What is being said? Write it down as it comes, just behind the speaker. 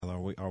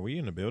we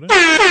in the building?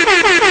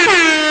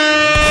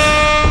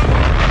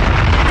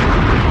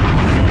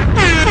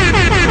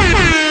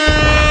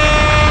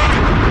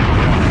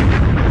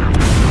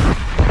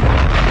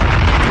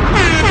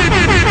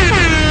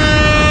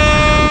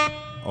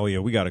 Oh yeah,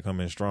 we got to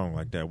come in strong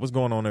like that. What's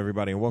going on,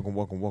 everybody? And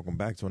welcome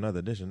back to another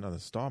edition, another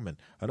installment,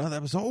 another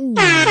episode.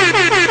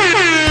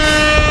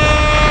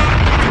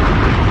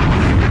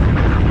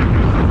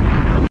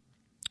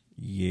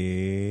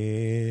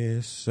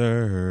 Yes, sir.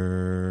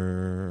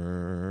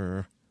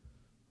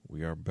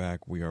 We are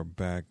back. We are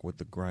back with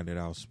the Grinded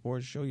Out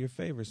Sports Show, your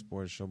favorite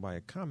sports show by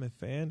a common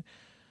fan.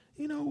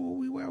 You know,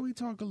 where we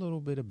talk a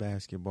little bit of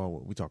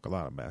basketball. We talk a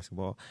lot of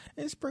basketball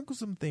and sprinkle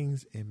some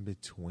things in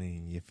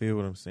between. You feel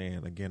what I'm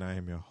saying? Again, I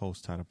am your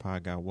host, Tyler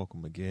Pod Guy.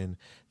 Welcome again.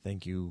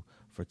 Thank you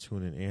for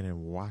tuning in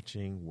and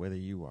watching, whether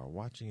you are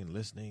watching and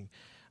listening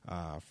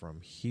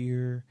from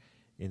here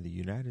in the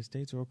United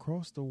States or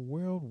across the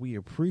world. We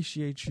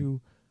appreciate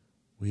you.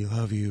 We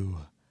love you.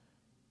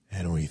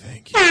 And we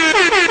thank you.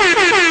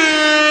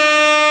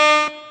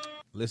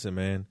 Listen,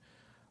 man.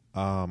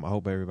 I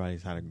hope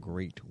everybody's had a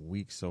great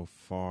week so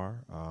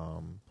far.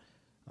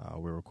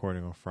 We're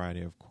recording on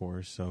Friday, of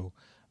course. So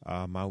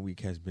my week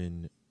has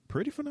been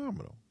pretty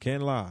phenomenal.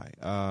 Can't lie.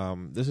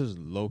 This is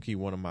low-key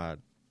one of my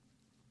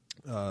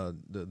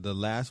the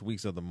last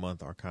weeks of the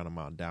month are kind of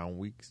my down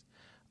weeks,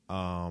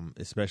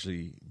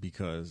 especially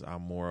because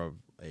I'm more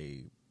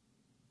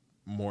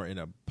in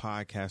a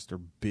podcaster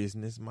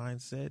business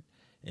mindset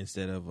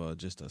instead of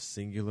just a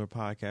singular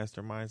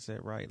podcaster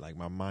mindset, right? Like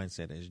my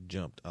mindset has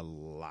jumped a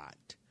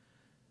lot.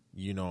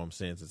 You know what I'm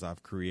saying? Since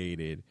I've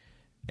created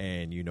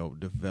and,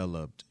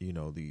 developed,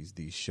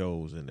 these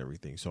shows and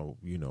everything. So,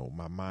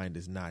 my mind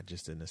is not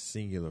just in a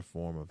singular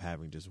form of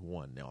having just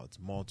one. Now it's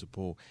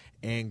multiple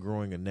and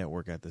growing a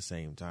network at the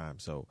same time.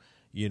 So,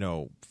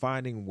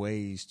 finding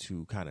ways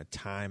to kind of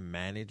time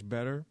manage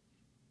better.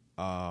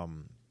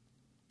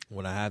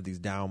 When I have these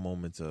down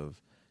moments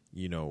of,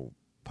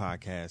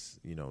 podcasts,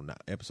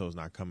 episodes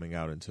not coming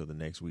out until the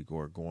next week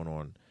or going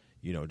on,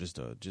 just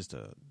a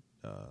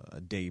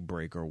day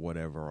break or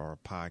whatever, or a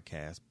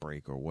podcast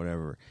break or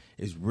whatever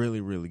is really,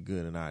 really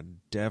good. And I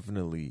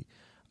definitely,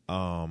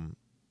 want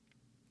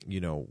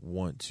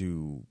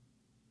to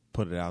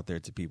put it out there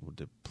to people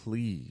to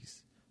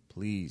please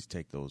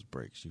take those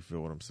breaks. You feel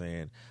what I'm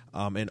saying?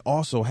 And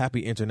also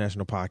happy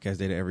International Podcast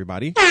Day to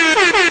everybody.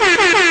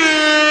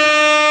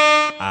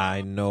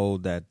 I know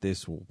that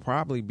this will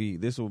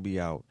be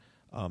out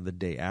the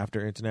day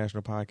after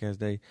International Podcast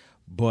Day,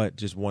 but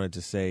just wanted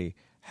to say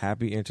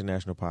happy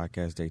International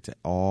Podcast Day to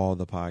all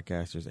the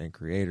podcasters and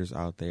creators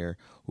out there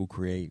who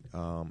create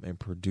and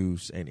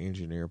produce and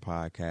engineer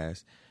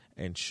podcasts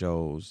and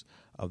shows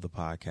of the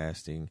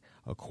podcasting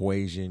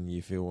equation.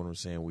 You feel what I'm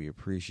saying? We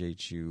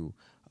appreciate you.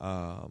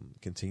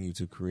 Continue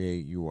to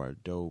create. You are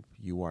dope.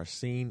 You are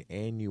seen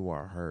and you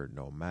are heard.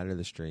 No matter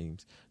the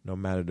streams, no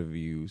matter the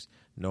views,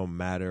 no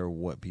matter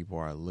what people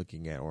are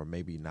looking at or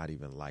maybe not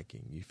even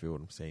liking. You feel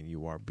what I'm saying?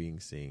 You are being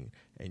seen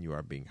and you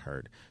are being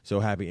heard. So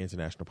happy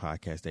International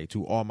Podcast Day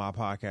to all my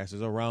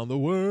podcasters around the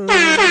world.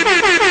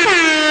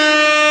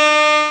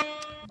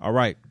 All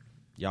right.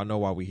 Y'all know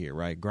why we here,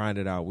 right? Grind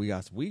it out.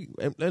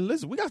 And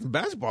listen, we got some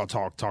basketball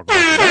talk about today.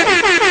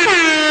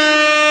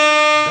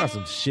 Got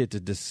some shit to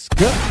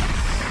discuss.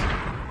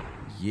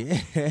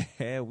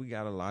 Yeah, we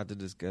got a lot to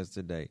discuss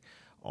today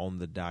on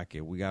the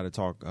docket. We got to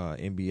talk.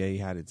 NBA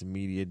had its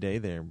media day.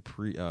 They're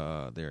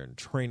in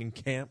training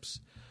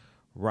camps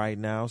right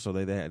now, so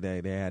they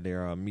had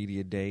their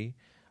media day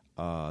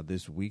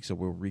this week. So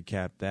we'll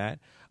recap that.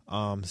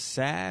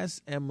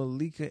 S.A.S and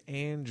Malika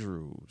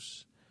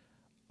Andrews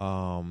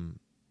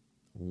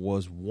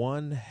was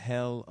one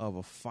hell of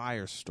a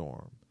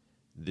firestorm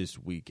this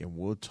week, and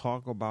we'll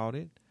talk about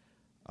it.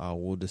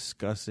 We'll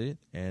discuss it,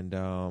 and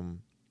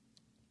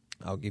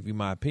I'll give you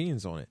my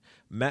opinions on it.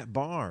 Matt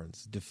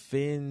Barnes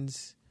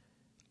defends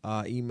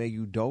Ime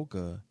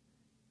Udoka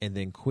and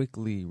then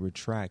quickly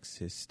retracts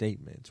his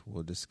statements.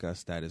 We'll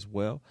discuss that as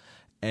well.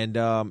 And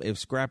if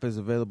Scrap is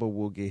available,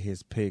 we'll get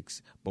his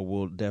picks, but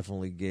we'll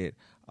definitely get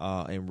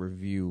and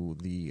review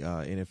the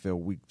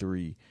NFL Week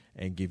 3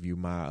 and give you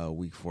my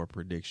Week 4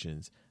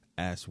 predictions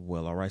as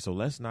well. All right, so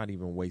let's not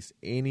even waste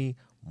any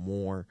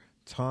more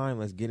time.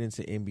 Let's get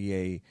into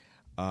NBA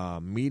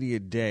Media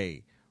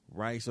Day,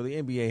 right? So the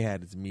NBA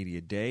had its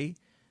Media Day,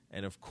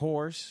 and of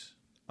course,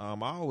 I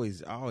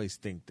always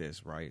think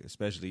this, right?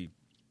 Especially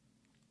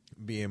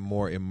being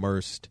more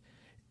immersed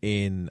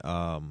in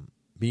the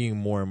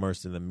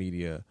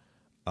media,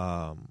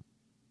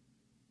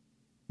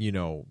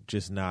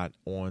 just not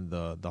on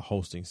the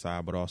hosting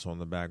side, but also on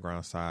the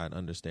background side,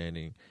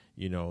 understanding,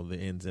 the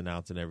ins and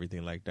outs and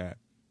everything like that.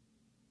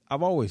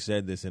 I've always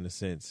said this in a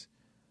sense.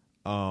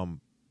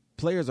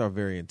 Players are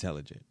very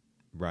intelligent,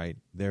 right?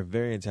 They're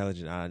very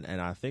intelligent.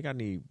 And I think I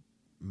need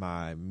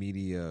my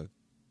media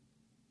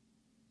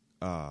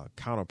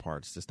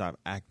counterparts to stop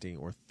acting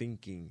or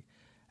thinking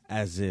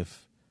as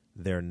if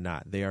they're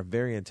not. They are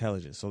very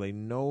intelligent. So they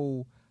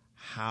know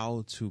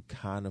how to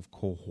kind of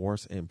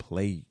coerce and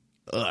play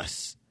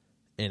us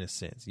in a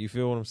sense. You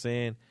feel what I'm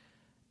saying?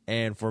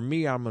 And for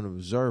me, I'm an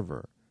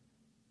observer.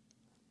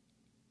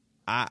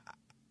 I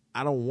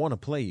don't want to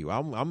play you.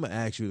 I'm going to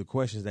ask you the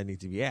questions that need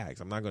to be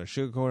asked. I'm not going to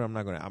sugarcoat it.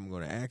 I'm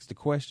going to ask the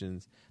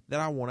questions that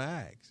I want to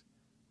ask.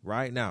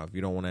 Right now, if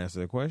you don't want to answer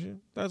the question,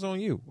 that's on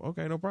you.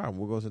 Okay, no problem.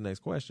 We'll go to the next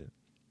question.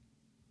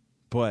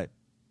 But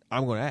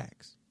I'm going to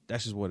ask.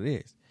 That's just what it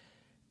is.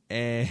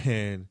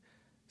 And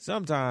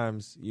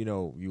sometimes,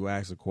 you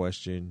ask a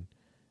question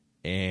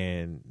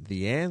and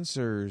the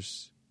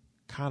answers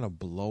kind of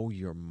blow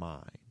your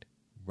mind,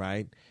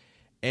 right?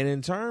 And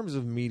in terms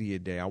of media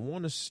day, I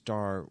want to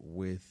start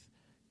with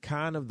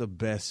kind of the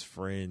best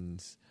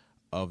friends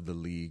of the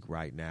league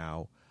right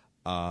now,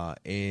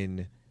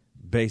 in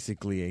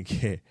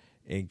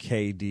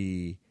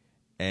KD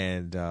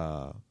and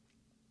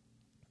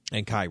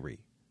Kyrie,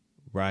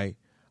 right?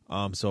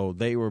 So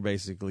they were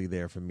basically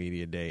there for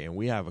media day, and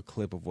we have a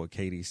clip of what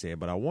KD said.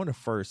 But I want to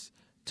first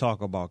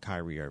talk about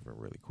Kyrie Irving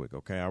really quick,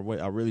 okay? I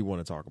really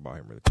want to talk about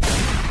him really quick,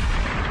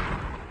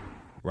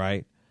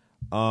 right?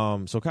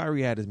 So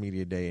Kyrie had his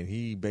media day, and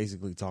he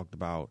basically talked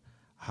about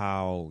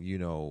how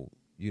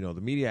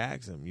the media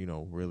asked him,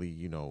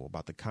 really,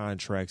 about the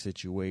contract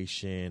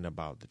situation,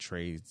 about the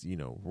trades,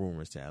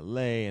 rumors to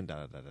LA and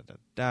da.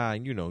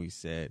 And, he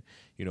said,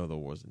 that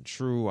wasn't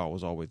true. I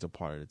was always a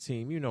part of the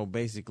team.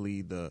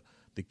 Basically the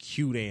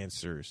cute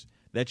answers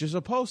that you're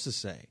supposed to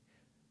say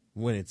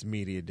when it's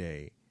media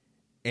day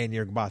and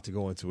you're about to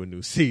go into a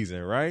new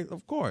season, right?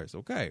 Of course.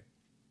 Okay.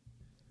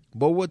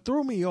 But what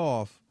threw me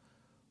off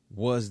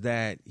was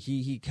that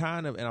he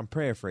kind of, and I'm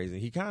paraphrasing,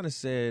 he kind of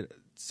said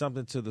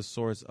something to the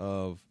sorts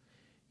of,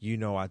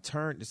 I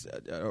turned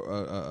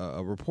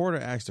a reporter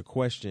asked a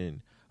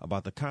question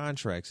about the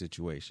contract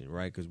situation,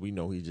 right? Because we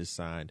know he just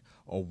signed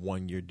a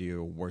 1-year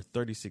deal worth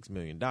 $36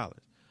 million,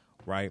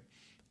 right?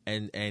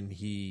 And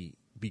he,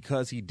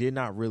 because he did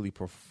not really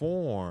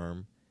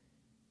perform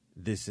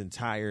this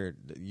entire,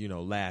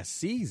 last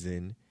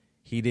season,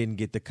 he didn't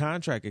get the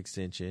contract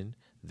extension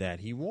that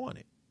he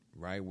wanted,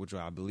 right? Which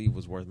I believe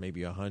was worth maybe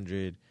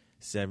 $170,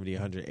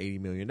 $180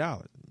 million,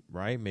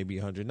 right? Maybe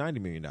 $190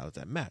 million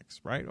at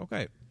max, right?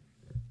 Okay.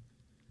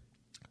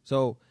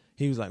 So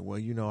he was like, well,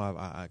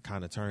 I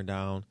kind of turned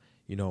down,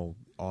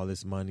 all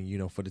this money,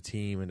 for the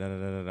team and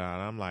da-da-da-da-da.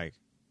 And I'm like,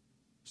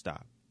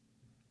 stop.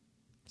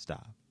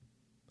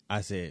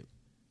 I said,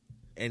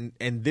 and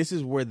this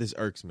is where this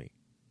irks me,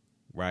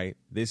 right?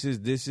 This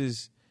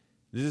is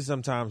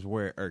sometimes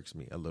where it irks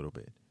me a little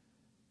bit,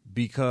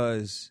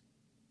 because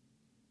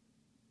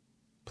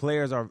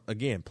players are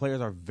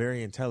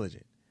very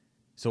intelligent.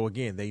 So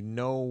again, they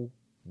know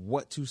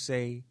what to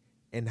say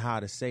and how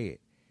to say it.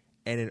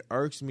 And it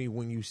irks me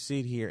when you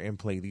sit here and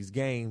play these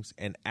games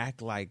and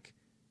act like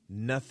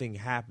nothing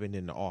happened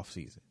in the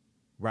offseason,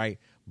 right?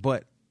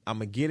 But I'm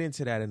going to get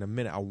into that in a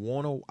minute. I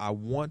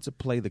want to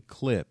play the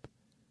clip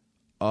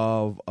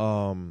of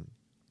also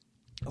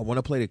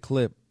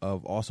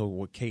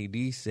what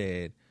KD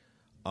said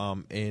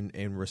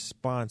in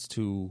response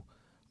to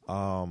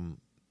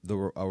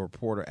a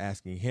reporter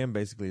asking him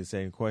basically the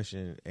same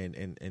question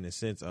in the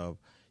sense of,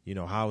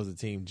 how is the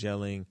team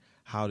gelling?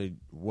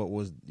 What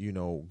was,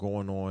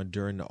 going on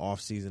during the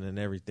offseason and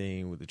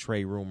everything with the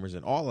trade rumors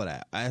and all of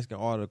that, asking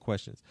all the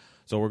questions.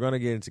 So we're going to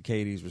get into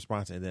KD's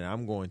response, and then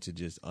I'm going to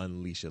just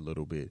unleash a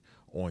little bit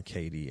on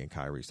KD and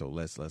Kyrie. So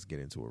let's get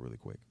into it really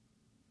quick.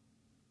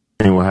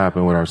 What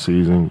happened with our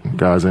season,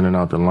 guys in and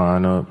out the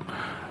lineup,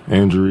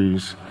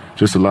 injuries,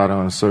 just a lot of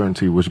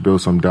uncertainty, which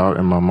built some doubt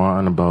in my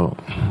mind about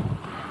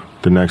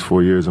the next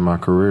 4 years of my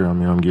career. I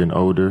mean, I'm getting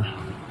older,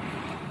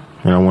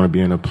 and I want to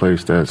be in a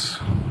place that's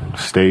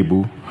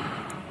stable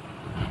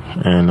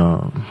and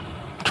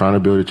trying to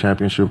build a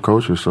championship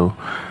culture. So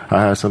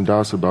I had some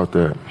doubts about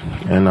that.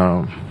 And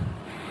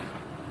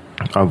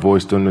I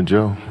voiced them to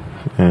Joe,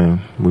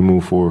 and we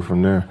moved forward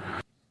from there.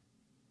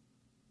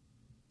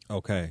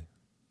 Okay.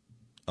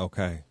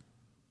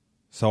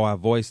 So I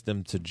voiced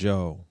them to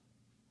Joe,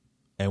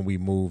 and we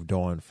moved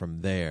on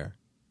from there,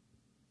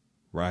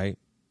 right?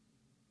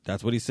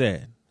 That's what he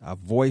said. I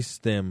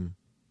voiced them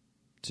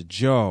to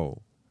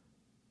Joe,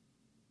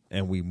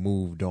 and we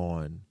moved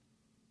on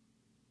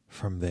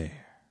from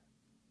there.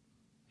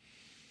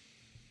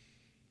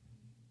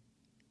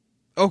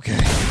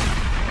 Okay,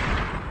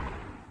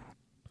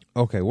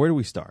 where do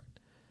we start?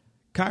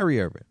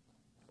 Kyrie Irving.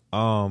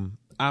 I'm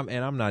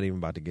not even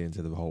about to get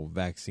into the whole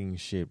vaccine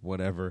shit,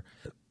 whatever.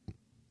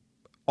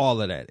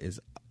 All of that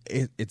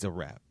it's a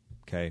wrap,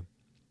 okay?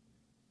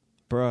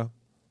 Bruh.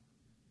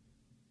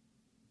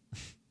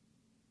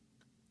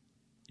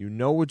 You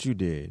know what you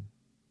did.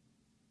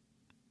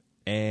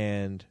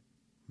 And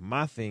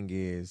my thing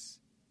is,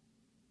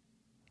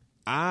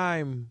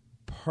 I'm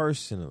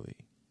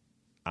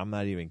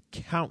not even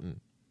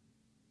counting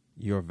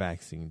your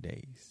vaccine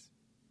days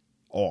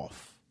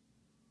off.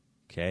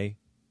 Okay?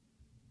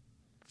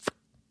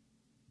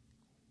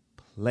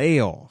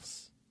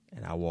 Playoffs.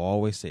 And I will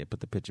always say it. Put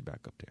the picture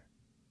back up there.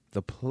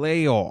 The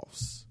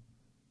playoffs.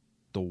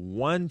 The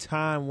one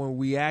time when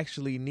we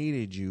actually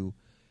needed you,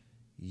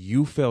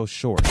 you fell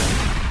short.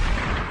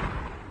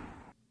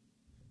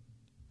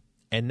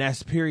 And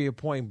that's period,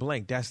 point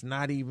blank. That's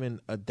not even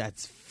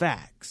that's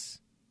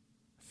facts.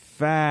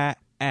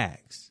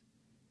 Facts.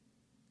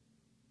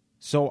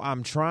 So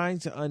I'm trying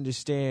to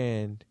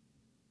understand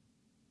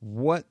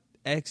what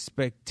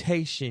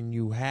expectation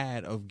you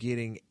had of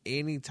getting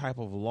any type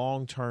of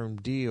long-term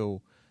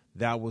deal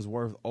that was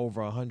worth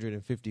over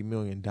 $150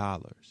 million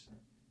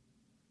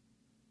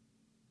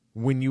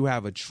when you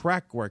have a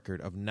track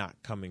record of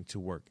not coming to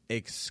work.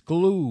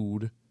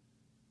 Exclude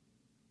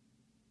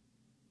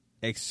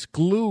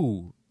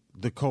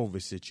the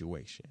COVID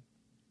situation.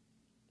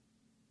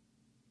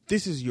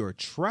 This is your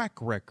track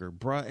record,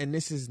 bruh, and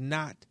this is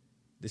not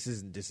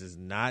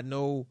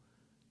no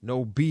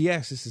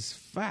BS. This is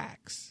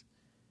facts.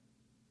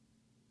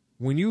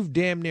 When you've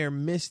damn near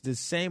missed the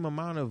same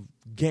amount of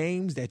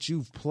games that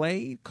you've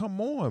played, come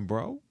on,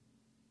 bro.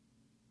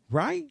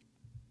 Right?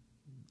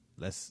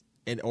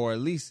 Or at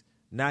least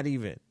not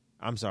even.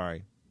 I'm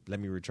sorry.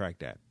 Let me retract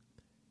that.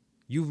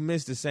 You've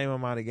missed the same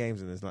amount of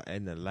games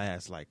in the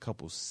last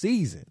couple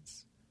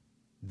seasons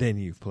than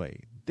you've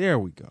played. There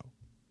we go.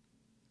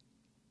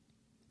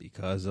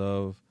 Because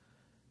of,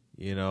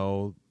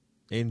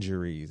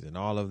 injuries and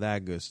all of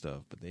that good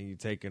stuff. But then you're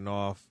taking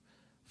off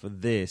for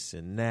this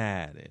and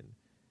that and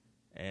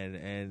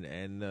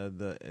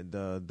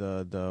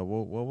the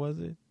what was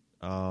it?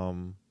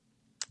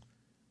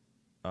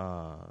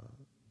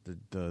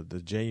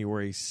 The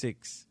January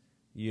 6th,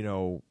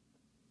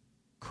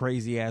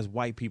 crazy ass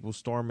white people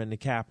storming the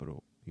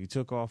Capitol. You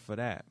took off for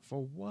that.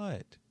 For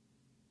what?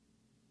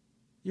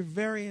 You're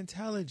very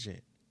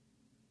intelligent.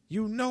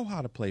 You know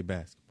how to play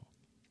basketball.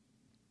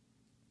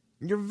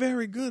 You're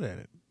very good at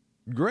it.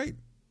 Great.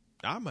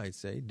 I might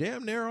say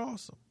damn near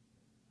awesome.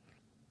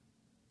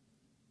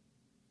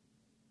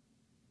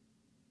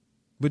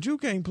 But you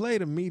can't play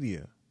the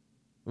media.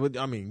 Well,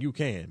 I mean, you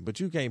can, but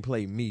you can't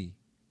play me.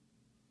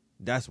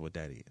 That's what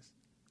that is.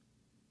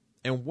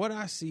 And what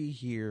I see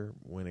here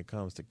when it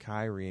comes to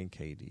Kyrie and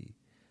KD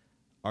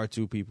are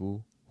two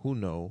people who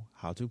know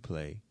how to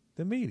play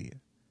the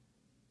media.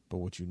 But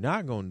what you're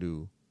not going to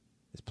do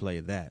is play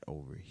that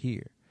over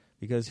here.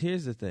 Because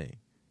here's the thing.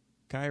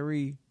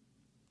 Kyrie,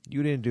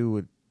 you didn't do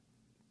it.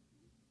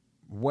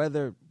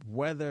 Whether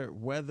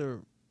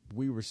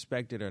we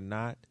respect it or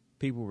not,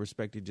 people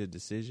respected your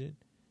decision.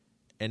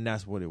 And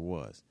that's what it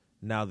was.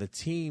 Now, the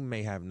team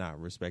may have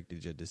not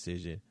respected your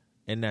decision,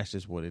 and that's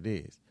just what it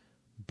is.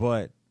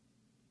 But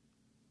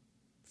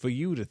for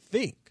you to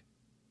think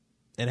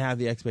and have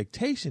the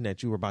expectation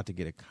that you were about to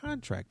get a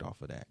contract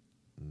off of that,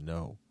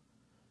 no.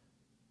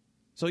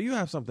 So you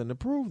have something to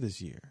prove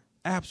this year.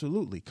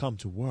 Absolutely. Come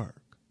to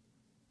work.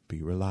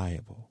 Be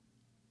reliable.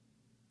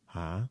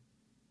 Huh?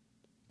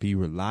 Be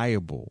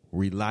reliable.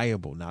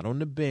 Reliable. Not on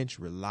the bench.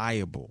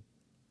 Reliable.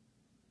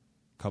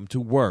 Come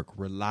to work.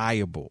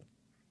 Reliable.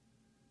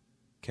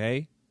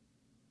 Okay?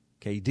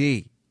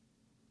 KD,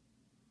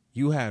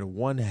 you had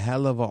one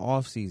hell of an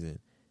offseason,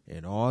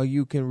 and all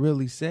you can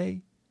really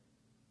say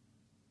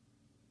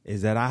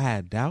is that I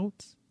had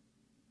doubts?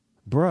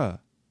 Bruh,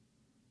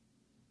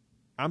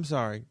 I'm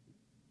sorry.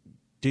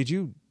 Did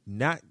you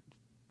not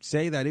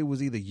say that it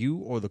was either you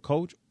or the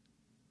coach,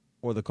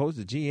 the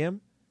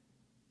GM?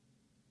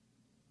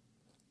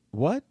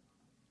 What?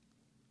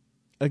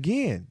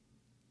 Again,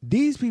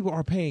 these people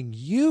are paying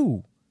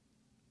you.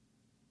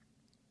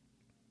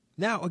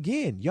 Now,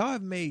 again, y'all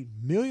have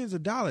made millions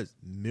of dollars.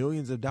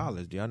 Millions of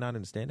dollars. Do y'all not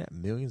understand that?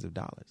 Millions of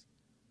dollars.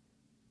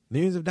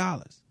 Millions of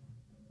dollars.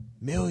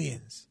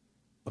 Millions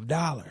of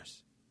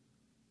dollars.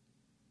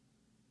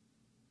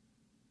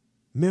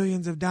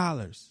 Millions of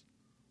dollars.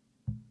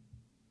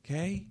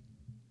 Okay?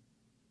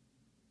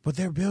 But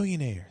they're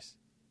billionaires.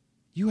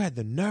 You had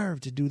the nerve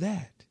to do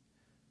that.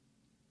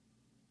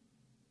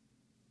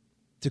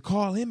 To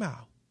call him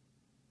out.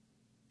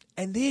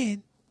 And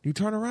then you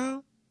turn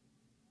around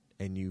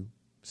and you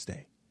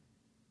stay.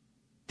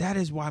 That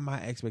is why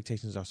my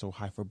expectations are so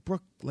high for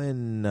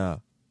Brooklyn.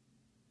 That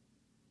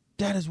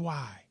is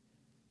why.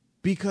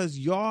 Because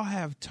y'all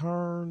have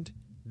turned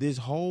this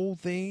whole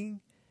thing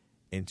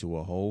into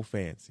a whole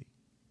fancy.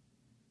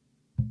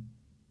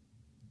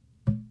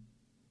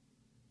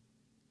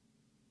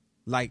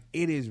 Like,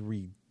 it is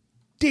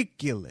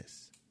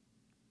ridiculous.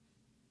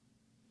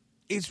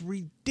 It's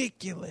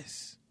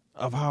ridiculous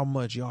of how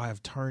much y'all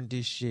have turned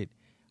this shit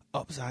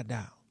upside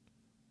down.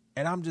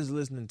 And I'm just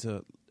listening to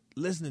it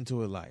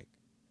like,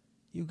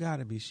 you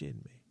gotta be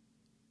shitting me.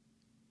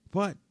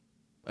 But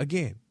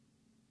again,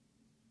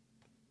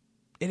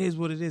 it is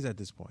what it is at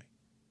this point.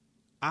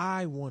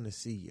 I want to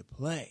see you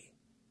play.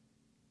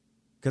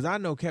 Because I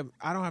know Kevin,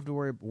 I don't have to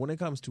worry, when it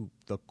comes to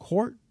the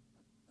court,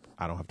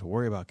 I don't have to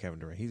worry about Kevin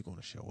Durant. He's going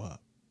to show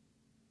up.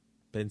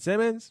 Ben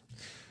Simmons,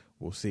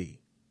 we'll see.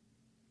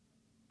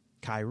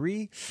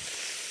 Kyrie,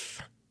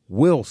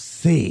 we'll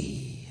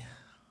see.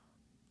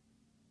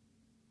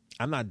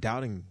 I'm not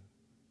doubting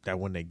that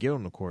when they get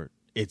on the court,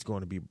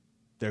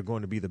 they're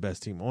going to be the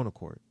best team on the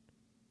court.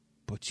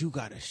 But you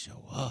got to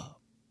show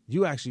up.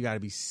 You actually got to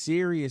be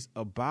serious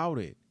about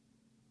it.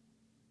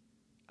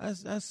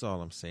 That's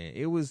all I'm saying.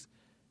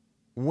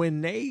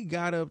 when they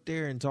got up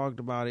there and talked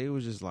about it, it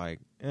was just like,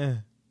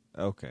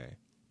 okay,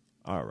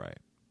 all right.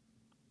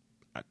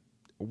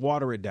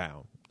 Water it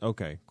down.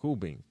 Okay, cool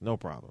beans, no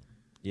problem.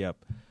 Yep.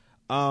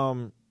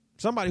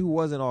 Somebody who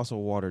wasn't also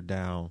watered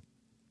down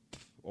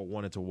or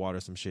wanted to water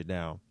some shit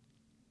down,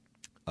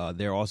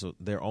 they're also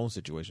their own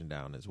situation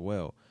down as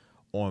well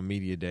on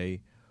media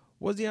day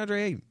was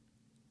DeAndre Ayton.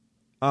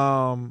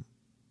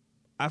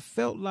 I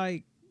felt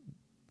like,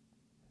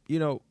 you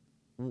know,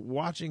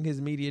 watching his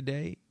media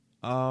day,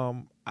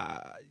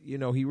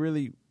 he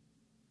really,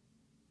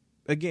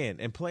 again,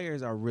 and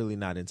players are really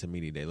not into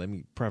media day. Let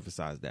me preface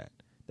that.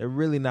 They're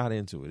really not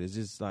into it. It's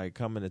just like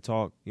coming to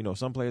talk. You know,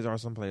 some players are,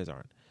 some players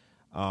aren't.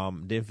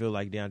 Didn't feel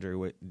like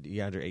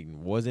DeAndre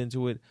Ayton was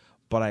into it,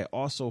 but I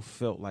also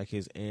felt like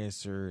his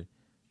answer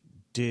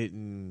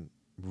didn't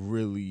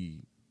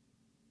really,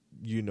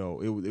 you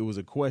know, it was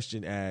a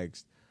question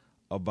asked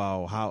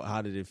about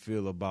how did it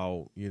feel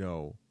about, you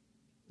know,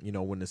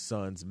 when the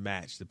Suns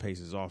matched the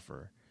Pacers'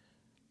 offer.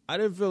 I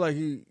didn't feel like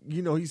he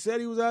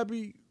said he was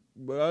happy,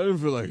 but I didn't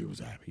feel like he was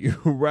happy,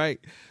 right?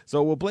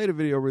 So we'll play the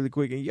video really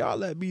quick, and y'all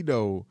let me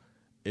know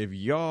if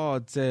y'all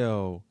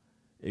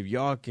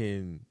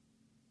can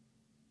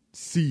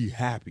see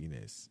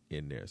happiness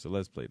in there. So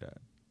let's play that.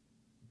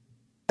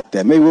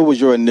 Maybe what was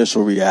your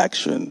initial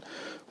reaction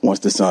once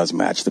the Suns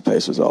matched the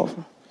Pacers'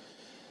 offer?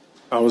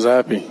 I was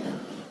happy.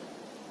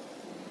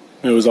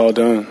 It was all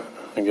done,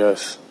 I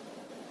guess.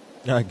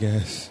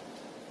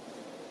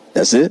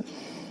 That's it?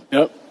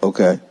 Yep.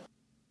 Okay.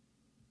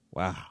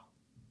 Wow.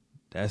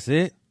 That's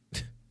it?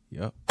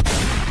 Yep.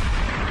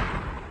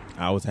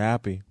 I was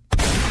happy.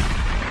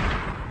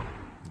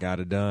 Got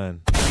it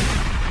done.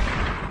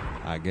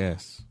 I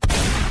guess.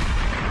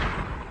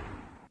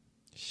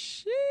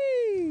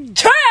 Sheesh.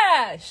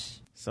 Trash!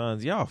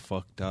 Sons, y'all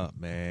fucked up,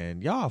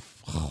 man.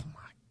 Oh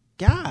my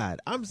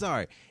God. I'm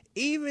sorry.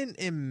 Even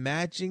in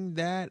matching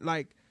that,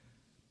 like,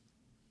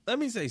 let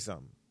me say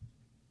something.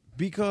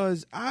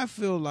 Because I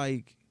feel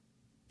like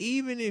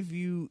even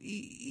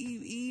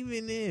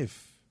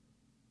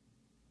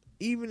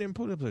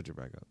put the picture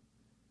back up.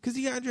 Because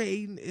DeAndre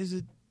Ayton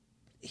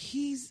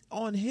he's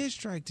on his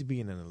track to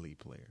being an elite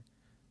player.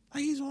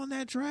 Like, he's on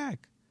that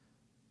track.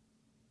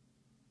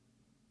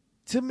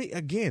 To me,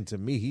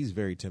 he's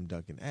very Tim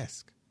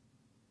Duncan-esque.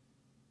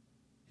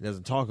 He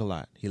doesn't talk a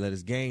lot. He let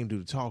his game do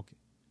the talking.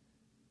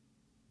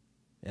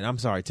 And I'm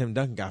sorry, Tim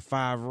Duncan got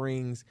 5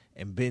 rings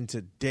and been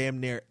to damn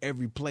near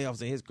every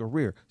playoffs in his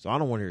career. So I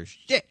don't want to hear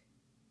shit.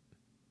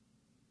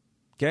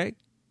 Okay?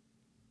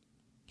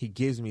 He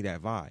gives me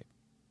that vibe.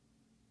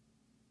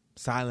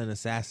 Silent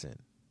assassin.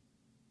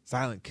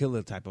 Silent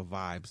killer type of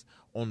vibes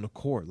on the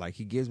court. Like,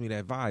 he gives me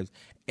that vibes.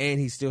 And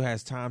he still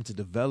has time to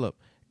develop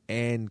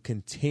and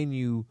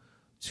continue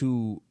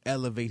to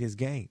elevate his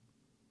game.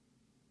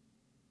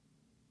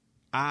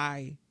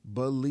 I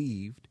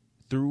believed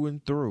through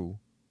and through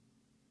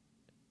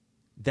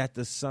that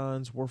the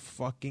Suns were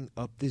fucking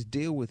up this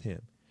deal with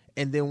him.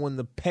 And then when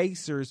the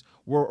Pacers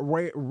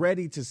were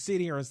ready to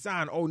sit here and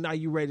sign, now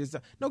you ready to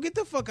sign. No, get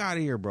the fuck out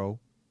of here, bro.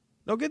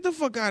 Get the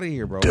fuck out of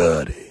here, bro.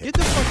 Dirty. Get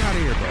the fuck out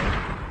of here,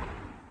 bro.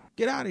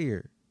 Get out of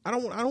here. I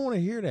don't want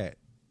to hear that.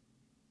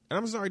 And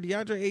I'm sorry,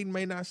 DeAndre Ayton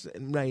may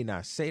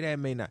not say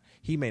that,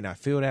 he may not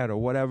feel that or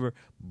whatever,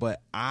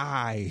 but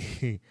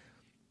I,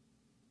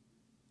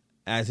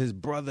 as his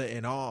brother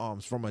in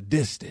arms from a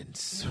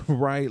distance,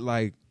 right?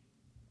 Like,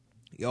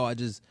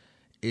 it's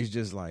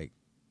just like,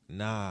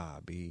 nah,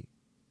 B.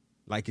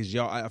 Like,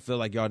 I feel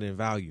like y'all didn't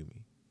value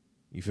me.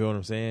 You feel what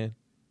I'm saying?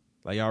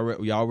 Like,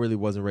 y'all really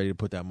wasn't ready to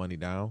put that money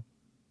down.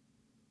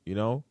 You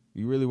know?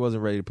 You really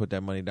wasn't ready to put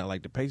that money down.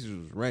 Like, the Pacers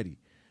was ready.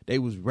 They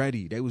was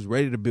ready. They was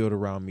ready to build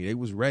around me. They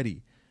was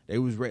ready. They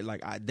was ready.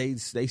 Like, they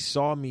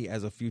saw me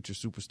as a future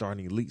superstar, an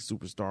elite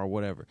superstar, or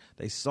whatever.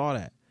 They saw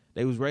that.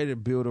 They was ready to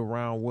build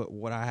around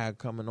what I had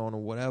coming on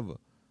or whatever.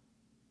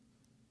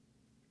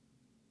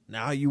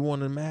 Now you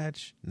want to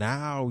match?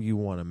 Man,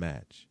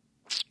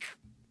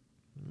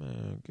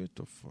 get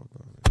the fuck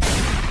out of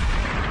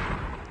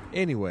here.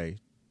 Anyway,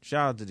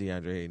 shout out to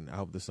DeAndre Ayton. I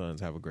hope the Suns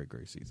have a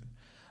great season.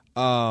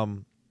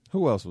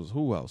 Who else?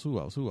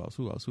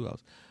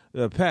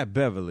 Pat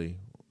Beverly.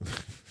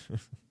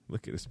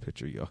 Look at this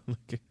picture, y'all. Look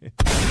at it.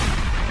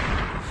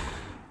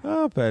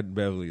 Oh, Pat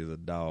Beverly is a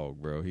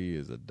dog, bro. He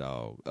is a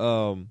dog.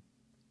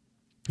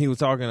 He was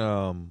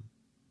talking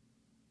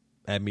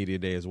at Media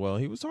Day as well.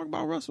 He was talking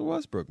about Russell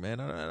Westbrook, man.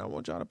 I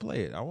want y'all to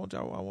play it. I want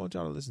y'all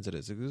to listen to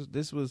this.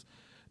 This was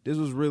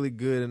really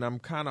good, and I'm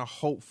kind of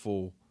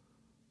hopeful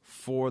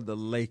for the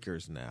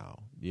Lakers now.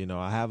 You know,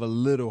 I have a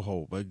little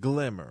hope, a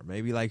glimmer,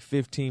 maybe like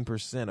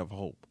 15% of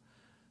hope.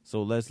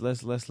 So let's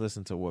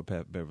listen to what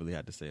Pat Beverly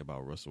had to say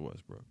about Russell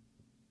Westbrook.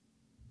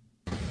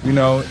 You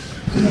know,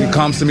 he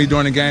comes to me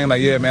during the game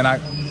like, yeah, man, I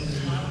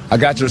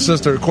got your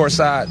sister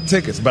courtside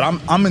tickets, but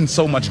I'm in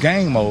so much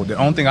game mode. The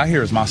only thing I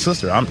hear is my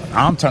sister.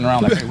 I'm turning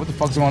around like, hey, what the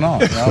fuck's going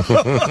on? You know?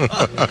 So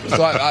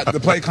the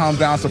play calms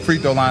down. It's a free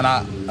throw line.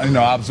 I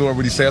absorb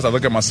what he says. I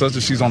look at my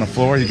sister. She's on the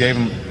floor. He gave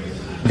him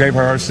gave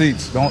her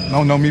seats.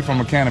 Don't know me from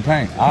a can of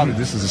paint. Obviously,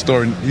 this is a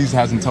story he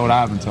hasn't told,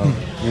 I haven't told,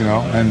 you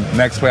know. And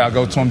next play, I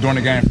go to him during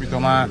the game, free throw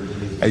line.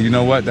 Hey, you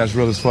know what? That's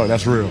real as fuck.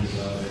 That's real.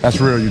 That's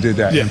real. You did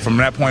that. Yeah. And from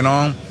that point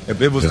on,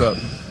 if it was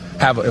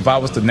if I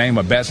was to name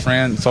a best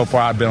friend, so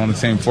far I've been on the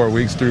team 4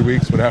 weeks, 3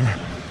 weeks, whatever.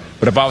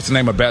 But if I was to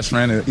name a best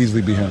friend, it'd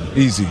easily be him.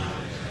 Easy.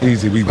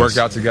 We work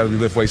out together. We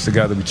lift weights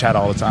together. We chat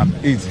all the time.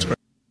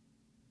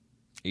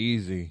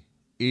 Easy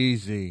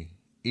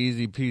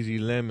peasy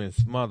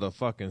lemons,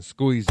 motherfucking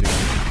squeezy.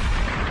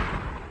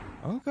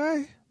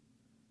 Okay.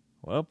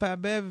 Well,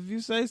 Pat Bev, if you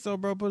say so,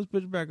 bro, put his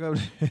picture back up.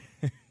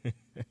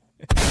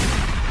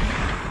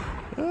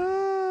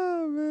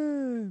 Oh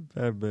man,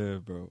 Pat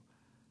Bev, bro.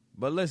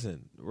 But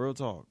listen, real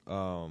talk.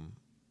 I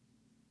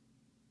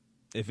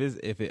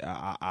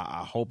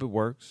hope it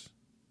works.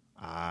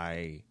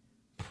 I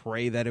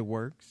pray that it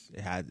works.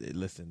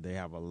 Listen, they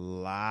have a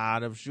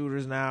lot of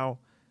shooters now.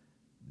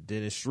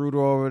 Dennis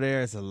Schroeder over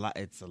there. It's a lot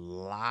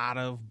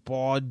of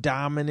ball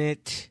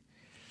dominant.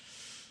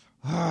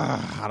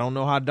 I don't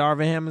know how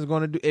Darvin Ham is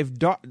going to do.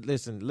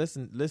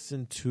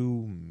 Listen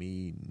to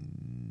me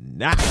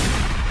now.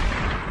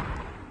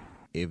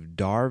 If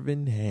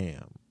Darvin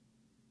Ham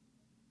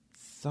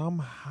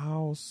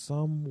somehow,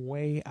 some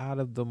way, out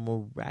of the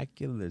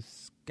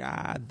miraculous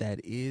sky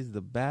that is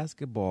the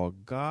basketball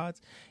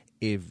gods,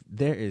 if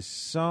there is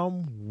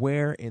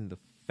somewhere in the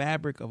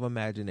fabric of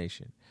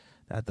imagination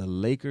that the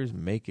Lakers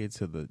make it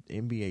to the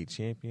NBA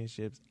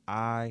championships,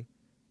 I'm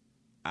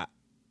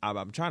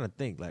trying to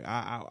think. Like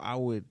I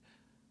would,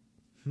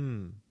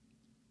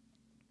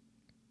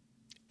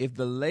 if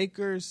the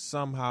Lakers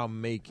somehow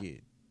make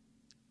it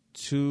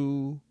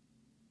to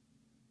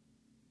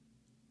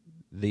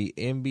the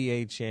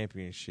NBA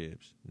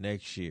championships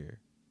next year,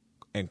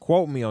 and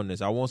quote me on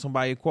this. I want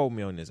somebody to quote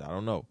me on this. I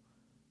don't know.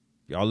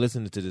 Y'all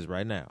listening to this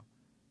right now.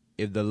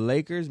 If the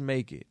Lakers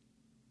make it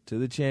to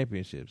the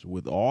championships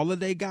with all that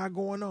they got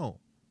going on,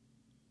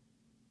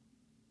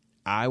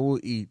 I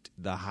will eat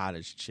the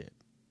hottest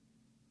chip.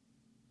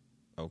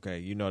 Okay,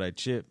 you know that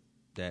chip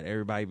that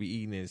everybody be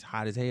eating is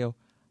hot as hell?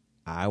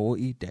 I will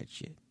eat that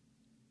shit.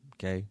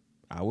 Okay?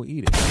 I will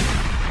eat it.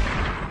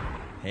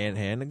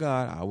 Hand to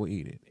God, I will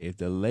eat it. If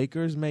the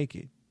Lakers make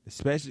it,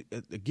 especially,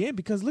 again,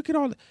 because look at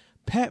all the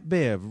Pat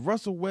Bev,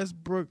 Russell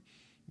Westbrook,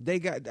 they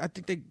got,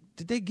 did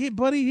they get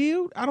Buddy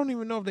Hield? I don't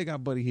even know if they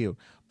got Buddy Hield,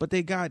 but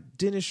they got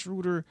Dennis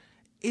Schroeder.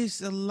 It's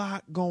a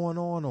lot going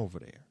on over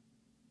there.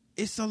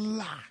 It's a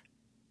lot.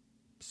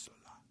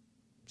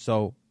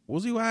 So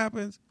we'll see what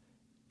happens.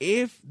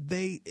 If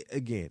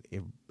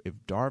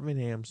Darvin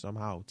Ham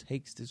somehow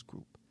takes this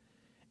group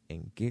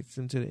and gets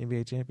them to the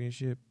NBA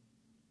championship,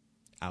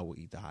 I will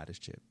eat the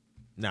hottest chip.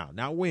 Now,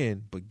 not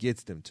win, but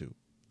gets them to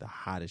the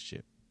hottest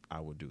chip. I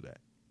will do that.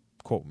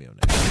 Quote me on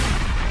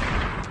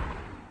that.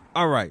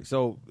 All right.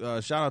 So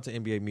shout out to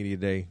NBA Media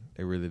Day.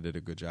 They really did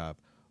a good job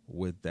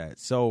with that.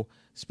 So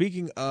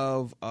speaking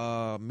of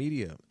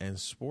media and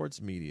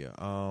sports media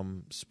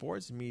kind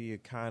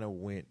of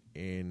went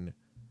in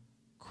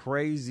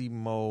crazy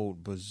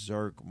mode,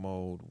 berserk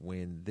mode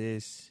when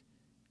this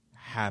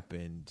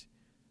happened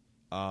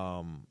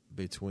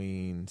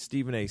between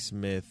Stephen A.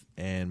 Smith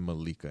and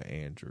Malika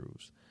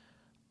Andrews.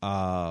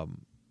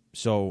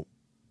 So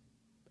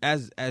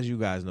as you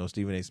guys know,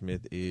 Stephen A.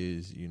 Smith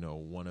is,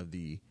 one of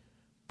the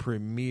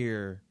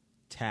premier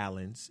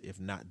talents, if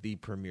not the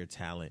premier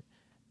talent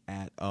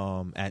at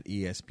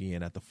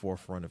ESPN, at the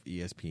forefront of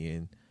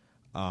ESPN,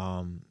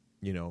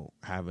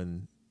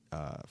 having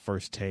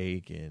First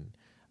Take, and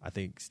I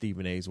think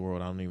Stephen A's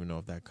World. I don't even know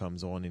if that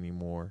comes on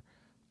anymore.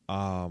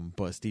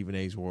 But Stephen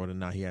A's World, and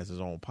now he has his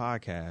own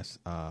podcast.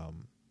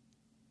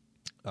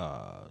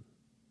 What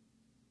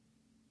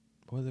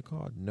is it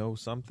called? Know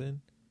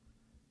Something?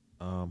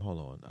 Hold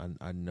on.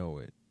 I know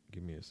it.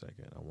 Give me a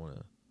second. I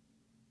wanna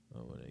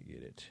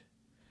get it.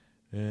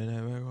 And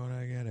I'm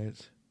gonna get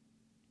it.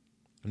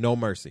 No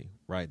Mercy,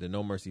 right? The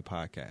No Mercy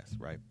podcast,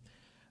 right?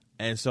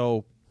 And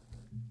so,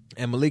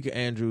 and Malika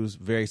Andrews,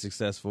 very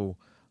successful.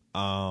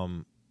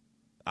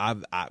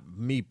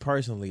 Me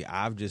personally,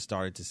 I've just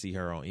started to see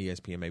her on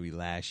ESPN maybe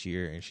last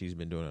year, and she's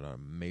been doing an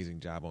amazing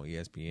job on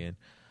ESPN,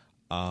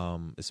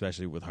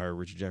 especially with her,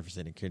 Richard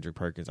Jefferson, and Kendrick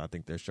Perkins. I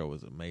think their show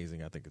is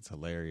amazing. I think it's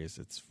hilarious.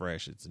 It's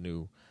fresh. It's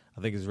new.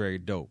 I think it's very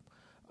dope.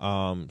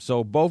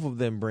 So both of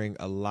them bring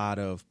a lot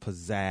of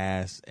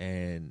pizzazz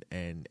and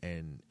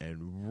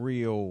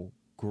real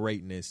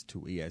greatness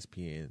to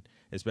ESPN,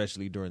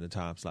 especially during the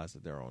time slots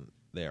that they're on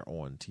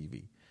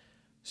TV.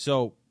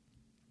 So,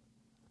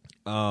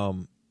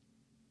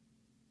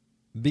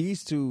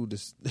 these two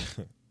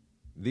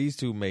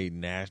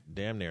made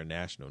damn near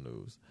national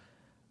news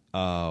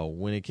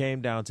when it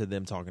came down to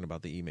them talking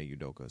about the Ime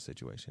Udoka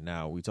situation.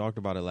 Now, we talked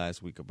about it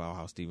last week about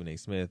how Stephen A.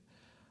 Smith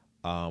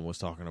was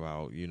talking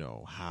about,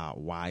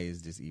 why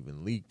is this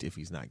even leaked if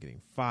he's not getting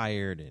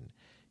fired? And,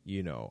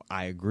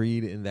 I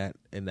agreed in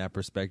that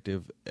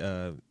perspective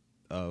of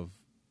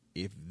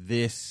if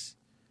this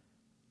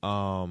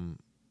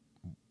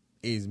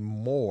is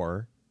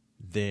more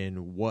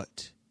than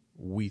what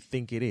we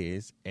think it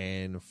is,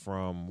 and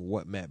from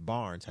what Matt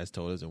Barnes has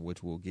told us, and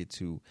which we'll get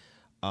to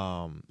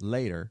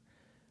later,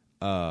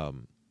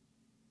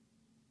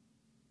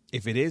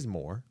 if it is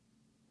more,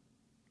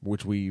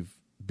 which we've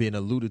been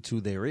alluded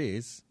to there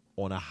is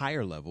on a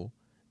higher level,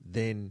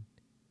 then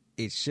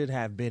it should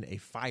have been a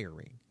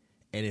firing.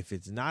 And if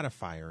it's not a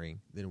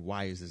firing, then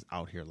why is this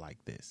out here like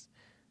this?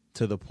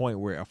 To the point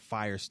where a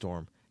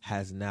firestorm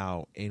has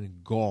now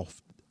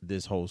engulfed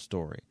this whole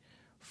story.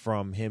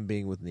 From him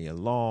being with Nia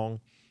Long,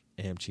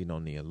 and him cheating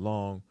on Nia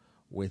Long,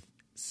 with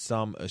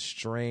some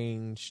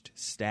estranged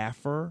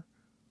staffer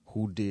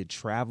who did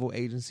travel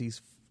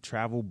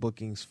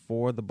bookings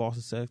for the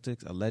Boston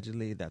Celtics.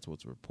 Allegedly, that's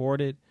what's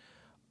reported.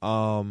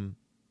 And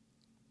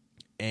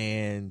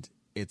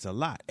it's a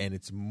lot. And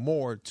it's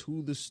more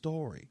to the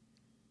story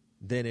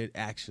than it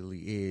actually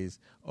is,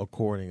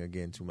 according,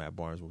 again, to Matt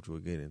Barnes, which we'll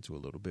get into a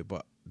little bit.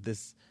 But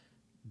this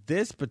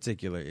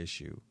particular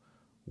issue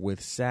with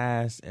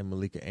S.A.S and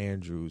Malika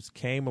Andrews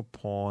came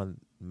upon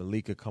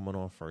Malika coming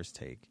on First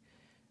Take.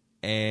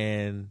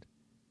 And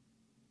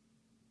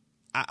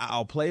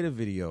I'll play the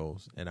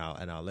videos and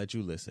I'll let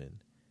you listen,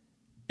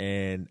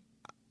 and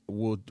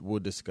we'll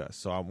discuss.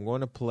 So I'm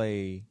going to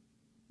play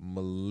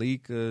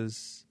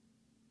Malika's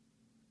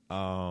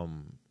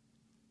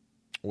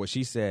what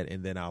she said,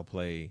 and then I'll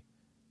play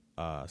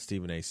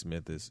Stephen A.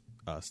 Smith's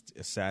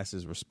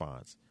S.A.S's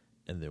response,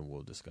 and then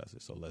we'll discuss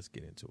it. So let's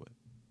get into it.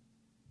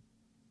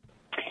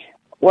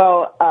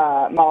 Well,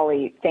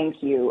 Molly,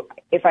 thank you.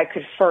 If I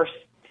could first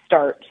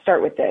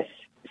start with this.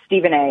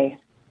 Stephen A.,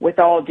 with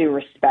all due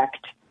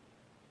respect,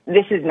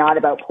 this is not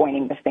about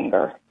pointing the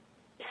finger.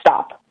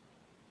 Stop.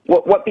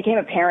 What became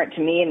apparent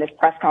to me in this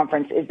press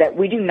conference is that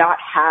we do not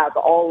have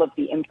all of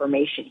the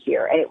information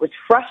here, and it was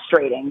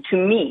frustrating to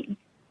me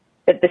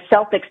that the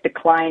Celtics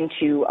declined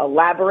to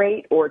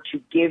elaborate or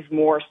to give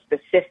more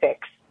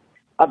specifics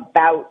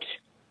about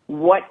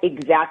what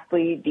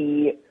exactly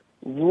the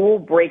rule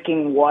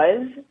breaking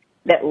was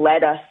that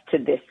led us to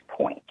this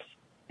point.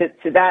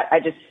 So that,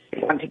 I just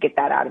want to get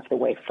that out of the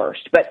way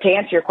first. But to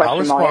answer your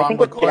question, Molly, I think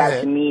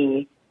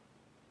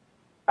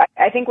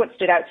what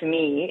stood out to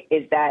me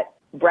is that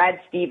Brad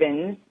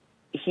Stevens,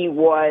 he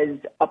was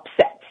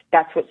upset.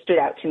 That's what stood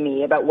out to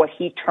me about what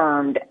he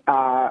termed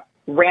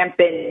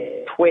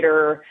rampant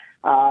Twitter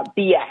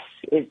BS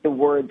is the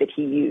word that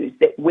he used,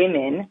 that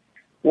women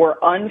were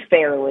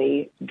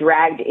unfairly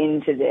dragged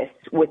into this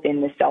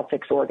within the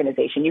Celtics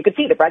organization. You could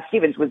see that Brad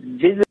Stevens was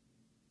visible.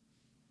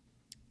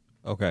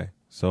 Okay,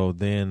 so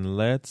then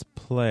let's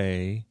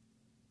play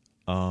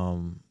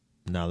Stephen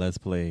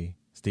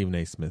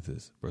A.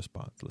 Smith's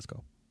response. Let's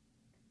go.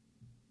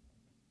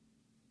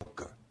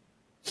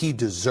 He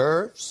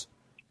deserves,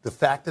 the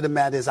fact of the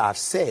matter is, I've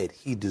said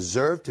he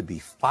deserved to be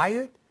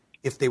fired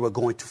if they were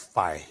going to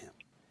fire him.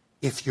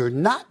 If you're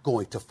not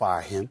going to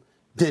fire him,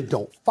 then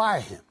don't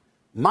fire him.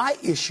 My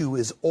issue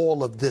is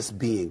all of this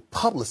being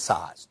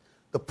publicized.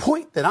 The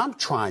point that I'm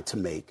trying to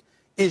make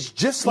is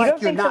just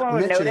like you're not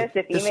mentioning.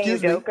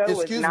 Excuse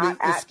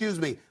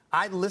me.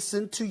 I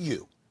listened to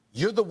you.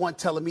 You're the one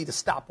telling me to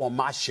stop on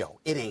my show.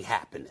 It ain't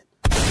happening.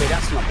 Okay,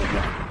 that's number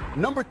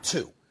one. Number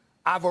two,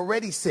 I've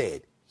already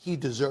said he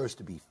deserves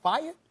to be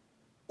fired,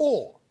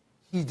 or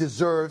he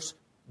deserves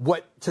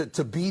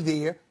to be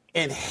there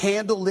and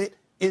handle it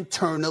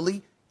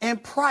internally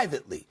and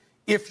privately.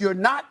 If you're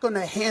not going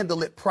to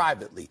handle it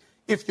privately,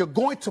 if you're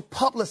going to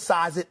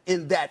publicize it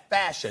in that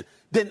fashion,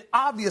 then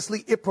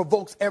obviously it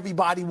provokes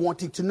everybody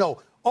wanting to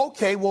know,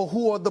 okay, well,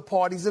 who are the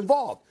parties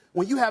involved?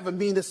 When you have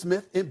Amina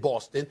Smith in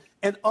Boston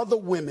and other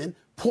women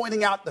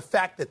pointing out the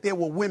fact that there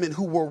were women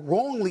who were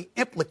wrongly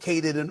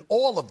implicated in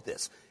all of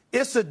this,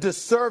 it's a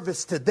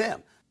disservice to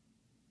them.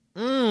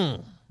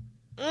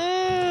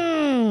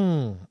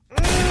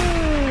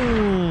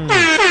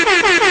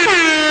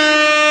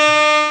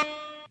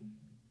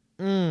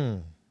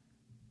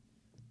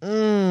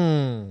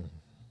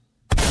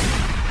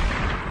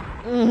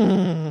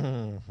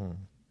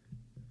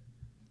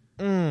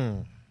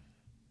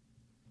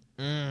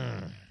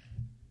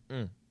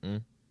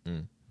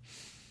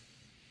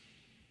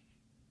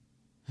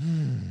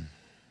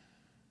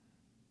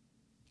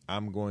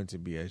 I'm going to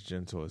be as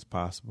gentle as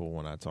possible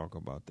when I talk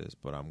about this,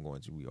 but I'm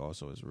going to be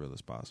also as real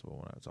as possible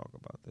when I talk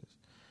about this.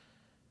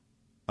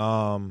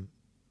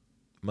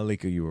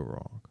 Malika, you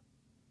were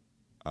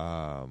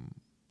wrong.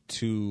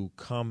 To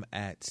come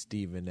at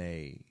Stephen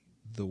A.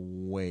 the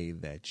way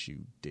that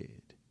you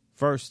did.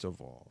 First of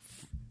all,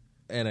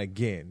 and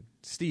again,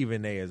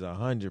 Stephen A. is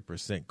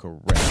 100%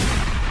 correct.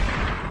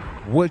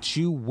 What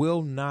you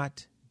will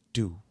not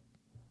do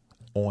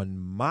on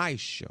my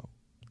show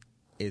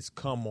is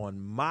come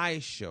on my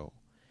show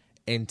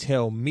and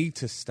tell me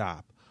to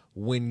stop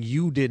when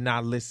you did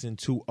not listen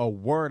to a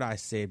word I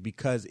said,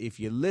 because if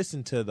you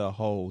listen to the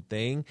whole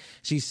thing,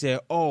 she said,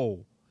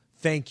 "Oh,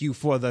 thank you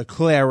for the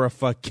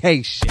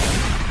clarification."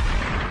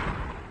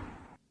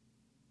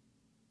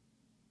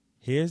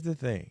 Here's the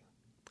thing,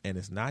 and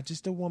it's not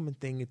just a woman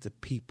thing, it's a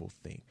people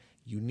thing.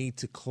 You need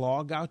to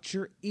clog out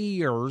your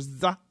ears,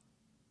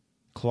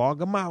 clog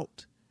them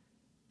out,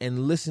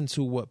 and listen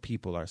to what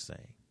people are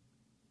saying.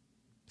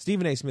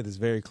 Stephen A. Smith is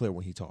very clear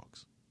when he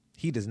talks.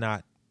 He's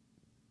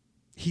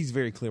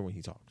very clear when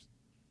he talks.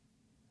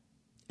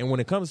 And when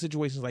it comes to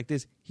situations like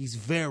this, he's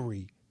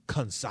very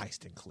concise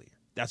and clear.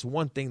 That's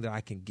one thing that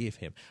I can give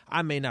him.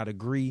 I may not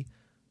agree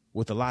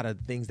with a lot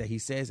of things that he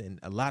says, and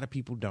a lot of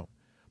people don't.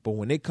 But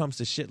when it comes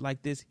to shit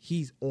like this,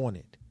 he's on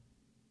it.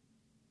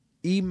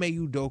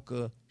 Ime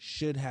Udoka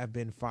should have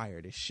been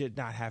fired. It should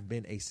not have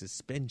been a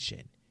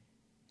suspension.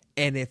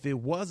 And if it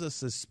was a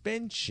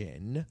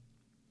suspension,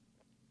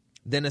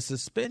 then a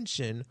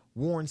suspension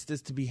warrants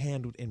this to be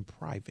handled in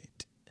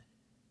private.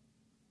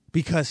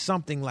 Because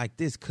something like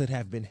this could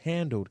have been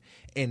handled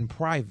in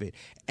private.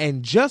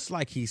 And just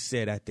like he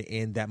said at the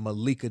end that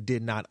Malika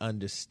did not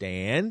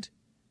understand,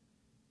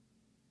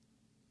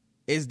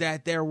 is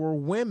that there were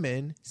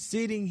women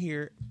sitting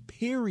here,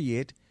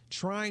 period,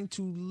 trying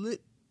to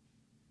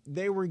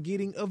they were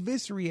getting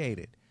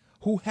eviscerated,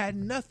 who had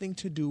nothing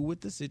to do with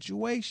the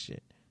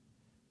situation.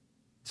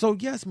 So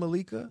yes,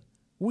 Malika,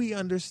 we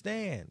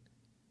understand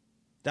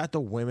that the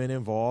women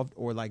involved,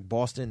 or like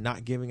Boston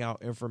not giving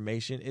out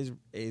information, is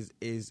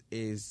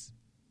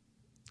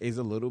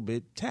a little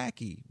bit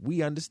tacky.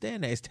 We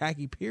understand that. It's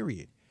tacky,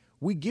 period.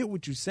 We get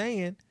what you're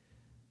saying.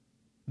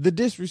 The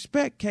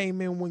disrespect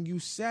came in when you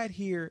sat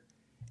here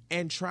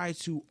and tried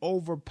to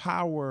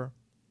overpower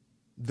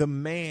the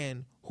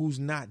man who's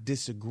not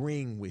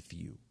disagreeing with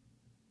you.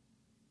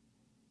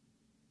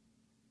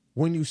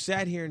 When you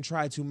sat here and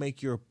tried to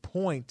make your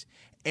point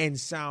and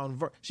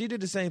sound... She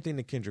did the same thing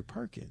to Kendrick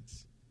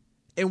Perkins,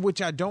 in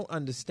which I don't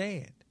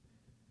understand.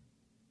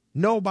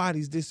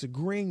 Nobody's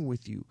disagreeing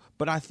with you.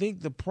 But I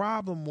think the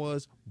problem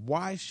was,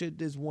 why should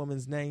this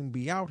woman's name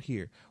be out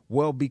here?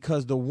 Well,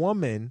 because the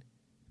woman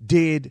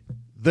did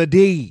the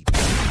deed.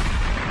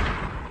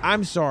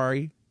 I'm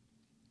sorry.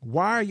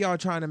 Why are y'all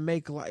trying to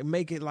make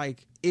it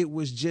like it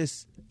was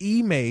just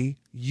Ime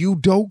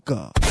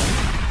Udoka,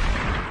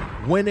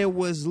 when it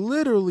was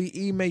literally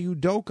Ime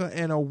Udoka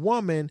and a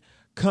woman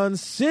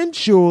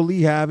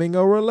consensually having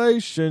a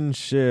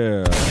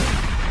relationship?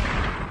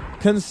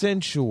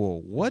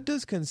 Consensual. What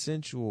does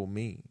consensual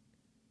mean?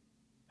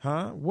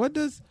 Huh? What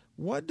does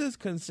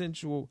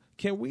consensual...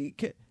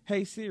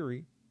 Hey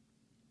Siri.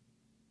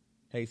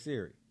 Hey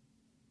Siri.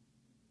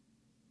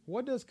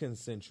 What does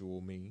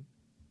consensual mean?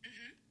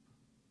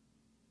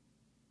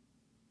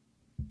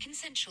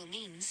 Consensual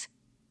means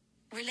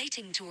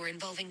relating to or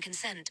involving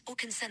consent or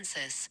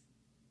consensus.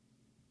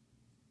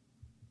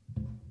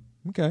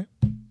 Okay.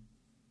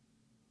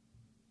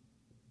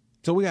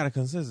 So we got a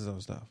consensus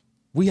on stuff.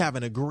 We have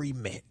an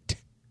agreement.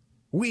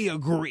 We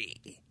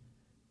agree.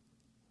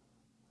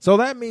 So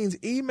that means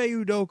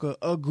Ime Udoka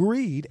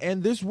agreed,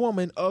 and this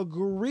woman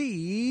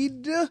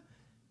agreed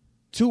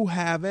to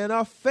have an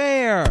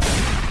affair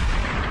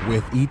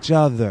with each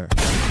other.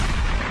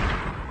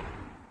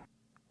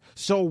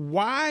 So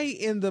why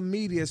in the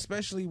media,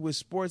 especially with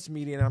sports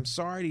media, and I'm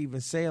sorry to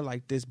even say it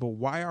like this, but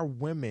why are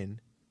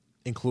women,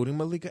 including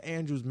Malika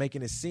Andrews,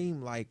 making it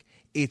seem like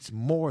it's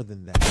more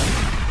than that?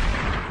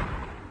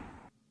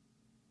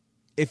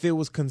 If it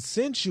was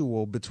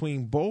consensual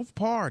between both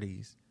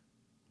parties,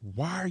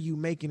 why are you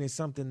making it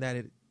something that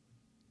it...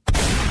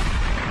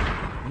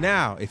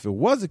 Now, if it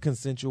wasn't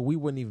consensual, we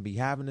wouldn't even be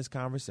having this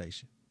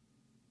conversation.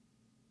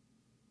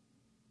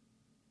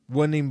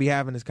 Wouldn't even be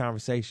having this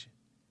conversation.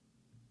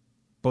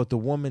 But the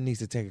woman needs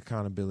to take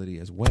accountability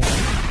as well.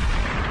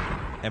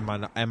 Am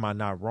I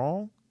not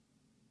wrong?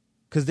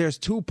 Because there's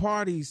two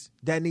parties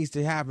that needs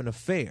to have an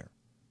affair.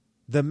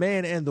 The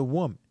man and the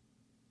woman.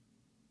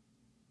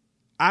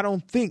 I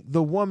don't think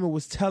the woman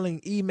was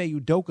telling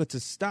Ime Udoka to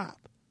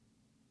stop.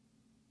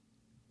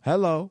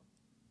 Hello?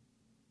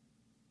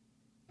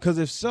 Because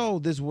if so,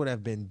 this would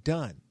have been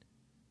done.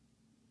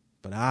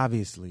 But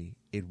obviously,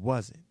 it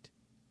wasn't.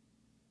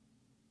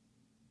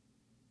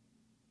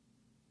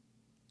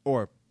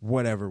 Or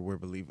whatever we're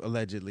believing,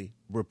 allegedly,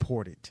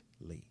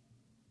 reportedly.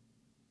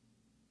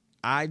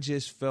 I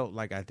just felt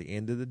like at the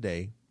end of the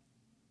day,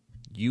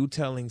 you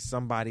telling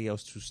somebody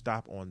else to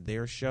stop on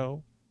their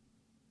show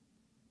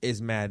is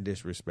mad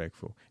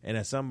disrespectful. And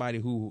as somebody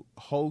who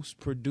hosts,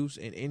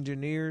 produces, and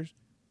engineers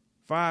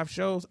 5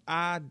 shows,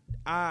 I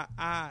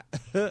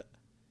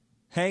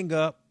hang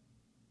up.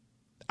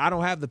 I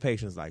don't have the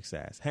patience like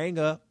S.A.S. Hang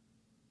up,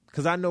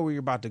 because I know where you're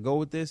about to go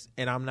with this,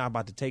 and I'm not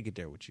about to take it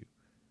there with you.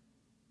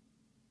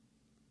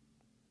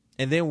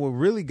 And then what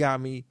really got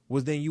me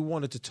was then you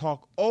wanted to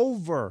talk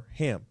over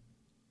him.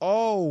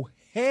 Oh,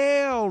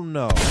 hell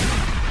no.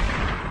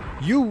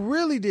 You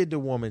really did the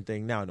woman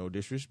thing. Now, no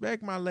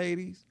disrespect, my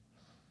ladies.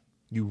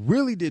 You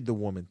really did the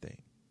woman thing.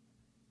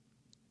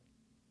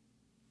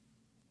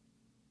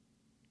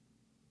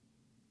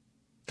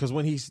 Because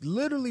when he's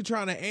literally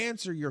trying to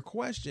answer your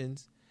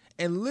questions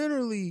and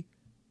literally,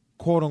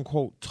 quote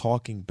unquote,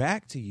 talking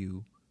back to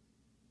you,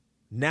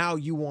 now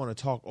you want to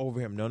talk over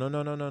him.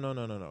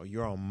 No.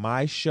 You're on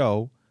my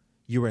show.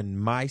 You're in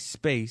my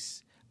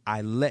space.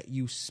 I let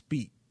you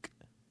speak.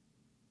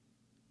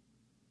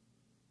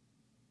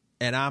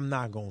 And I'm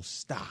not going to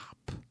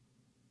stop.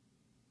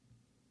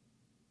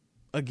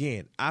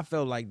 again, I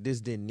felt like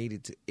this didn't need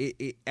it to.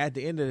 It at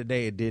the end of the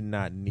day, it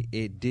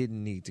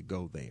didn't need to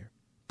go there,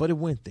 but it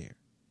went there,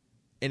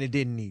 and it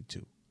didn't need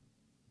to,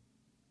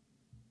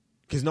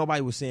 because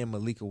nobody was saying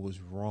Malika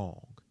was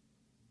wrong.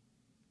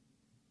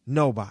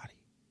 Nobody,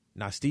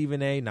 not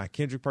Stephen A, not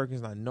Kendrick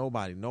Perkins, not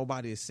nobody.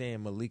 Nobody is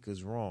saying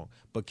Malika's wrong,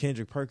 but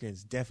Kendrick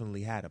Perkins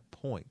definitely had a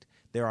point.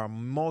 There are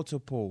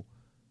multiple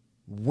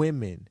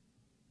women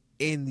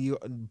in the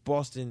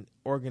Boston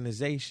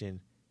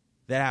organization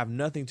that have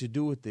nothing to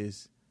do with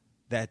this,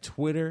 that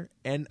Twitter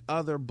and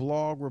other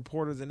blog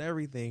reporters and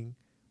everything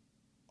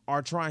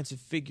are trying to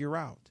figure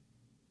out.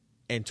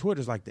 And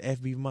Twitter's like the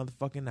FBI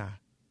motherfucking eye.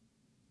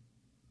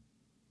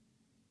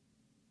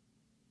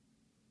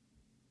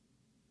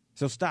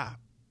 So stop.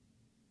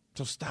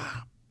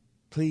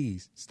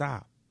 Please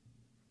stop.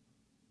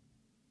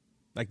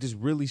 Like, this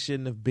really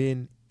shouldn't have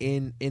been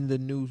in the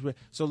news.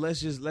 So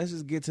let's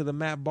just get to the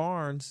Matt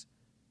Barnes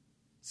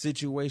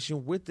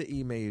situation with the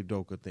Ime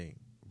Udoka thing,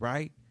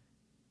 right?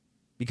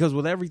 Because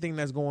with everything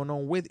that's going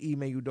on with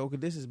Ime Udoka,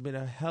 this has been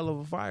a hell of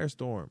a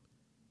firestorm.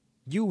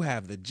 You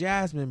have the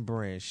Jasmine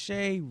brand,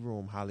 Shade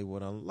Room,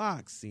 Hollywood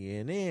Unlocked,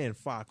 CNN,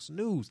 Fox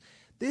News.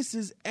 This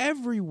is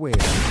everywhere.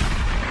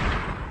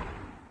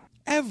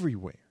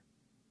 Everywhere.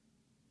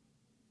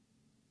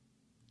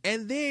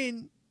 And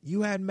then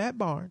you had Matt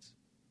Barnes,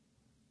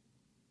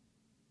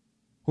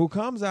 who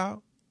comes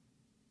out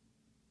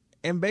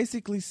and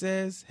basically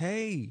says,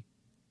 hey,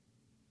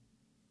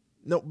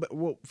 no, but,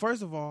 well,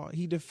 first of all,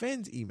 he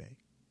defends Ime.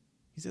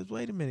 He says,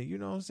 wait a minute, you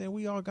know what I'm saying?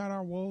 We all got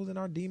our woes and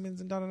our demons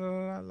and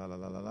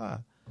da-da-da-da-da-la-la-la-la.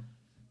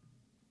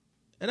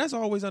 And that's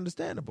always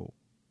understandable.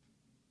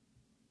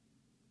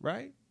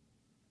 Right?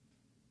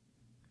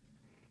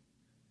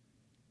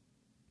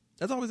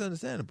 That's always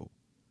understandable.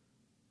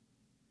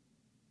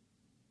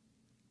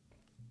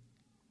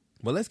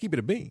 But let's keep it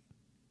a bean.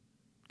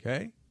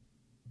 Okay?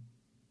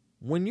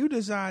 When you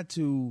decide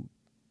to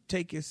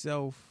take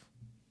yourself,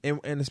 and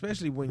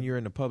especially when you're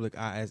in the public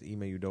eye as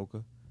Ime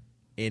Udoka,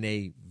 in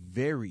a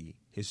very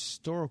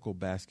historical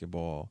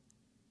basketball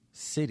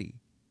city,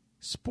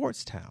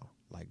 sports town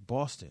like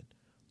Boston,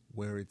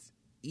 where it's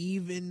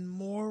even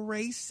more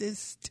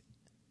racist,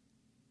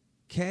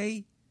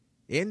 okay?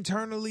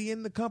 Internally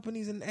in the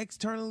companies and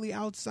externally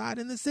outside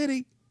in the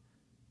city,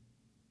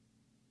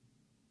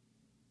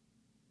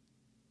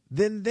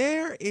 then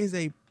there is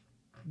a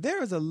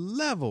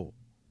level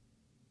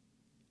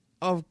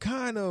of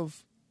kind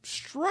of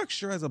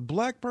structure as a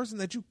black person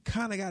that you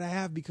kind of got to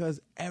have, because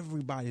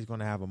everybody's going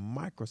to have a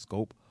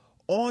microscope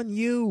on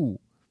you.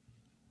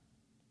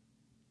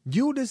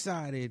 You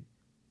decided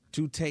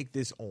to take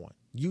this on.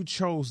 You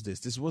chose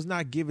this. This was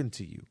not given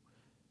to you.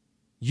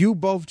 You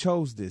both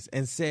chose this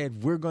and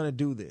said, we're going to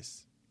do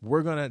this.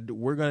 We're going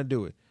to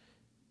do it.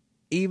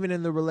 Even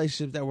in the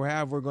relationships that we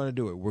have, we're going to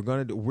do it.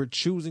 We're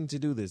choosing to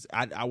do this.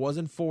 I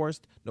wasn't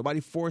forced. Nobody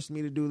forced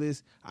me to do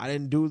this. I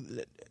didn't do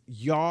it.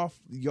 Y'all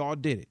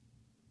did it.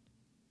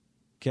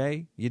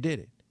 Okay? You did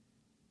it.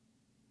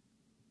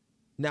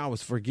 Now,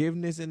 is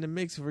forgiveness in the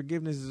mix?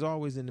 Forgiveness is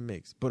always in the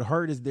mix. But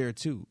hurt is there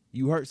too.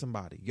 You hurt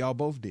somebody. Y'all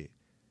both did.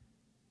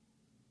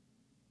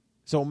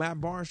 So Matt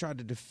Barnes tried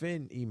to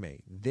defend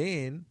Ime.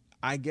 Then,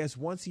 I guess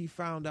once he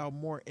found out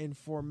more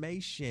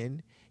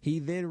information, he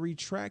then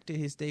retracted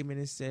his statement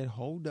and said,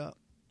 hold up.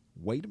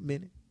 Wait a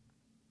minute.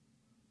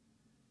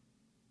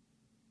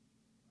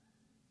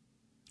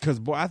 Because,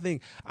 boy, I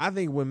think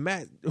when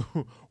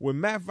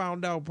Matt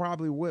found out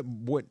probably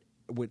what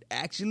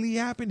actually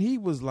happened, he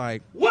was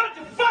like, what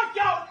the fuck,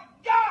 y'all?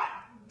 God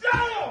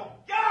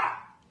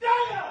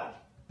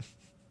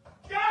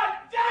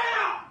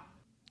damn!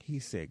 He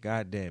said,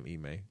 God damn,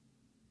 Ime.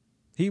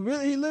 He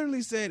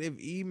literally said, if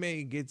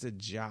Ime gets a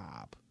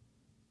job,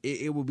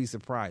 it will be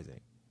surprising,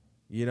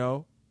 you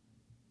know?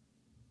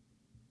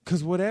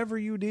 Because whatever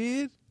you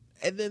did,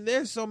 and then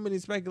there's so many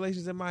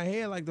speculations in my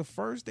head. Like, the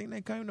first thing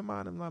that came to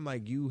mind, I'm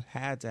like, you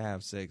had to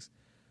have sex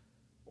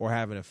or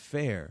have an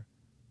affair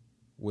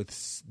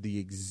with the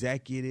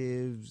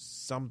executive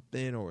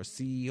something or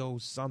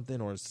CEO something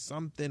or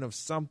something of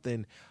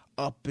something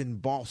up in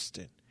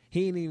Boston.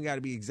 He ain't even got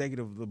to be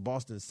executive of the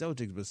Boston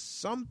Celtics, but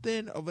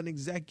something of an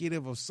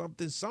executive of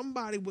something,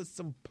 somebody with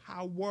some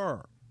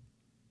power.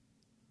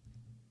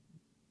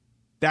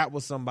 That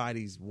was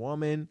somebody's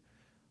woman,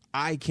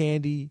 eye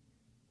candy,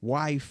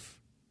 wife,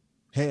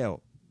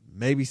 hell,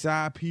 maybe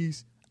side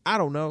piece. I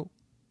don't know.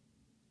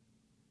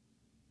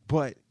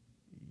 But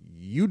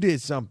you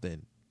did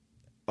something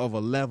of a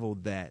level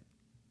that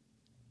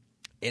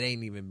it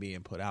ain't even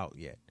being put out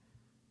yet.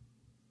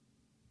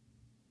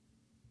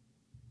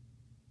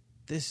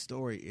 This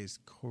story is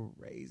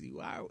crazy.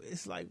 Why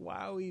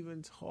are we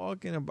even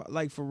talking about,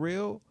 like, for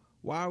real?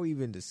 Why are we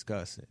even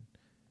discussing?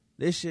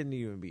 This shouldn't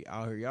even be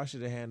out here. Y'all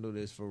should have handled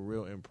this for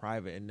real in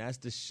private. And that's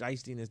the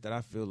shystiness that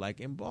I feel like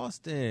in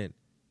Boston.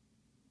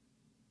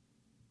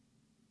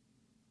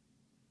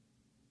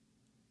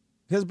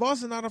 Because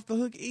Boston not off the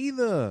hook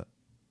either.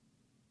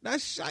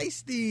 That's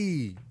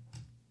shysty.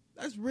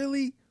 That's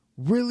really,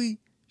 really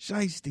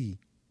shysty.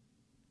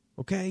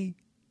 Okay?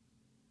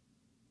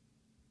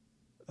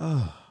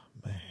 Oh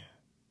man,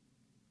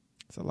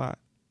 it's a lot.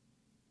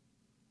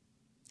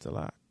 It's a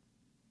lot,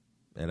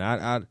 and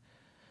I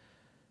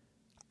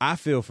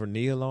feel for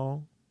Nia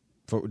Long.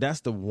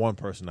 That's the one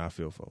person I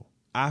feel for.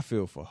 I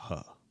feel for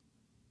her.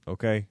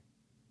 Okay,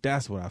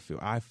 that's what I feel.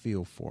 I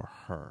feel for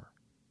her,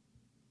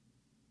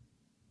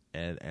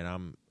 and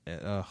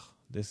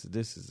this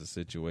is a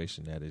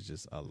situation that is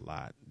just a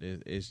lot.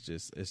 It's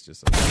just a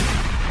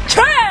lot.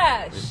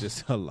 Trash. It's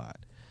just a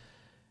lot.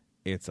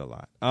 It's a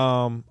lot.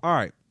 All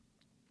right.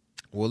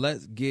 Well,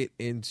 let's get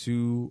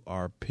into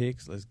our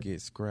picks. Let's get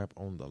Scrap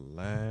on the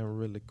line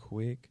really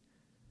quick.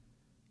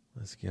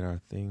 Let's get our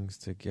things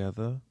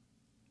together.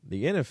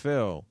 The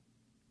NFL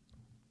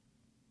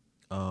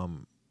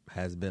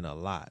has been a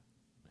lot.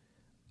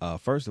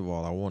 First of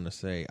all, I want to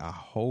say I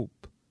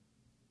hope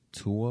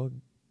Tua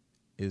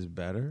is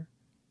better.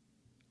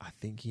 I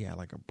think he had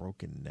like a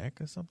broken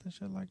neck or something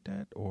shit like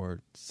that,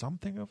 or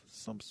something of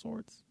some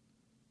sorts.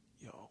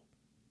 Yo,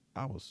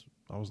 I was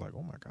like,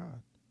 oh my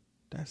God,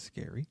 that's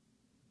scary.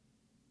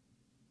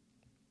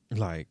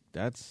 Like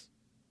that's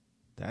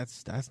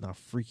not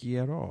freaky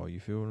at all. You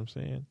feel what I'm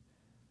saying?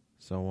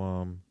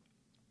 So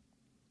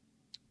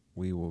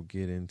we will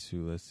get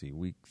into, let's see,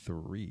 week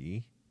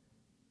 3.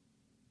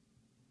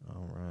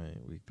 All right,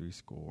 week 3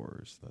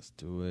 scores. Let's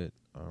do it.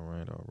 All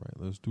right,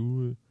 let's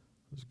do it.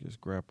 Let's get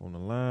Scrap on the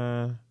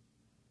line.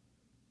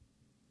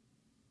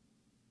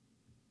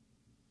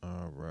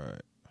 All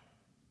right.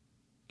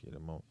 Get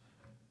him on.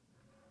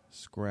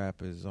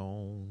 Scrap is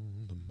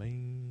on the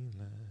main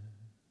line.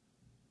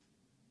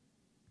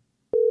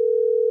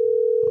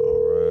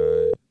 All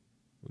right.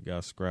 We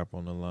got Scrap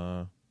on the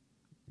line.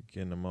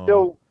 Getting him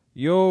on.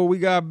 Yo, we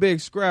got Big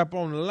Scrap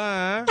on the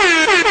line.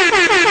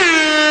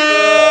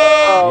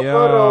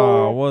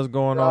 Yo, what's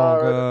going on,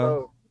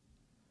 cuz?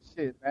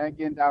 Shit, man,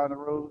 getting down the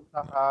road.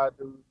 How I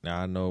do.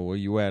 Nah, I know. Where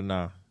you at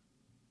now?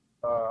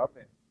 I'm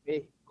in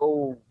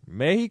Mexico.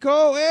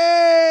 Mexico?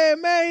 Hey,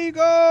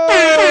 Mexico!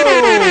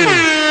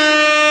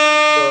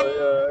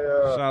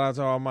 Yeah. Shout out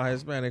to all my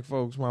Hispanic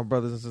folks, my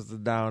brothers and sisters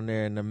down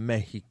there in the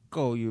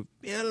Mexico. You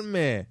feel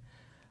me?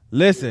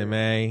 Listen,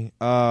 man.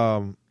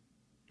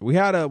 We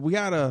had a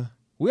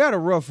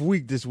rough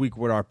week this week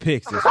with our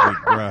picks this week,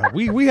 bro.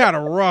 We had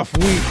a rough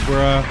week,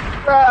 bro.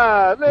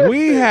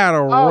 We had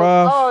a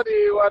rough.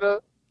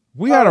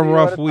 We had a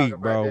rough week,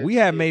 bro. We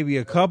had maybe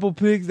a couple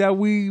picks that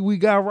we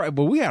got right,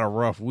 but we had a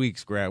rough week,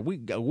 Scrap. We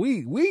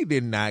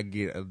did not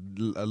get a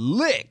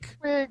lick.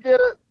 We didn't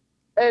get it.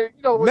 And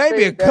you know what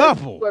maybe a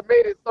couple. What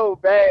made it so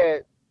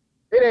bad?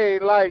 It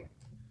ain't like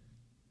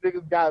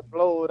niggas got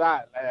blowed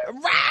out last.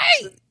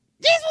 Right.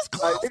 This was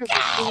close like,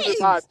 niggas games.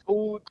 Was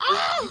 2,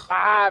 3,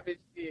 5 and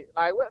shit.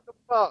 Like what the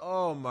fuck?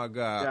 Oh my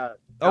God. Yeah.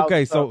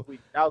 Okay, so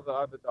that was an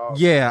underdog.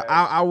 Yeah,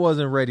 I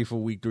wasn't ready for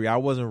week 3. I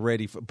wasn't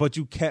ready for, but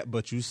you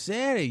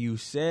said it. You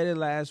said it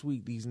last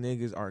week. These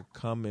niggas are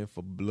coming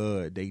for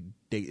blood. They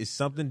it's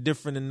something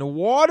different in the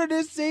water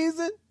this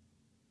season.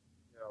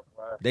 Yeah,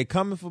 they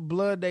coming for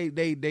blood.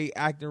 They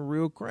acting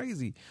real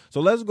crazy. So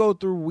let's go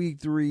through week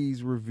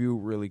 3's review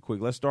really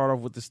quick. Let's start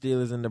off with the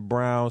Steelers and the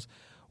Browns.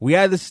 We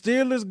had the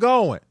Steelers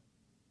going.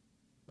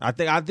 I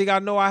think I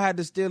know I had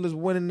the Steelers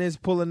winning this,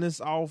 pulling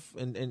this off,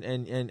 and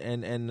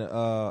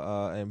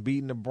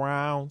beating the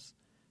Browns.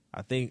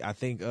 I think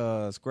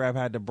Scrap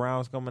had the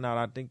Browns coming out.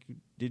 I think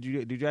did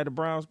you have the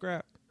Browns,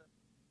 Scrap?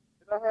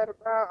 Did I have the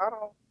Browns? I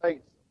don't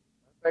think so.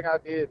 I think I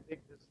did pick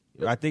this.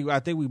 I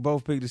think we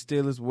both picked the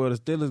Steelers. Well, the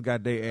Steelers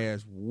got their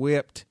ass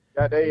whipped.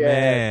 Got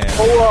their ass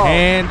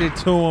handed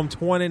to them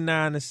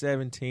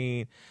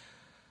 29-17.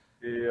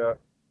 Yeah.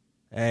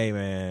 Hey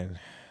man.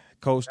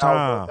 Coach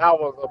Tom. That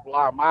was a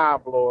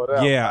mind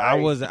blower. Yeah, I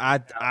really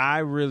thought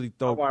I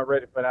wasn't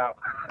ready for that.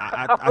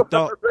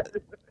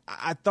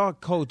 I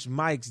thought Coach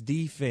Mike's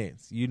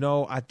defense. You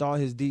know, I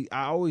always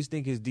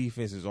think his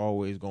defense is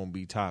always going to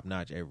be top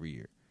notch every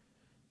year.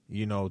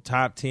 You know,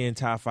 top 10,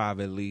 top 5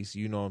 at least.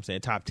 You know what I'm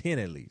saying? Top 10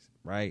 at least,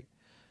 right?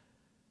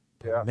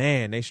 Yeah.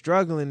 Man, they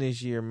struggling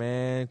this year,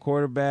 man.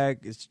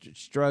 Quarterback is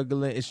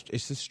struggling.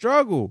 It's a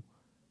struggle.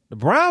 The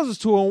Browns is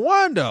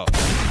 2-1 though.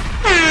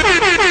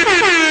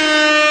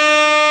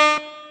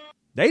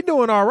 They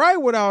doing all right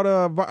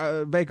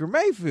without Baker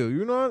Mayfield.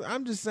 You know,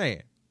 I'm just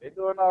saying. They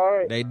doing all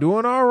right.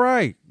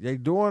 They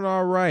doing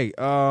all right.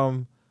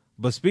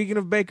 But speaking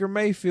of Baker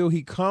Mayfield,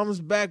 he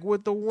comes back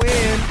with the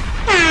win.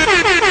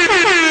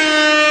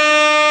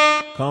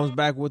 Comes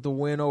back with the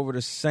win over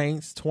the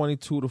Saints,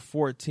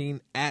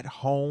 22-14 at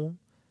home.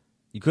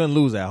 You couldn't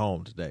lose at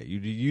home today.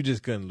 You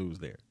just couldn't lose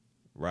there,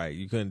 right?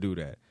 You couldn't do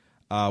that.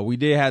 We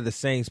did have the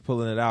Saints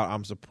pulling it out.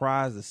 I'm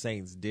surprised the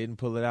Saints didn't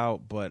pull it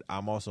out, but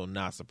I'm also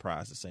not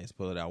surprised the Saints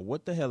pull it out.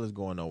 What the hell is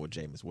going on with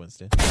Jameis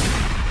Winston? Keep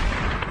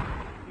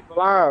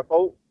alive,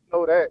 folks. You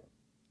know that.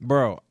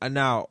 Bro,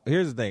 now,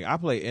 here's the thing. I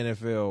play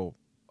NFL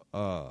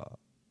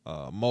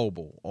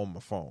mobile on my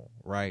phone,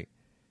 right?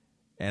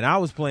 And I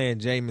was playing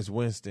Jameis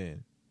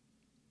Winston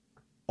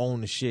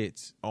on the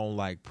shits on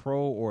like pro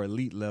or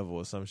elite level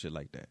or some shit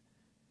like that.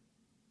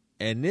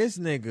 And this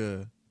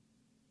nigga,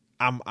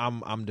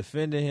 I'm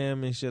defending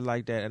him and shit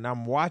like that, and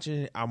I'm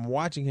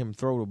watching him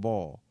throw the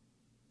ball.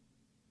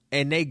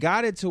 And they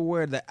got it to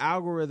where the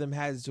algorithm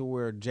has it to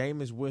where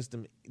Jameis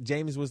Winston,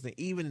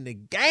 even in the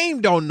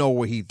game, don't know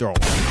where he throwing.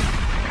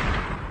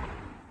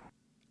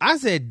 I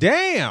said,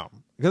 damn.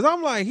 Because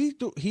I'm like, he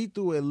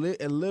threw a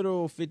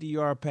little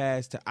 50-yard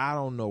pass to I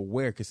don't know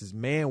where because his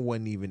man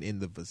wasn't even in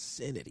the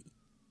vicinity.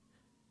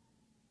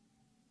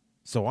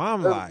 So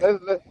I'm like,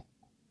 let's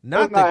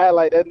not act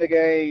like that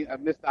nigga ain't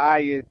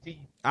Mr. INT.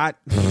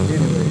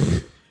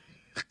 Anyway,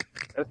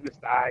 that's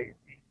Mr. INT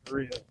for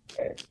real.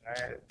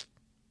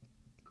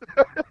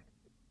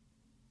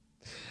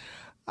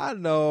 I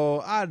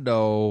know. I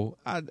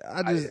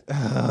just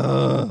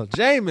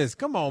Jameis,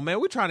 come on,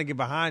 man. We're trying to get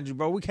behind you,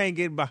 bro. We can't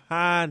get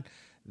behind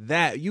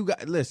that.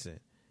 Listen.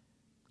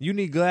 You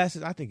need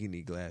glasses? I think you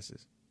need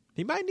glasses.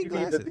 He might need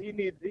glasses. He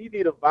need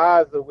a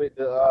visor with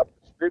the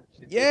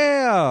prescription.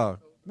 Yeah.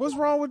 What's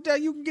wrong with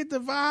that? You can get the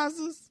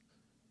visors.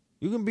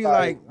 You can be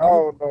like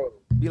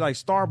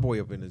Starboy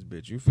up in this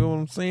bitch. You feel what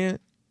I'm saying?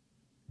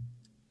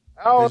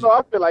 I don't know.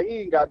 I feel like he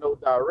ain't got no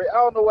direct. I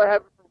don't know what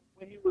happened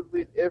when he was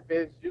with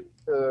FSU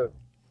to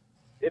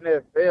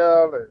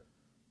NFL, and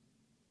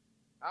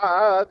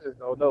I just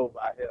don't know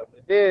about him.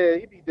 And then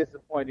he be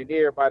disappointing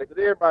everybody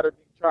because everybody be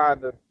trying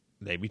to.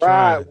 They be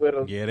trying with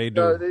him. Yeah, they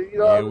do. You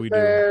know yeah, we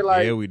do.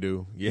 Like, yeah, we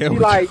do. Yeah, he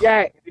like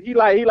yak. He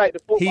like the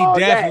football. He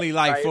definitely yak.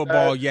 like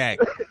football yak.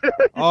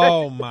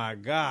 Oh my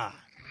God.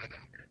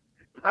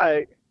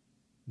 Like,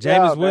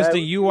 Jameis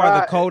Winston, you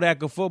are the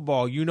Kodak of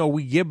football. You know,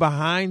 we get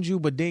behind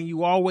you, but then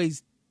you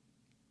always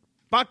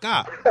fuck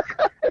up.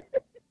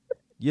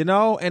 You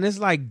know, and it's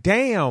like,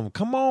 damn,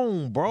 come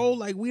on, bro.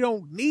 Like, we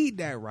don't need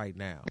that right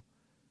now.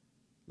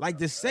 Like,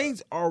 the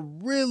Saints are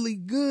really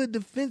good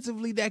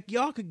defensively that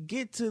y'all could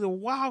get to the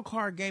wild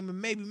card game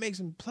and maybe make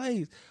some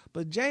plays.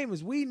 But,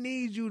 Jameis, we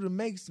need you to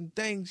make some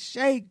things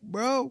shake,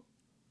 bro.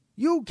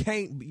 You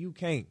can't.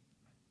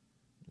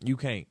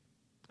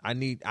 I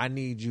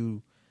need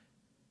you,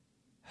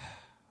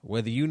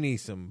 whether you need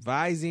some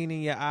Visine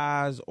in your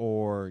eyes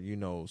or, you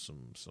know,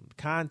 some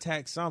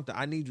contact, something.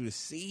 I need you to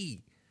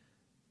see.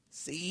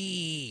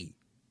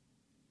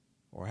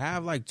 Or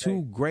have like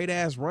two great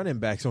ass running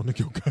backs on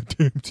your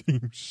goddamn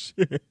team.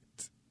 Shit.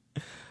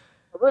 I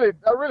really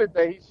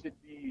think he should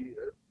be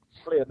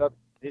play another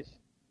position.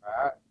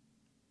 Right?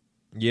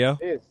 Yeah.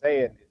 They're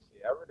saying this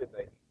shit. I really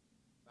think.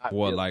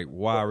 What, like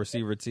wide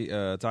receiver,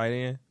 tight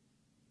end?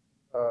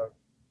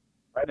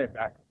 Running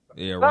back.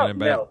 Yeah, running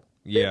back.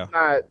 Yeah.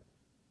 Not,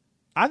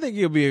 I think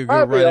he'll be a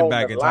good running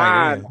back and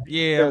tight end.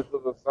 Yeah.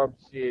 Some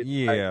shit.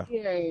 Yeah. Like, he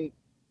ain't.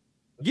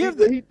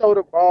 He throw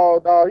the ball,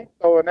 dog. He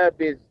throwing that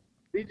bitch.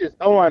 He just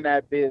throwing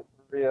that bitch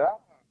for real.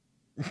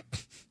 I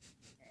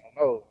don't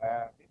know,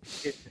 man. He's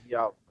pissing me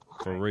off.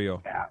 For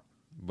real. Yeah.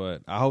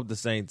 But I hope the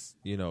Saints,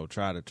 you know,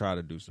 try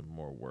to do some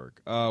more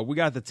work. We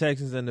got the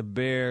Texans and the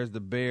Bears. The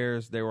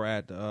Bears, they were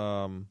at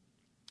the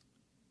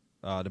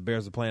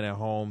Bears are playing at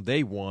home.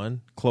 They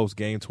won. Close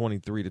game,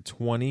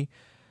 23-20.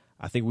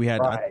 I think we had.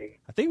 Right.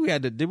 I think we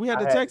had the. Did we have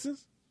the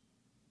Texans?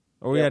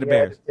 Or we had the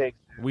Bears?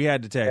 We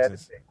had the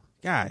Texans.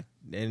 God.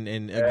 And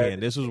again,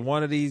 this was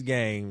one of these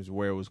games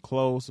where it was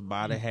close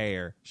by the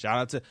hair. Shout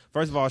out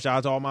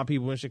to all my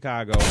people in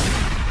Chicago.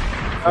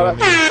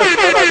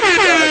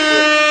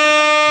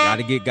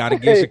 Gotta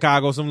give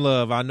Chicago some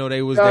love. I know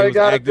they was acting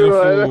a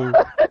fool.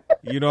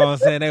 You know what I'm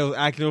saying? They was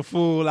acting a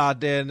fool out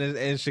there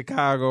in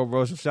Chicago,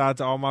 bro. So shout out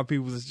to all my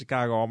people in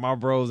Chicago, all my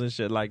bros and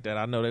shit like that.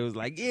 I know they was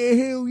like, yeah,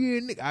 hell yeah,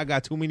 nigga. I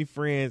got too many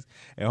friends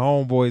and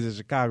homeboys in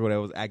Chicago that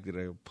was acting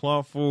a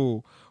plump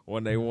fool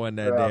when they won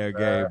that damn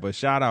game. But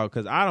shout out,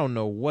 because I don't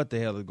know what the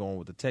hell is going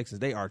with the Texans.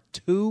 They are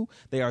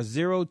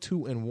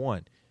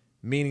 0-2-1,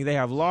 meaning they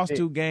have lost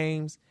 2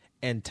 games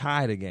and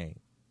tied a game.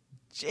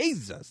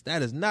 Jesus,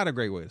 that is not a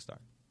great way to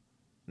start.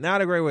 Not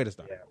a great way to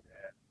start. Yeah,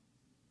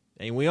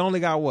 and we only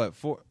got what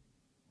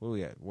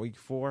we at? Week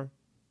 4?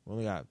 We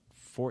only got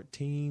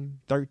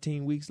 13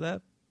 weeks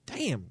left.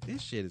 Damn,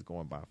 this shit is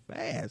going by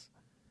fast.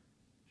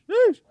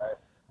 Sheesh.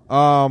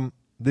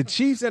 The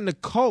Chiefs and the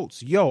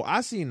Colts. Yo,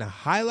 I seen the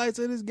highlights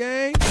of this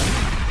game.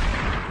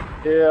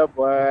 Yeah,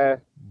 boy.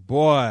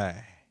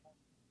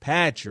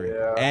 Patrick.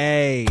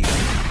 Yeah.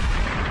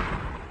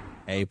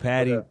 Hey,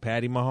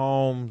 Patty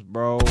Mahomes,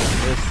 bro.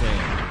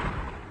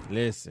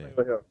 Listen.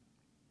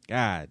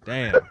 God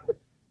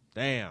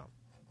damn.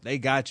 They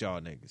got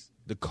y'all niggas.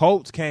 The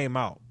Colts came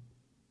out.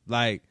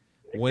 Like,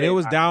 when it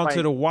was down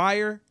to the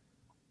wire,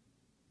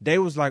 they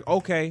was like,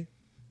 okay.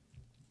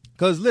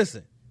 Because,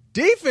 listen,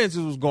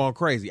 defenses was going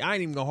crazy. I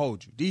ain't even going to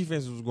hold you.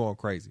 Defenses was going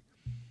crazy.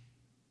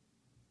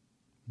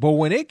 But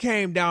when it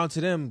came down to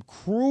them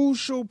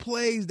crucial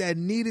plays that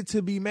needed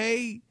to be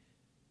made,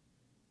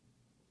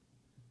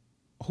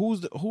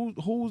 who's the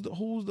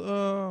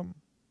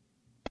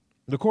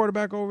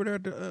quarterback over there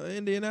at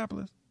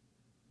Indianapolis?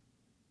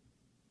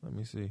 Let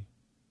me see.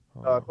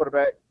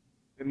 Quarterback,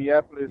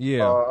 Indianapolis.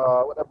 Yeah.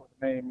 What that boy's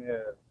name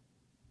is?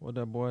 What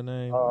that boy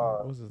name?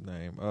 What's his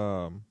name?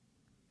 I'm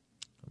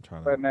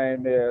trying to. What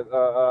name is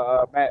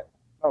Matt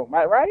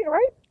Ryan,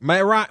 right?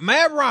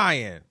 Matt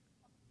Ryan.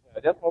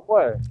 But that's my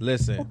boy.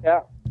 Listen,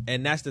 Yeah.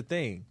 and that's the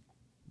thing.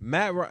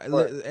 Matt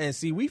Ryan, and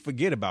see, we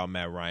forget about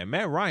Matt Ryan.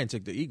 Matt Ryan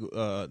took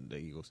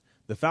the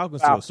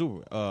Falcons to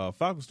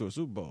a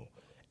Super Bowl,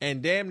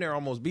 and damn near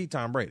almost beat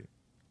Tom Brady.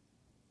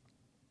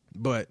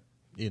 But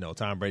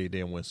Tom Brady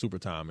didn't win Super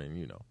Time, and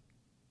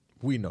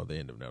we know the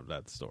end of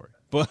that story.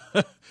 But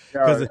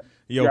because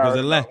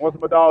once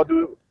my dog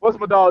do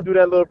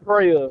that little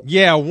prayer.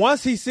 Yeah,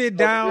 once he sit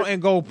down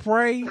and go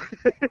pray.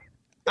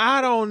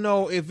 I don't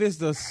know if it's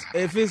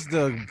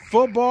the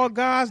football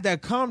guys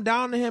that come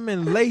down to him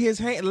and lay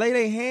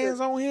their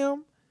hands on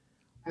him,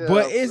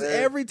 but it's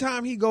every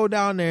time he go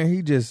down there,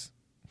 he just,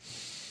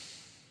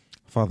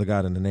 Father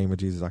God, in the name of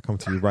Jesus, I come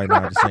to you right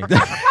now to sing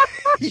that.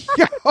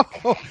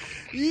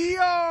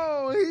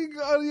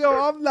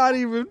 Yo, I'm not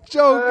even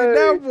joking.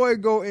 That boy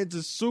go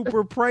into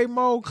super pray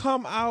mode,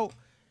 come out.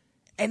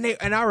 And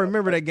I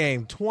remember that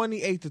game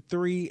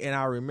 28-3, and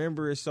I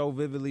remember it so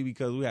vividly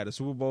because we had a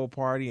Super Bowl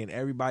party, and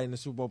everybody in the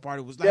Super Bowl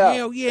party was like,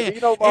 "Hell yeah,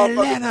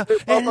 Atlanta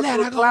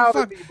gonna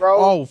fuck." Me,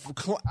 bro.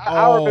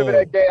 I remember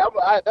that game.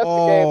 That's the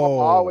game I'm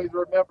always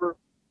remember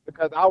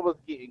because I was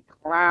getting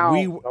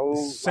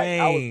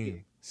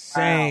clowned.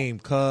 Same,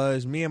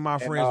 cause me and my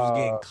friends was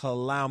getting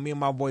clown. Me and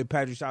my boy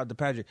Patrick, shout out to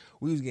Patrick,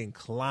 we was getting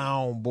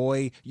clown,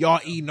 boy.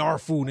 Y'all eating our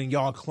food and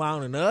y'all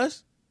clowning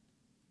us.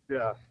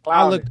 Yeah,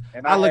 I looked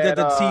at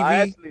the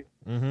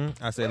TV.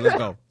 I said, "Let's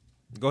go."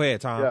 Go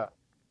ahead, Tom. Yeah,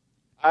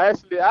 I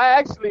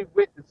actually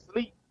went to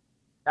sleep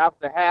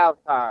after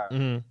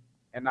halftime,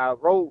 and I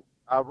wrote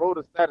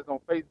a status on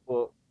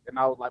Facebook, and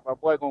I was like, "My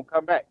boy gonna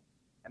come back,"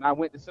 and I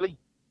went to sleep,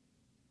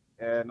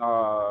 and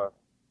I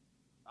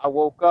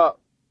woke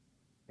up,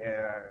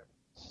 and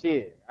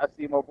shit, I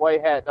see my boy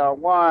had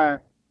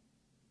won,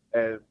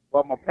 and.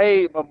 But my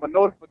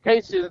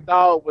notifications,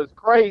 dog, was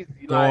crazy.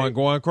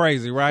 Going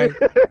crazy, right?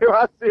 My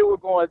shit was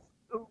going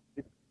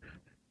stupid.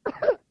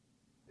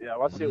 Yeah,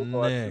 my shit was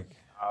going stupid.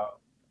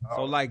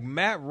 So,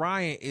 Matt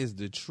Ryan is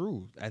the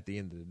truth at the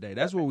end of the day.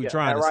 That's what we're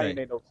trying to say.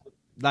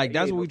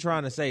 That's what we're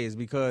trying to say is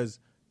because,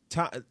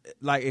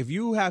 if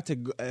you have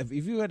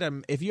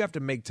to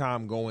make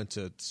Tom go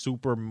into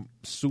super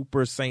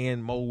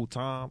Saiyan mode,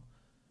 Tom,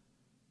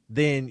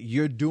 then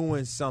you're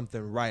doing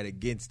something right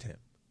against him.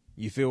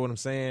 You feel what I'm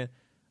saying?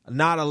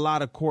 Not a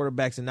lot of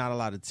quarterbacks and not a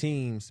lot of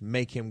teams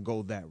make him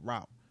go that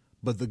route.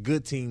 But the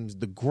good teams,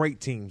 the great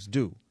teams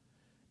do.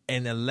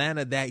 And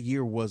Atlanta that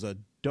year was a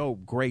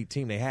dope, great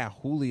team. They had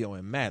Julio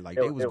and Matt.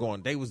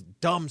 They was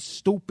dumb,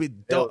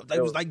 stupid,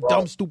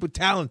 dumb, stupid,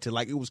 talented.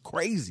 It was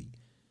crazy.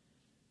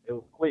 It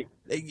was quick.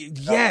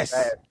 Yes.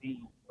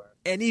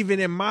 And even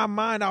in my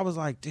mind, I was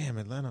like, damn,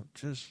 Atlanta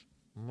just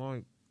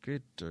might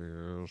get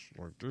their ass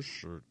like this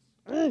shit.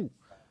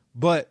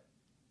 But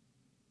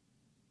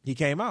he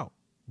came out.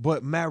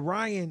 But Matt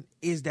Ryan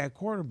is that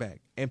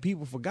quarterback, and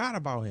people forgot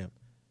about him.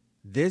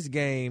 This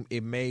game,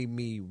 it made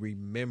me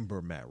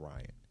remember Matt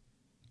Ryan.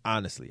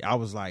 Honestly, I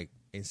was like,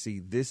 and see,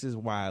 this is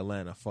why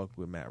Atlanta fucked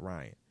with Matt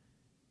Ryan.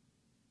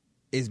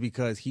 Is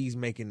because he's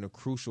making the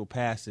crucial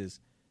passes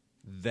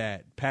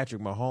that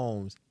Patrick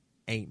Mahomes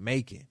ain't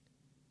making.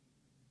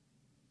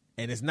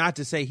 And it's not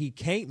to say he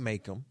can't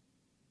make them.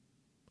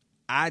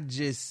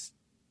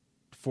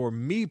 For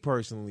me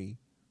personally,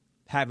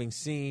 having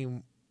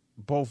seen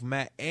both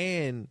Matt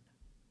and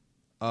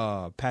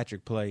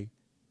Patrick play,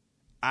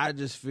 I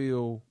just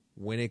feel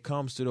when it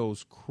comes to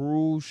those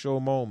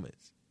crucial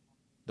moments,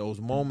 those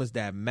moments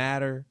that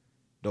matter,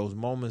 those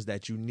moments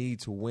that you need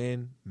to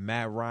win,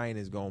 Matt Ryan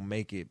is going to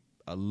make it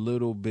a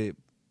little bit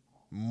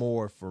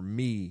more for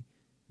me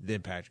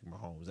than Patrick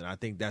Mahomes. And I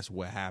think that's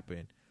what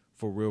happened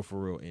for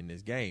real in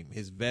this game.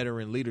 His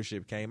veteran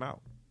leadership came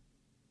out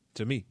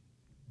to me.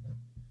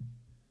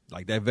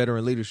 That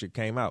veteran leadership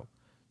came out.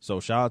 So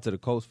shout out to the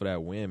Colts for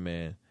that win,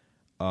 man.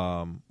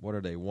 What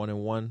are they,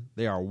 1-1?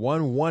 They are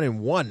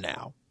 1-1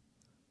 now.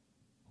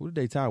 Who did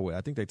they tie with?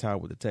 I think they tied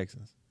with the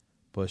Texans.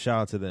 But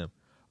shout out to them.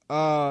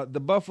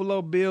 The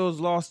Buffalo Bills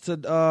lost to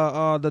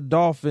the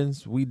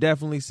Dolphins. I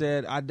definitely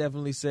said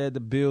the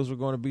Bills were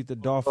going to beat the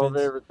Dolphins. Over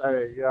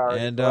everything.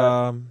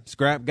 And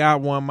Scrap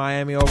got one.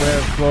 Miami over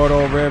there, Florida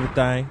over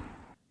everything.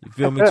 You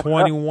feel me?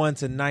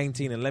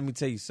 21-19. And let me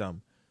tell you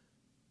something.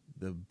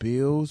 The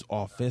Bills'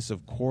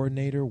 offensive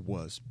coordinator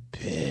was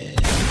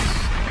pissed.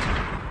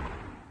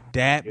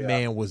 That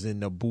man was in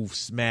the booth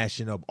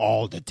smashing up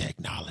all the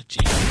technology.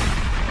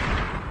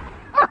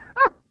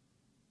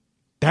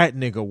 That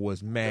nigga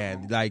was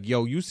mad.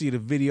 Yo, you see the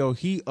video,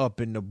 he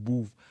up in the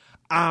booth.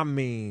 I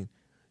mean,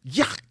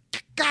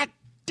 God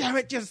damn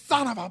it, you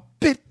son of a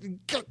bitch.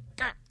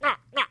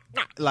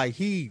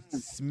 He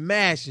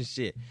smashing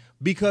shit.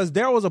 Because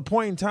there was a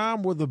point in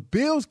time where the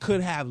Bills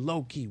could have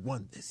low-key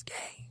won this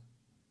game.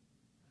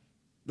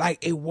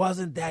 It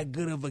wasn't that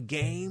good of a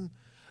game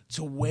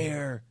to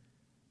where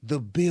the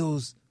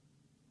Bills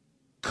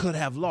could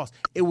have lost.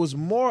 It was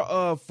more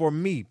of, for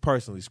me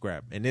personally,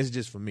 Scrap, and this is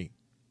just for me,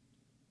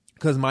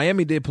 because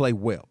Miami did play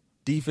well.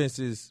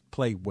 Defenses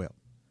played well.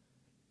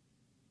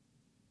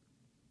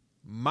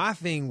 My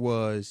thing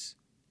was,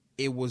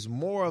 it was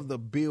more of the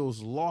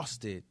Bills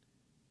lost it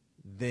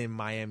then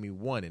Miami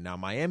won it. Now,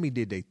 Miami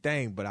did their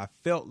thing, but I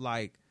felt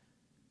like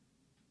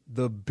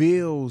the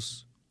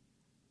Bills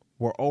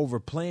were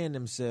overplaying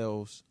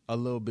themselves a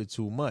little bit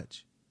too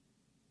much.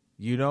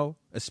 You know,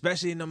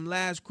 especially in them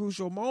last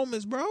crucial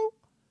moments, bro.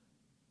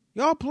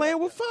 Y'all playing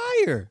with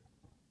fire.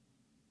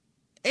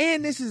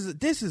 And this is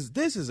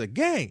a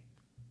game.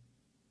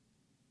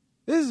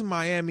 This is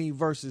Miami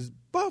versus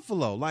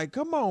Buffalo. Like,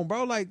 come on,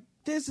 bro. Like,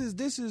 this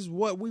is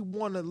what we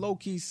want to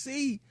low-key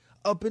see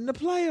up in the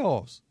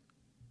playoffs.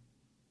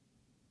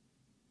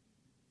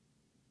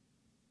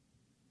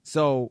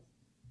 So,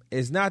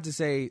 it's not to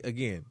say,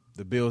 again,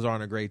 the Bills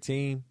aren't a great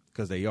team,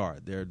 because they are.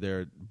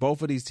 They're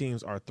both of these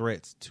teams are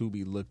threats to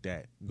be looked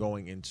at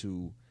going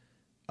into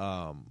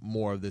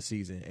more of the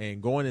season.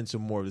 And going into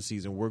more of the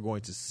season, we're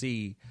going to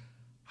see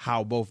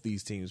how both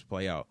these teams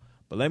play out.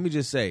 But let me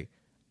just say,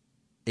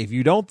 if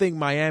you don't think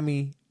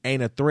Miami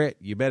ain't a threat,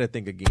 you better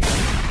think again.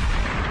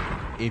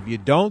 If you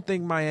don't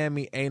think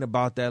Miami ain't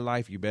about that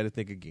life, you better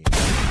think again.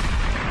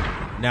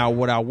 Now,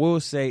 what I will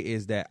say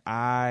is that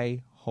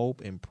I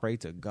hope and pray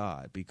to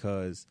God,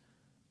 because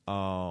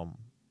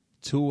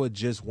Tua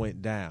just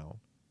went down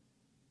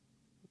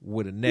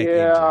with a neck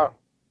injury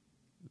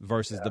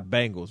versus the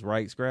Bengals,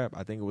 right, Scrap?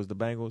 I think it was the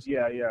Bengals.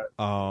 Yeah.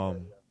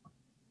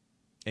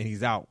 And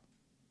he's out,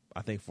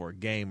 I think, for a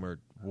game or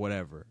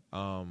whatever.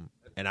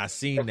 And I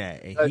seen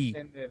that, and he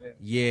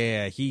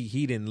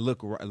didn't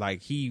look right.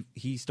 Like he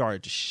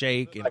started to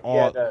shake and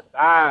all.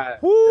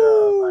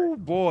 Woo,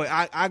 boy,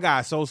 I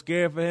got so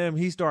scared for him.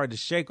 He started to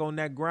shake on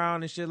that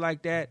ground and shit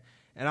like that.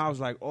 And I was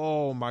like,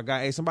 oh my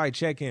God, hey, somebody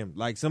check him.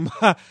 Like,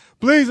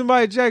 please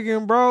somebody check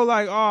him, bro.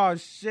 Like, oh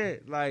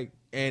shit. Like,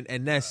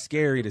 and that's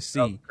scary to see.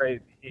 That was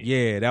crazy hit.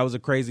 Yeah, that was a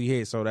crazy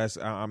hit. So that's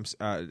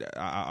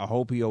I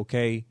hope he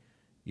okay.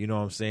 You know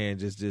what I'm saying?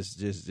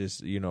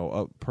 Just you know,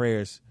 up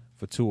prayers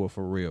for Tua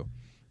for real.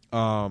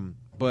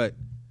 But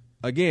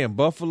again,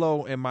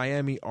 Buffalo and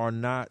Miami are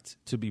not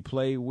to be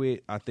played with.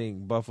 I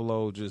think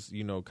Buffalo just,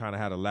 you know, kind of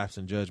had a lapse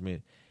in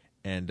judgment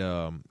and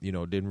you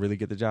know, didn't really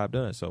get the job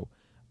done. So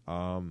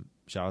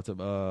shout out to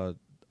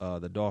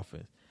the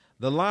Dolphins.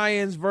 The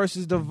Lions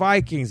versus the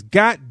Vikings.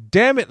 God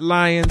damn it,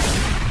 Lions.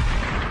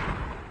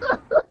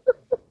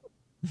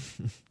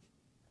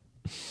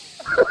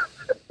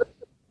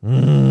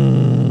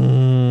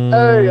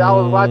 Hey, I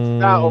was watching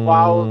that while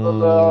I was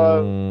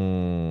alone.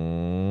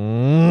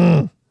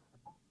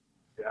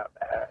 Yeah,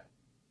 man.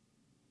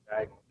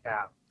 I ain't gonna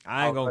cap.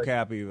 I ain't gonna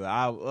cap either.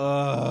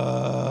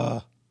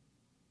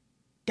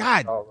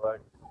 God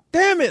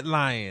damn it,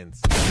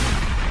 Lions.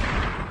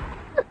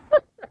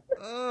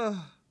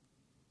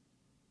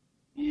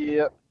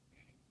 Yep.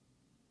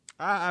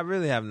 I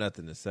really have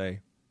nothing to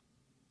say.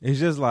 It's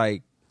just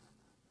like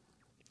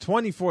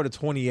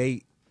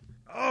 24-28.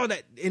 Oh,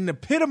 that in the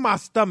pit of my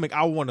stomach,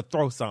 I want to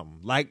throw something.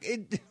 Like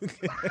it.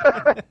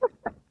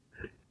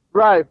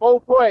 Right,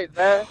 4 points,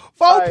 man.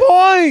 4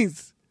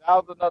 points. That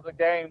was another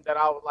game that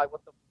I was like,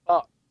 what the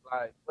fuck?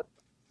 Like, what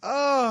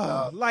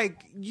the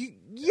like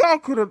y'all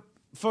could have.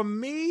 For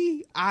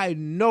me, I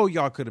know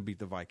y'all could have beat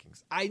the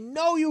Vikings. I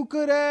know you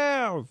could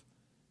have.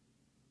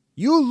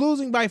 You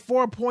losing by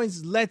 4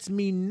 points lets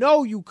me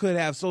know you could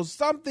have. So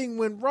something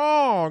went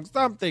wrong.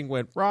 Something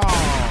went wrong.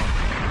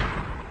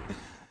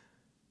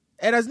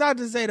 And that's not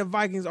to say the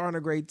Vikings aren't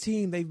a great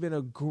team. They've been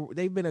a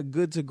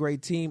good to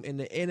great team in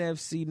the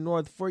NFC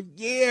North for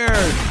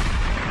years.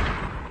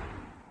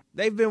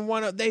 They've been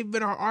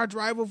our arch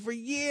rival for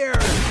years.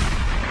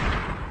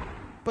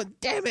 But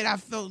damn it, I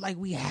felt like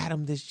we had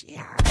them this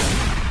year.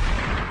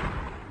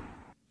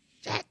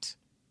 Shit.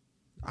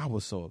 I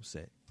was so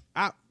upset.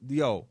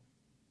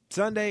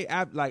 Sunday,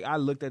 I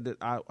looked at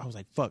I was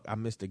like, fuck, I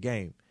missed the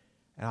game.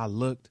 And I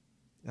looked,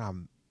 and I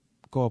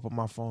go up on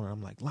my phone, and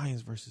I'm like,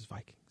 Lions versus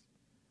Vikings.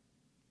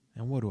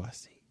 And what do I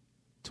see?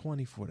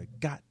 24 to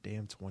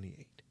goddamn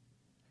 28.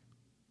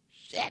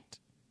 Shit.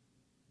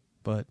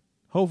 But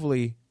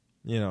hopefully,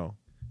 you know,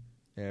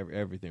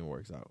 everything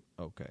works out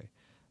okay.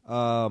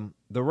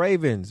 The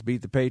Ravens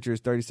beat the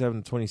Patriots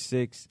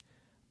 37-26.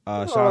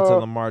 Shout out to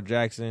Lamar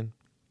Jackson.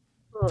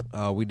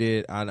 We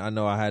did. I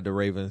know I had the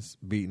Ravens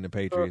beating the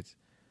Patriots.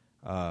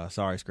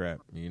 Sorry, Scrap.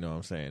 You know what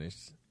I'm saying? It's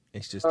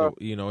just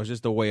it's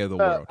just the way of the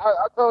world.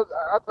 I told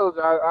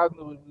you I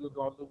knew we were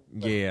gonna lose.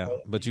 Yeah,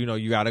 but you know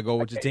you got to go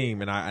with your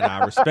team, and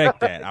I respect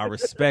that. I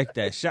respect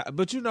that.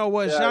 But you know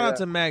what? Shout out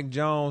to Mac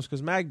Jones,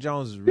 because Mac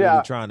Jones is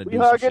really trying to do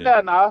some shit.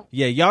 That now.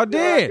 Yeah, y'all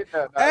did.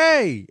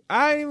 Hey,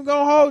 I ain't even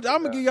gonna hold.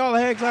 I'm gonna give y'all a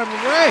head clap of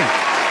praise.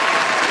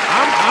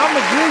 I'm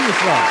agreeing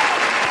with y'all.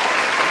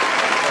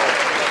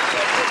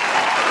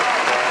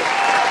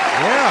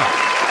 Yeah.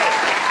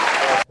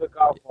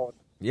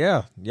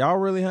 Yeah, y'all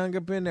really hung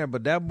up in there,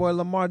 but that boy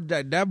Lamar,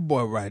 that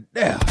boy right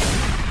there,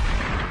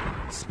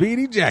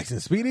 Speedy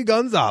Jackson, Speedy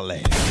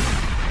Gonzalez,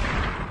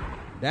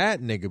 that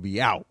nigga be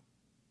out.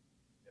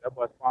 Yeah, that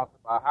boy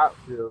sponsored by Hot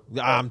Wheels.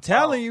 I'm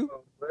telling you.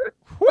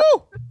 Woo!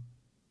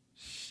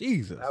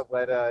 Jesus. That boy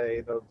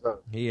ain't no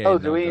joke. He ain't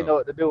told you no we joke. ain't know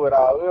what to do with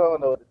all. We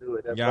don't know what to do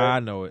with that. Yeah, I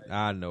know it.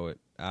 I know it.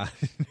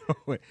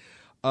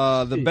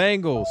 The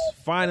Bengals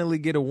finally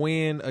get a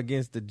win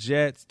against the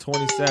Jets,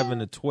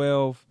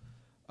 27-12.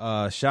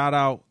 Shout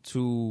out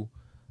to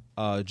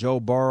Joe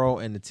Burrow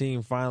and the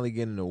team finally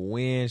getting a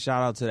win.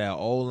 Shout out to that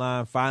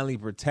O-line finally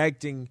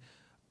protecting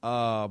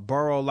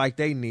Burrow like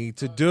they need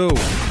to do.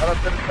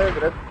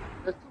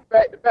 That's two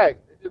back-to-back.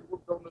 They just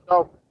whooped on the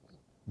Dolphins.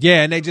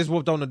 Yeah, and they just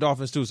whooped on the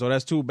Dolphins too. So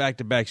that's 2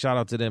 back-to-back. Shout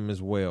out to them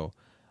as well.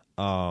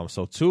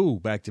 So 2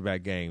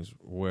 back-to-back games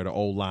where the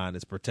O-line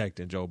is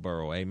protecting Joe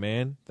Burrow.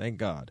 Amen. Thank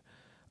God.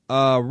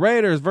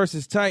 Raiders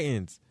versus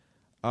Titans.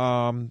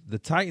 The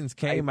Titans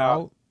came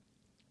out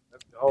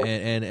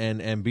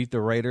and beat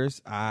the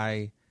Raiders.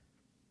 I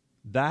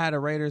had the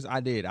Raiders. I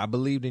did. I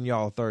believed in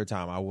y'all a third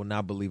time. I will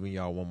not believe in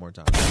y'all one more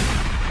time.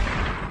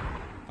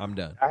 I'm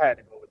done. I had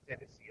to go with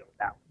Tennessee on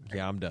that one.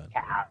 Yeah, I'm done.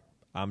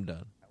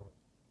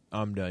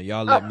 I'm done.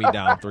 Y'all let me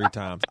down 3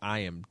 times. I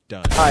am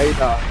done.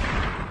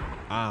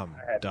 I'm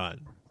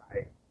done.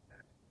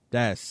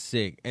 That's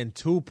sick. And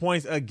 2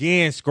 points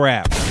again,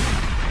 Scrap.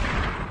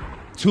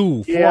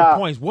 4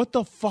 points. What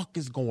the fuck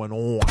is going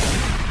on?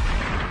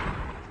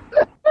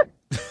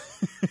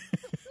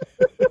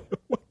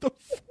 What the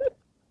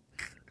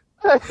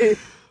fuck?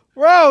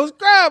 Bro,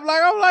 Scrap.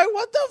 I'm like,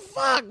 what the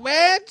fuck,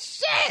 man?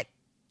 Shit.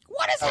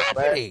 What is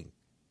happening?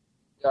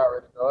 You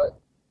already know it.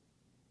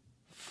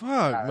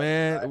 Fuck,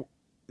 man.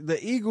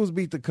 The Eagles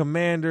beat the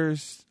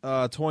Commanders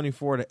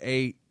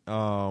 24-8.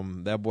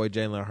 That boy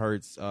Jalen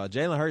Hurts.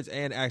 Jalen Hurts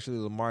and actually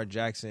Lamar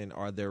Jackson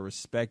are their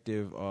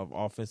respective of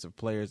offensive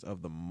players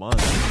of the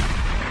month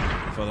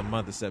for the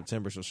month of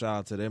September. So shout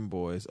out to them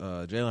boys.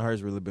 Jalen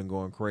Hurts really been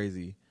going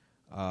crazy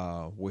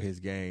with his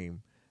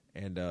game.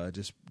 And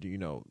just,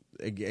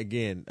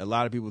 again, a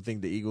lot of people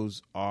think the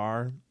Eagles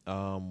are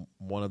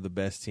one of the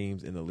best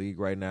teams in the league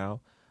right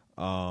now.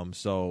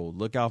 So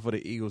look out for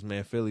the Eagles,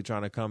 man. Philly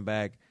trying to come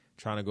back,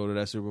 trying to go to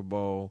that Super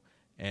Bowl.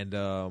 And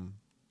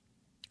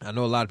I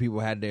know a lot of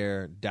people had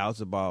their doubts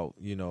about,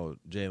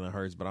 Jalen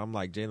Hurts, but I'm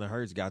like, Jalen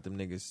Hurts got them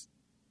niggas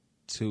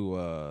to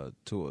a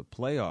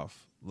playoff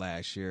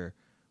last year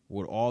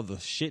with all the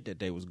shit that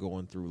they was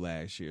going through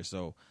last year.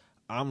 So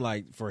I'm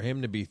like, for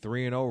him to be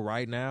 3-0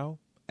 right now,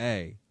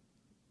 hey,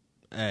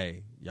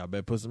 y'all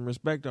better put some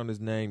respect on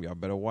his name. Y'all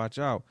better watch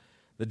out.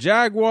 The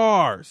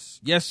Jaguars.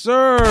 Yes,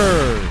 sir.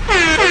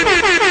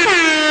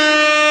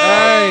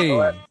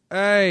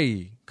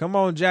 Hey, come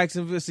on,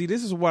 Jacksonville. See,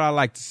 this is what I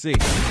like to see.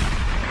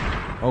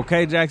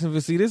 Okay,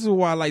 Jacksonville. See, this is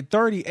why I like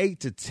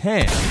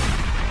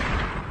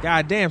 38-10.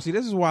 God damn. See,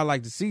 this is why I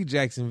like to see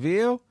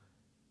Jacksonville.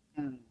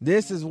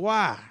 This is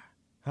why.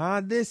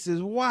 This is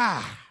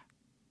why.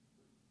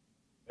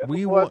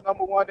 We were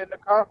number 1 in the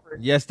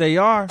conference. Yes, they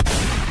are.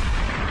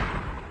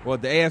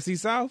 What, the AFC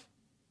South?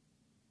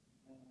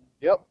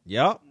 Yep.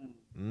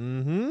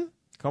 Mm-hmm.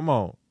 Come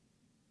on.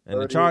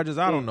 And the Chargers,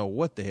 I don't know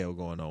what the hell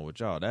going on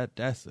with y'all.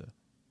 That's a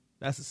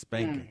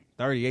spanking.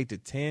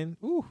 38-10.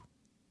 Ooh.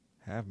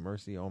 Have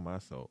mercy on my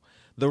soul.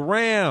 The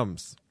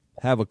Rams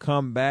have a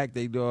comeback.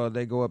 They go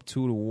up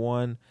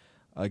 2-1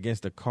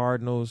 against the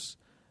Cardinals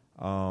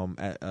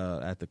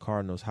at the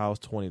Cardinals' house,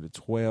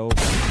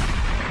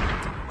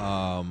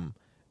 20-12.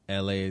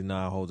 LA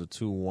now holds a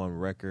 2-1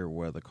 record,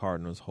 where the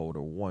Cardinals hold a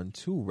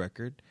 1-2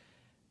 record.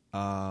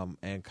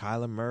 And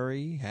Kyler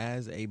Murray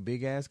has a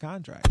big ass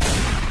contract.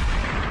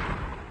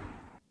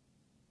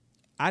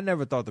 I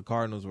never thought the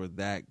Cardinals were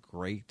that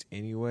great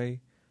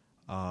anyway.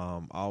 I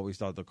always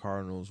thought the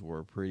Cardinals were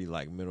a pretty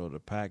middle of the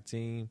pack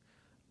team.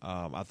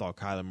 I thought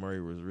Kyler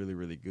Murray was really,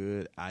 really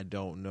good. I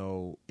don't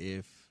know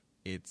if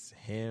it's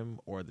him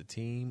or the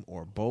team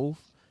or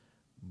both,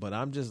 but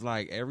I'm just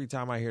like, every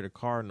time I hear the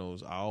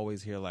Cardinals, I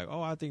always hear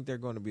I think they're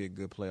going to be a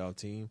good playoff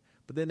team,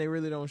 but then they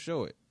really don't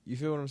show it. You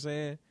feel what I'm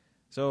saying?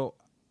 So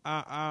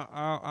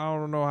I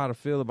don't know how to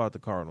feel about the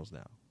Cardinals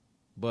now,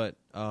 but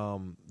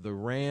the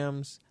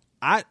Rams,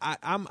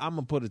 I'm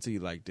gonna put it to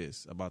you like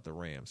this about the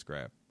Rams,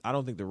 Scrap. I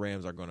don't think the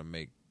Rams are going to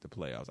make the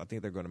playoffs. I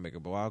think they're going to make a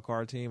wild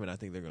card team, and I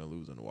think they're going to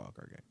lose in the wild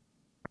card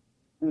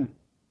game.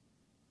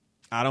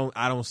 I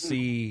don't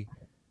see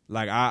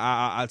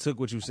I took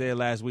what you said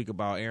last week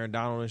about Aaron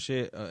Donald and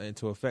shit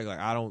into effect.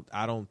 I don't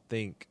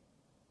think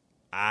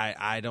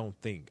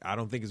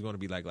it's going to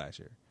be like last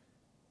year.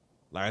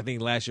 I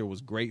think last year was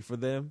great for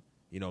them.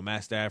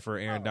 Matt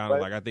Stafford, Aaron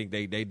Donald. I think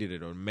they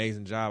did an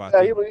amazing job. I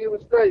think he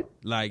was straight.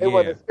 They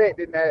wasn't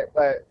expecting that,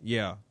 but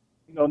yeah,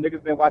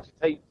 niggas been watching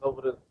tapes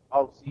over the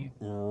all season.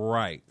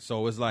 Right.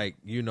 So it's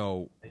we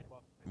know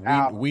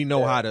how to we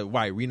know how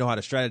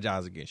to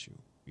strategize against you.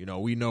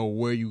 We know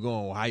where you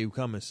going, how you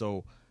coming.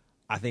 So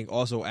I think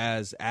also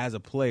as a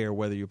player,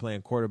 whether you're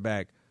playing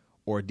quarterback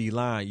or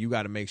D-line, you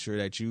got to make sure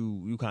that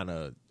you kind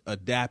of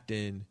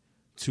adapting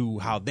to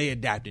how they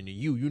adapting to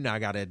you. You now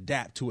got to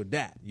adapt to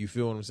adapt. You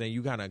feel what I'm saying?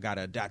 You kind of got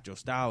to adapt your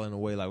style in a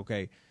way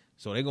okay,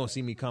 so they're going to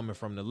see me coming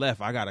from the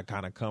left. I got to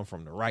kind of come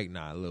from the right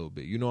now a little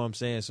bit. You know what I'm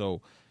saying?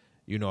 So,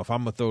 if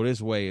I'm going to throw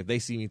this way, if they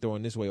see me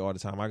throwing this way all the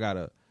time, I got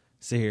to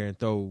sit here and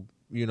throw,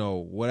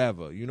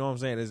 whatever. You know what I'm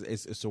saying?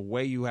 It's a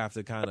way you have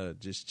to kind of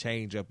just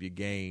change up your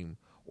game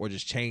or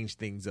just change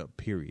things up,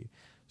 period.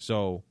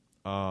 So,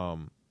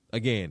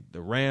 again,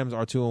 the Rams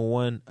are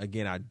 2-1.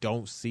 Again, I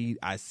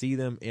see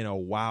them in a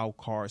wild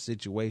card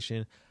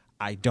situation.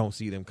 I don't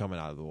see them coming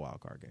out of the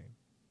wild card game.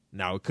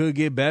 Now it could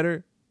get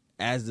better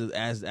as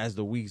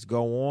the weeks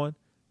go on,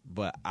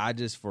 but I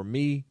just, for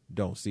me,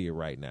 don't see it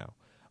right now.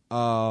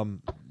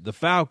 The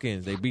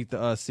Falcons, they beat the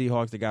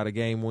Seahawks. They got a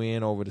game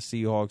win over the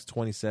Seahawks,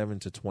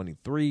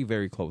 27-23.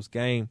 Very close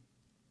game.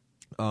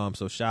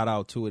 So shout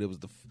out to it.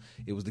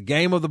 It was the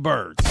game of the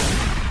birds.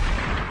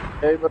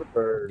 Game of the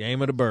birds.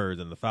 Game of the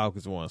birds, and the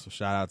Falcons won. So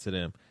shout out to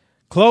them.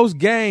 Close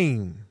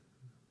game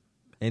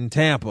in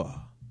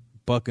Tampa.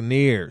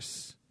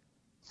 Buccaneers,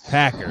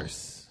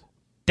 Packers.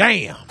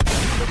 Damn.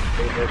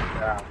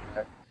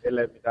 They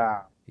let me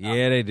down.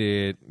 Yeah, they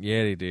did.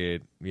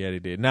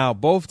 Now,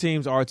 both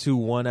teams are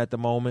 2-1 at the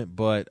moment,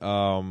 but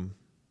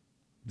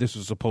this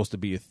was supposed to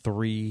be a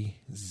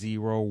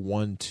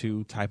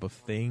 3-0-1-2 type of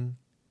thing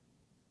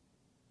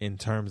in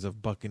terms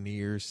of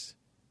Buccaneers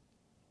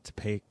to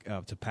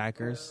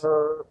Packers.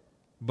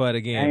 But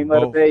again,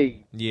 both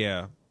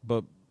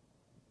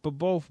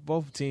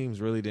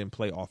teams really didn't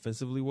play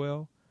offensively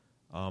well.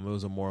 It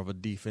was more of a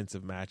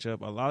defensive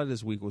matchup. A lot of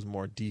this week was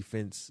more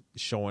defense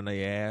showing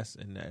their ass,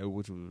 and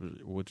which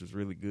was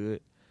really good.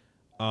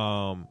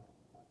 But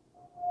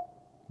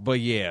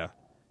yeah,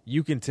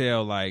 you can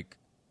tell like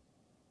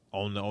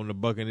on the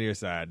Buccaneer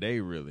side, they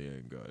really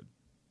ain't good.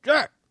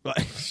 Jack,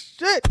 like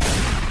shit.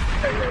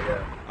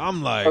 Yeah.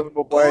 I'm like,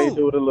 my boy ain't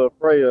do the little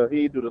prayer.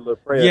 He do the little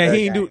prayer. Yeah,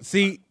 he ain't do.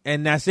 See,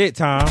 and that's it,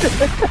 Tom.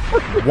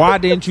 Why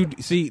didn't you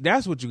see?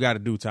 That's what you got to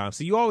do, Tom.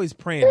 See, you always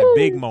pray in the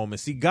big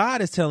moments. See,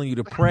 God is telling you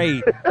to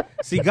pray.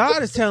 See,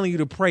 God is telling you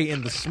to pray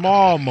in the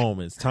small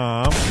moments,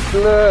 Tom. Look,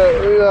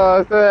 you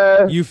know what I'm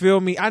saying? You feel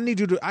me?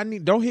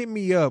 Don't hit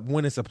me up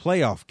when it's a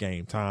playoff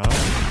game, Tom.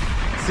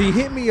 See,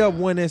 hit me up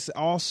when it's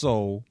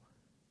also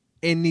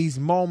in these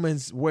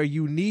moments where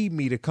you need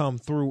me to come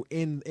through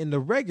in the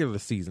regular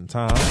season,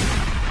 Tom.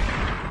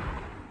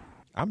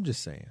 I'm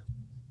just saying.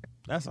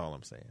 That's all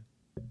I'm saying.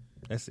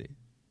 That's it.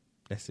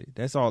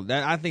 That's all.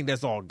 I think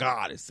that's all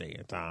God is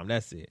saying, Tom.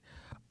 That's it.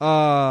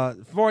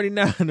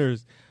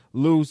 49ers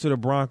lose to the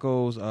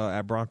Broncos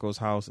at Broncos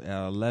house at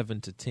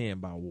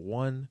 11-10 by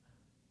one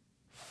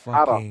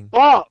fucking.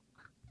 How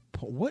the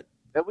fuck? What?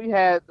 That we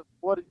had the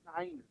 49ers.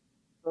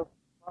 The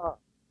fuck?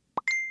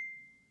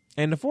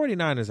 And the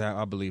 49ers,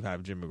 I believe,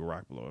 have Jimmy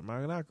Garoppolo. Am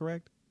I not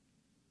correct?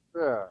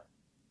 Yeah.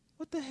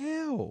 What the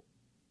hell?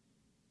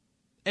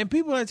 And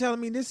people are telling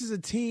me this is a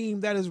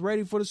team that is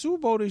ready for the Super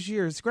Bowl this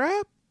year.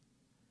 Scrap?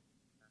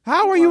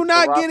 How are you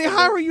not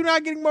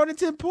getting more than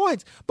 10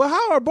 points? But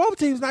how are both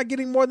teams not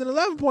getting more than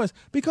 11 points?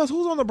 Because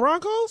who's on the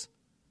Broncos?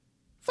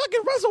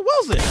 Fucking Russell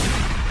Wilson.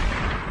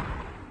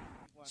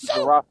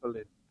 So,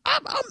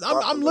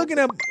 I'm looking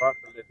at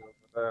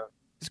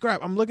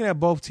Scrap. I'm looking at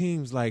both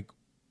teams like,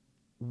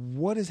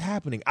 what is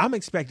happening? I'm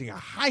expecting a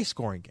high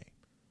scoring game.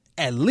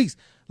 At least.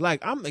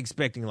 Like, I'm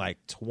expecting like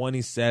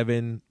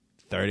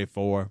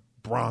 27-34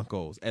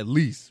 Broncos. At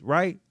least,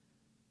 right?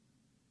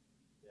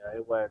 Yeah,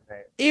 it wasn't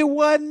that. It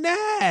wasn't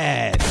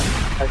that.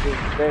 Like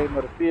this game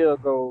of the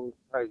field goals.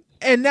 Like,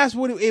 and that's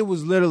what it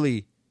was,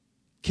 literally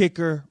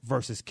kicker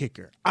versus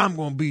kicker. I'm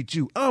going to beat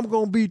you. I'm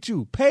going to beat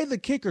you. Pay the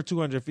kicker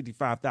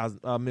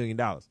 $255 million.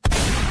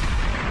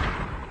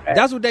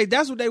 That's what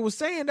they were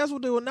saying. That's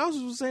what the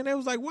announcers were saying. They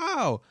was like,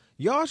 wow,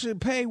 y'all should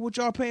pay what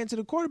y'all paying to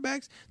the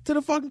quarterbacks to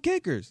the fucking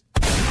kickers.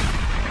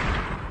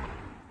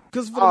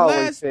 Because for the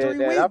last 3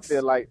 weeks. I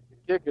feel like the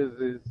kickers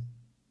is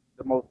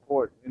the most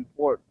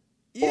important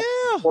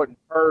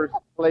first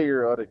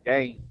player of the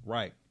game.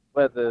 Right.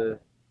 Whether,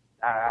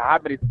 how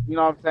many, you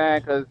know what I'm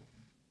saying? Because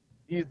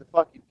he's the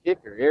fucking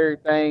kicker.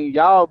 Everything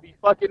y'all be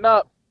fucking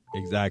up.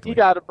 Exactly. He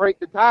got to break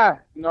the tie.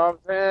 You know what I'm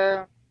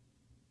saying?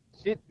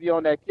 Shit be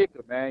on that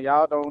kicker, man.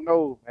 Y'all don't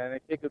know, man.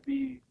 Kickers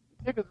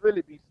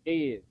really be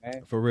scared,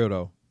 man. For real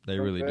though, they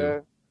really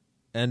do.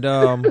 And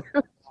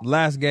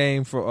last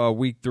game for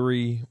week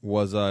 3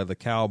 was the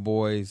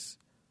Cowboys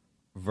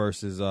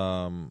versus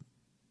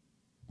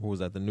who was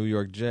that? The New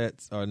York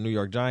Giants, and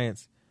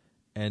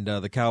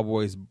the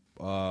Cowboys.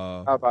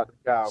 How about the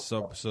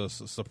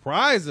Cowboys?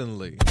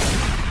 Surprisingly,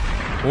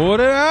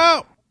 pulled it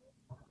out.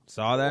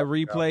 Saw that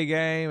replay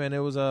game, and it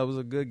was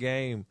a good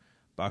game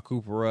by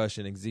Cooper Rush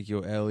and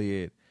Ezekiel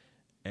Elliott,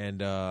 and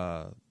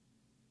the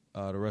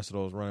rest of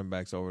those running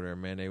backs over there,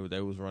 man,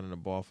 they was running the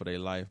ball for their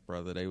life,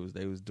 brother. They was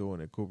doing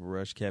it. Cooper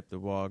Rush kept the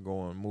ball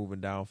going, moving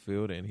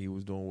downfield, and he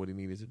was doing what he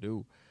needed to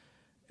do.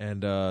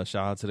 And shout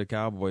out to the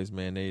Cowboys,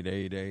 man.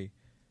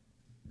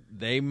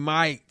 They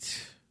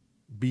might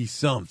be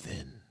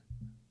something.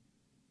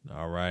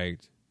 All right.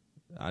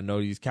 I know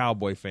these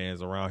Cowboy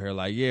fans around here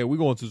like, yeah, we're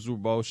going to the Super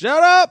Bowl.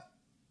 Shut up.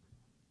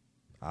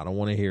 I don't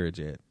want to hear it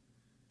yet.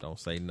 Don't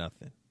say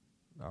nothing.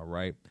 All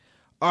right.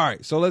 All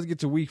right. So let's get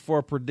to week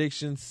 4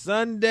 predictions.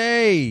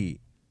 Sunday.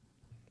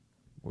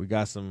 We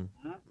got some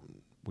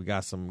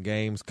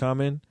games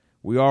coming.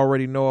 We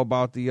already know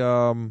about the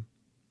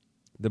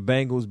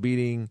Bengals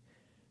beating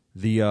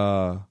the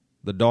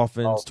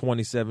Dolphins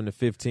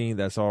 27-15.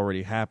 That's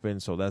already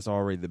happened. So that's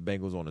already the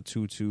Bengals on a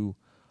 2-2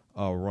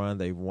 run.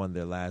 They've won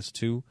their last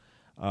 2.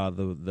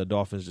 The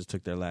Dolphins just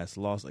took their last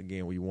loss.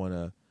 Again, we want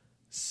to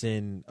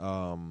send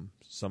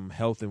some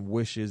health and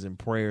wishes and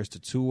prayers to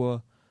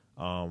Tua,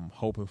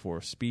 hoping for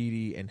a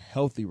speedy and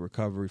healthy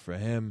recovery for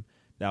him.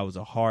 That was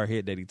a hard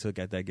hit that he took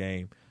at that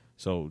game.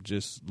 So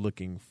just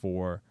looking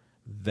for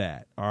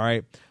that. All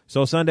right.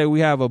 So Sunday we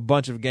have a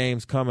bunch of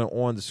games coming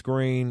on the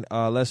screen.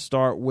 Let's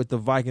start with the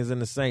Vikings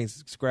and the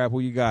Saints. Scrap, who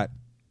you got?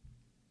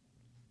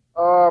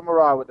 I'm gonna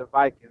ride with the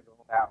Vikings on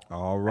that one.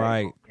 All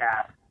right.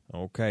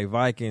 Okay,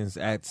 Vikings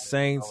at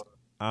Saints.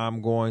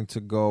 I'm going to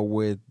go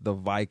with the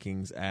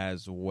Vikings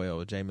as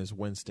well. Jameis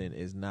Winston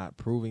is not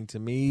proving to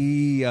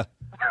me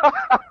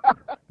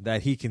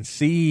that he can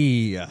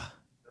see.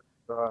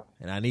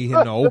 And I need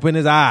him to open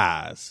his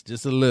eyes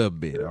just a little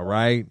bit, all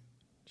right?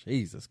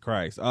 Jesus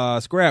Christ.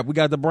 Scrap, we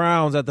got the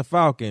Browns at the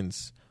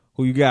Falcons.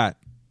 Who you got?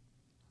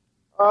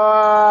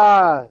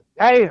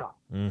 Damn.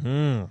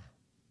 Mm-hmm.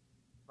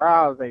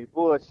 Browns ain't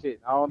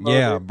bullshit. I don't know.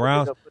 Yeah,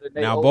 Browns.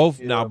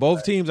 Now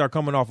both teams are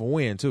coming off a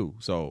win too.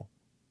 So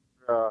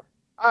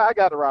I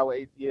got to ride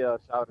with ATL.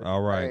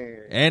 All right,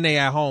 and they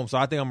at home, so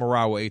I think I'm gonna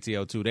ride with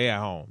ATL too. They at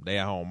home.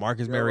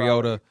 Marcus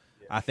Mariota.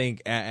 I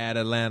think at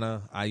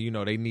Atlanta,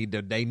 they need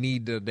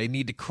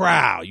the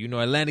crowd.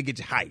 Atlanta get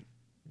you hype.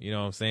 You know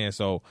what I'm saying?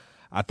 So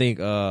I think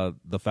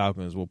the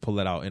Falcons will pull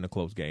it out in a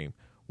close game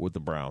with the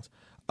Browns.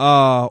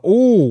 This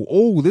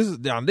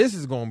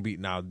is gonna be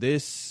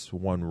this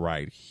one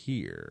right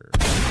here.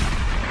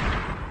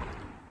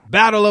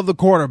 Battle of the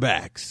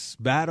quarterbacks.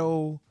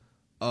 Battle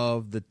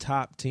of the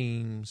top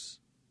teams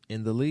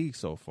in the league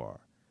so far.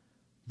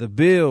 The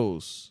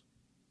Bills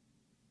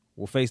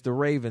will face the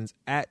Ravens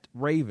at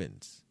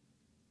Ravens.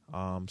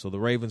 So the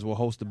Ravens will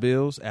host the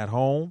Bills at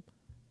home.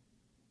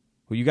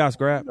 Who you got,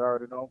 Scrap? I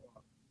already know.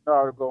 I'm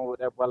already going with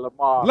that boy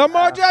Lamar.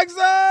 Lamar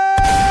Jackson!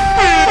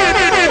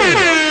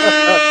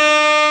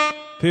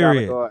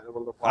 Period.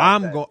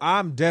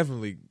 I'm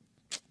definitely,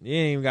 you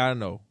ain't even got to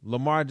know.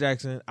 Lamar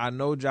Jackson, I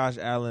know Josh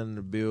Allen and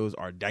the Bills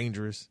are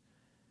dangerous,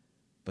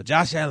 but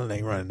Josh Allen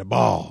ain't running the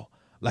ball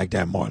like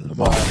that Martin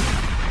Lamar.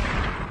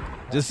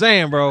 Just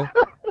saying, bro.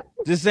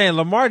 Just saying,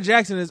 Lamar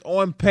Jackson is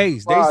on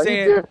pace. They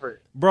saying,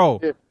 bro,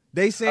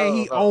 they saying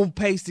he on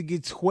pace to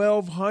get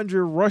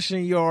 1,200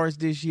 rushing yards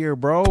this year,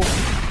 bro.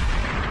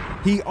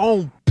 He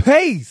on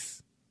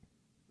pace.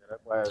 Yeah,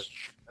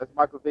 that's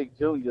Michael Vick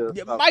Jr.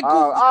 Yeah, what?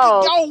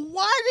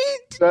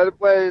 That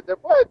boy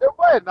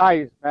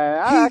nice,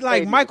 man. He's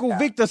like Michael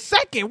Vick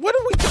II. What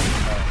are we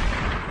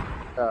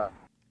talking?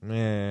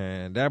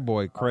 Man, that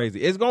boy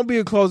crazy. It's gonna be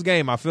a close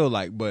game, I feel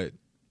like, but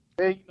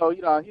he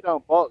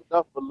done bulked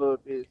up a little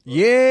bit. So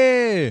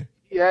yeah,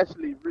 he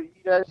actually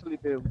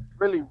been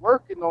really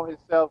working on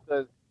himself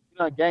because he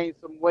done gained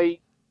some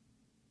weight,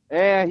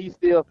 and he's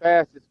still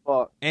fast as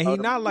fuck. And he's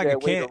not like a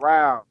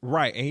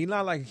right? And he's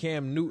not like a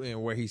Cam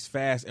Newton where he's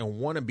fast and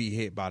want to be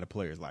hit by the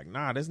players. Like,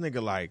 nah, this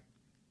nigga like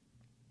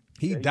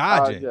he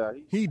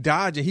dodging, he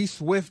dodging, he's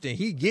swifting,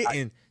 he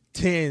getting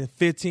 10,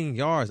 15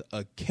 yards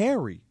a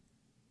carry.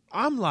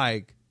 I'm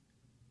like,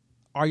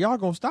 are y'all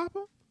gonna stop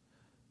him?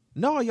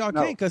 No, y'all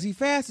can't because he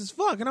fast as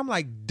fuck. And I'm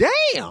like,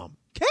 damn,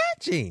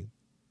 catch him.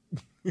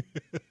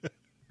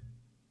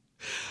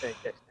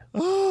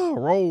 Oh,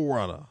 roll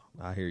runner.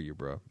 I hear you,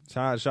 bro.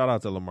 Shout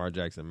out to Lamar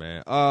Jackson,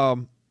 man.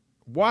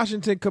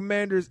 Washington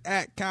Commanders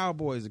at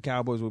Cowboys. The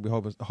Cowboys will be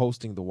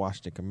hosting the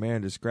Washington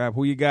Commanders. Scrap,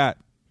 who you got?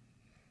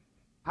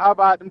 How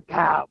about them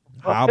Cowboys?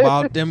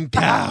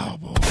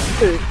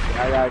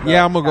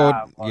 Yeah, I'm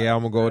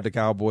gonna go with the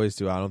Cowboys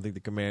too. I don't think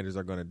the Commanders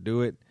are gonna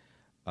do it.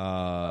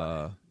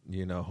 I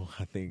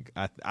think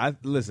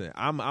listen.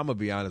 I'm gonna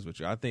be honest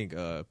with you. I think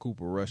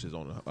Cooper Rush is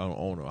on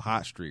a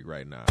hot streak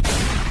right now,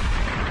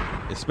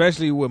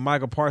 especially with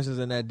Michael Parsons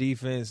in that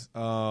defense.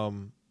 I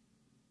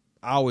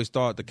always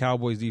thought the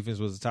Cowboys defense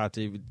was a top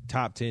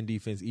 10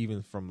 defense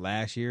even from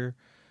last year.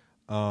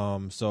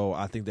 So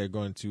I think they're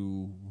going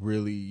to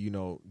really,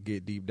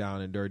 get deep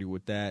down and dirty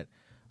with that,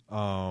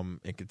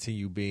 and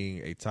continue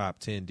being a top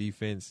 10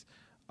 defense.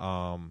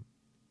 I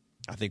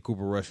think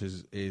Cooper Rush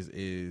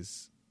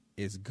is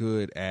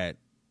good at,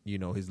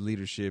 his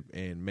leadership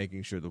and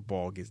making sure the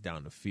ball gets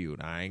down the field.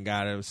 I ain't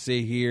got to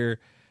sit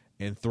here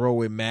and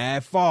throw it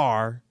mad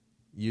far,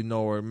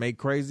 or make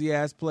crazy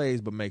ass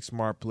plays, but make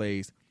smart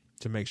plays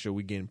to make sure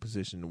we get in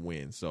position to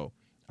win. So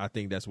I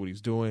think that's what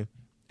he's doing,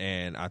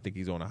 and I think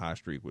he's on a hot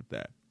streak with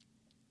that.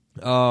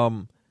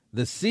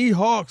 The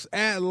Seahawks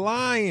at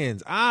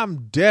Lions.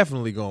 I'm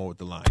definitely going with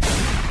the Lions.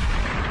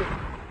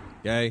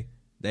 Okay,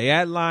 they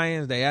at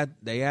Lions. They at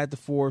the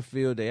Ford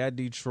Field. They at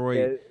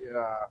Detroit.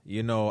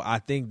 Yeah. I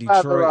think I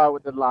have to Detroit. ride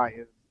with the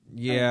Lions.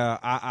 Yeah,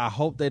 I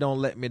hope they don't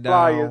let me down.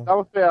 Lions,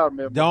 don't fail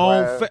me.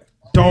 Don't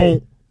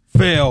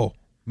fail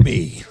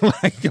me.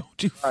 Like,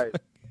 don't you? Right.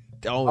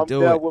 Don't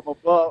do it. I'm there with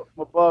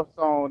my buffs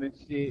on and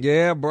shit.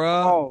 Yeah,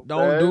 bro.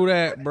 Don't do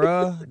that,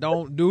 bro.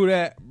 Don't do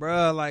that,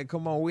 bro. Like,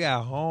 come on, we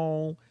at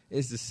home.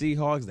 It's the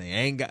Seahawks. They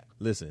ain't got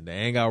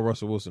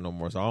Russell Wilson no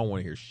more, so I don't want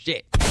to hear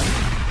shit.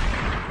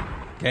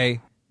 Okay?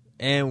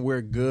 And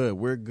we're good.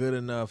 We're good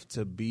enough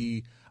to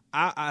be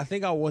I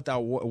think what I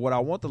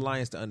want the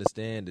Lions to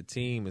understand, the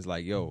team is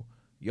like, yo,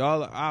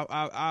 y'all.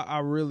 I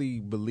really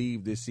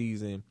believe this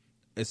season,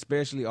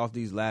 especially off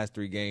these last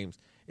 3 games,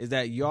 is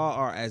that y'all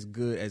are as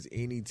good as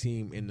any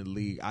team in the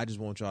league. I just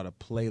want y'all to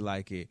play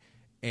like it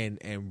and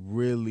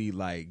really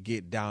like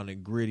get down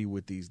and gritty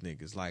with these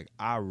niggas. Like,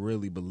 I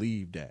really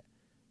believe that.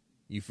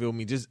 You feel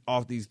me? Just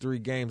off these 3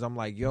 games, I'm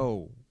like,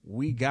 yo,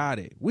 we got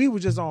it. We were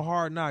just on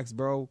Hard Knocks,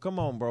 bro. Come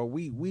on, bro.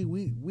 We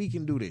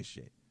can do this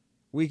shit.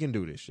 We can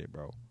do this shit,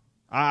 bro.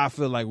 I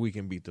feel like we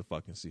can beat the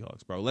fucking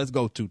Seahawks, bro. Let's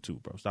go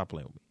 2-2, bro. Stop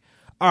playing with me.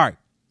 All right.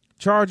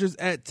 Chargers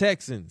at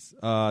Texans.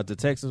 The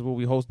Texans will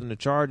be hosting the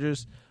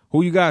Chargers.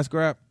 Who you guys,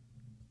 Scrap?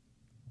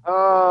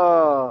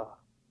 Not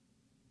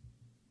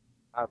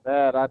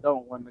bad. I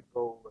don't want to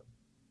go with.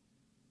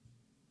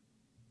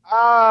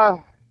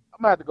 I'm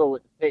gonna have to go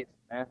with the Texans,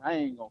 man. I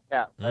ain't gonna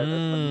cap. Right? That's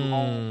my new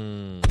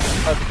home.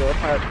 I'm gonna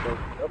have to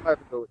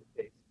go with the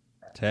Texans.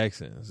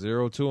 Texans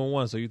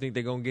 0-2-1. So you think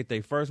they're gonna get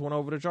their first one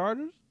over the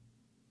Chargers?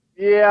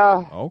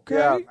 Yeah. Okay.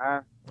 Yeah,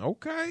 man.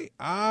 Okay.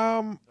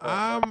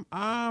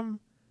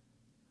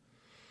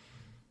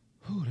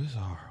 Ooh, this is a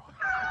hard one.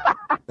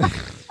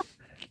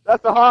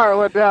 That's a hard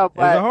one now,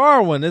 but It's a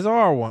hard one. It's a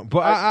hard one.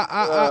 But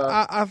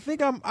I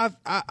think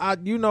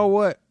you know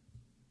what?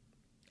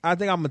 I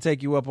think I'm gonna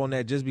take you up on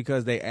that just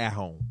because they at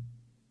home.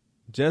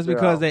 Just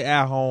because they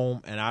at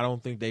home, and I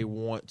don't think they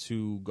want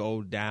to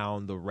go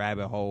down the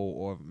rabbit hole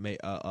or make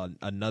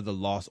another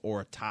loss or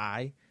a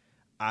tie.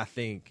 I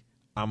think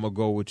I'm gonna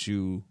go with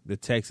you. The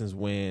Texans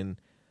win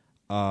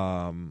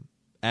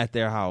at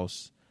their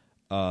house.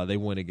 They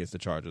win against the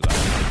Chargers.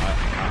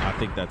 I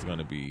think that's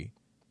gonna be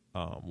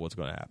what's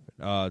gonna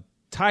happen.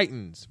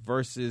 Titans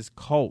versus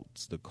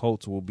Colts. The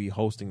Colts will be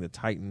hosting the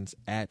Titans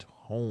at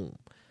home.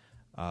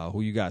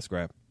 Who you got,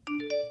 Scrap?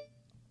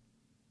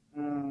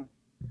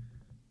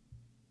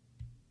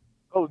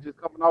 Colts just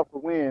coming off a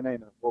win,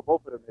 ain't it? Well,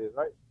 both of them is,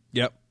 right?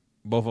 Yep.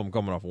 Both of them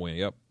coming off a win.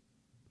 Yep.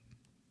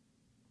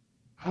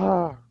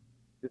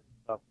 This is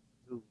tough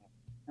too.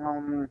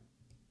 I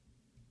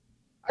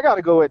got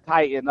to go with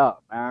tighten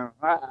up, man.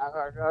 I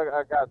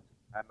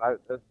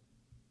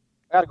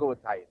got to go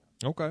with tighten.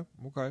 Okay.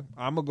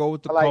 I'm gonna go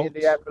with the I like Colts.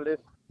 Indianapolis.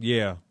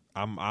 Yeah.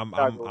 I'm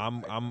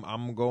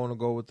going to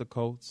go with the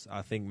Colts.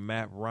 I think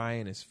Matt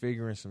Ryan is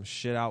figuring some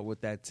shit out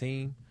with that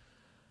team.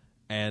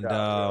 And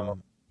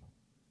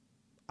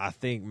I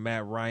think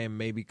Matt Ryan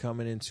may be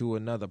coming into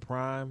another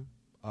prime.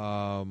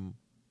 I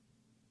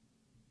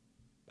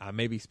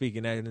may be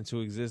speaking that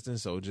into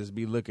existence, so just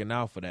be looking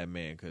out for that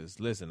man. Because,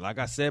 listen, like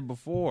I said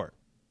before,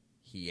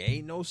 he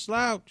ain't no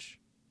slouch.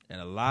 And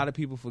a lot of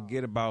people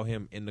forget about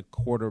him in the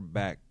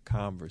quarterback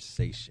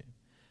conversation.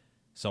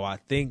 So I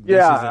think this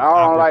is an opportunity.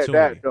 I don't like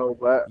that, though,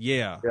 but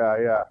yeah.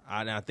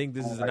 I think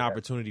this is an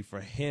opportunity for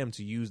him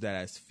to use that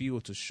as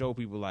fuel to show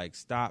people, like,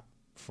 stop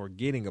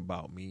forgetting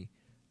about me.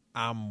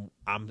 I'm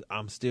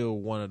still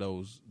one of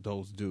those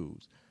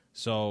dudes.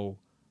 So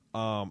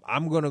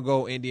I'm gonna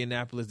go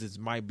Indianapolis. This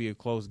might be a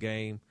close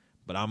game,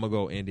 but I'm gonna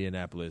go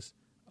Indianapolis,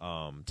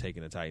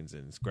 taking the Titans,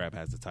 and Scrap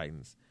has the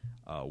Titans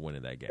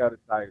winning that game. Got the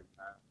Titans,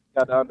 man.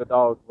 Got the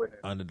underdogs winning.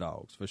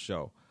 Underdogs for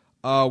sure.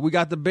 We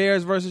got the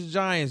Bears versus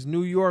Giants.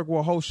 New York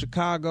will host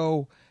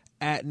Chicago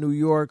at New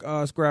York.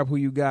 Scrap, who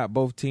you got?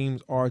 Both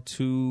teams are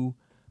 2-1.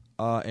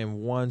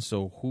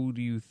 So who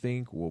do you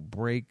think will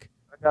break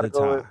the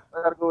tie?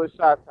 I gotta go with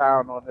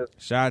Chi-Town on this.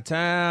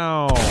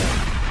 Chi-Town.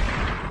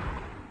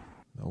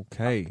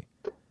 Okay.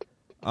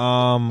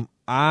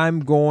 I'm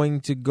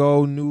going to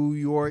go New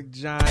York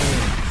Giants.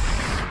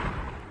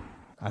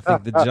 I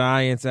think the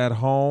Giants at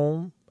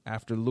home,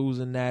 after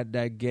losing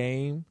that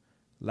game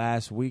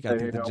last week, I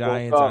think the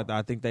Giants,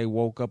 I think they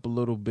woke up a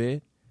little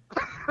bit.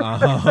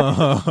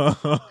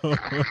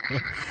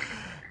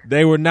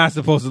 They were not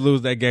supposed to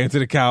lose that game to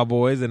the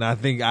Cowboys, and I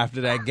think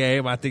after that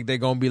game, I think they're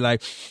going to be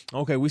like,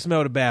 okay, we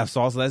smell the bath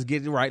sauce. Let's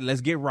get right. Yeah.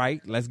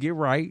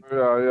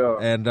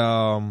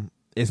 And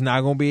it's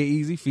not going to be an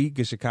easy feat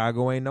because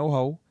Chicago ain't no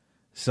hoe.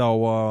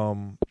 So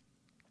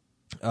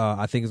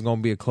I think it's going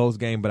to be a close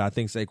game, but I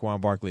think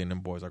Saquon Barkley and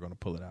them boys are going to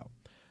pull it out.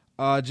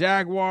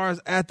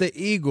 Jaguars at the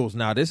Eagles.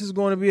 Now, this is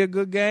going to be a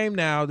good game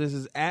now. This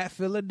is at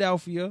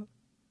Philadelphia.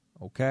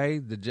 Okay,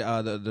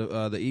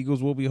 the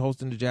Eagles will be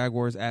hosting the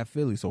Jaguars at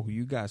Philly. So who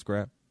you got,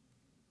 Scrap?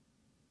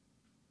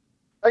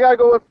 I gotta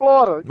go with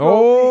Florida.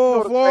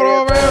 Florida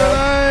over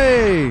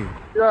everything.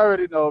 You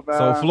already know, man.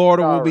 So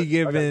Florida will be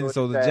giving.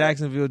 So the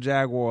Jacksonville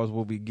Jaguars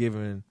will be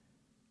giving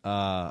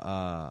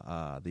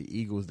the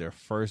Eagles their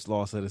first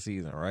loss of the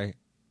season, right?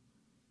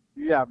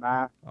 Yeah,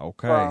 man.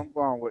 Okay. I'm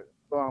going with.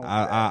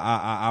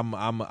 I'm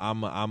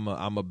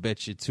a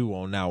bet you 2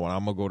 on that one.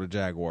 I'm gonna go to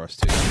Jaguars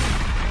too.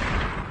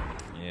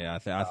 Yeah,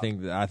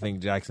 I think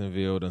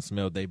Jacksonville done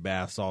smelled they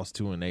bath sauce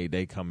too, and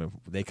they coming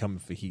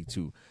for heat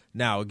too.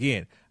 Now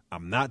again,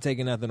 I'm not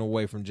taking nothing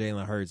away from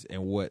Jalen Hurts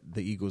and what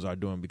the Eagles are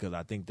doing because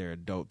I think they're a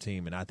dope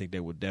team and I think they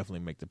will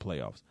definitely make the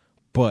playoffs.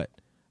 But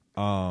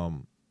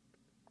I'm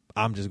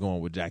just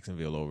going with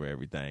Jacksonville over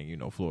everything,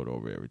 Florida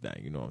over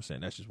everything. You know what I'm saying?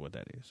 That's just what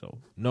that is. So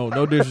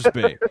no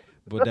disrespect,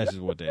 but that's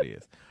just what that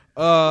is.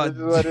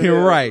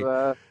 You're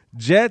right.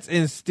 Jets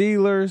and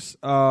Steelers.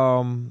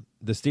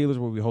 The Steelers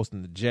will be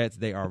hosting the Jets.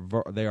 They are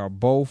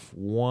both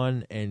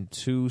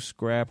 1-2.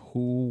 Scrap.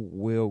 Who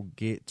will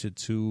get to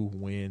 2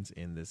 wins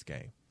in this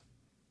game?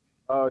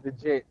 The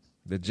Jets.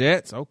 The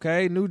Jets.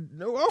 Okay.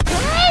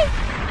 Okay.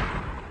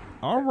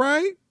 All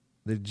right.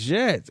 The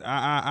Jets.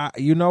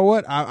 You know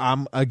what?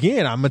 I'm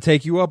gonna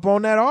take you up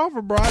on that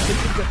offer, bro.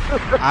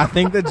 I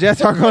think the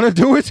Jets are gonna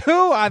do it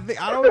too. I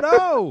don't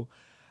know.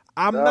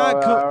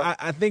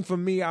 I think for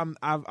me, I've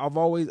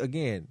always,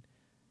 again,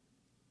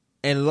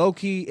 and low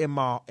key in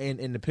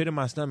the pit of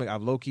my stomach,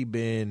 I've low key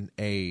been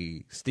a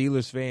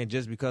Steelers fan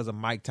just because of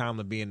Mike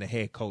Tomlin being the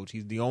head coach.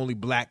 He's the only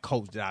black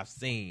coach that I've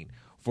seen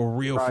for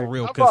real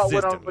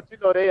consistently.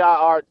 But they are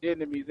arch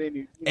enemies.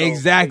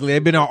 Exactly,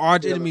 they've been our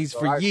arch enemies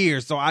for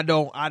years. So I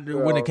do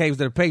when it came to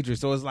the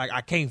Patriots. So it's like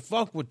I can't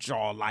fuck with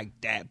y'all like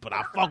that, but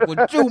I fuck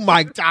with you,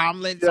 Mike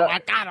Tomlin. So I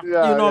gotta, you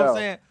know what I'm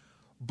saying?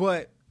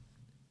 But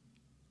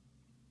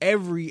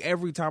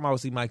every time I would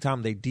see Mike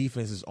Tomlin, their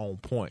defense is on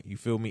point. You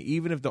feel me?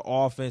 Even if the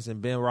offense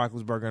and Ben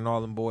Roethlisberger and all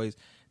them boys,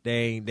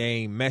 they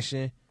ain't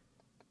meshing.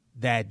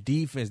 That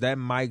defense, that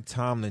Mike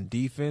Tomlin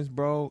defense,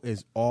 bro,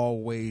 is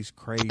always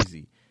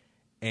crazy.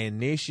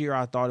 And this year,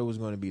 I thought it was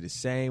going to be the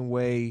same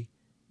way,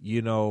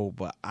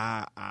 but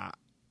I'm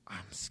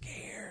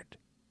scared.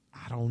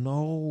 I don't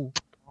know,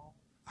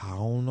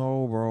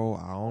 bro.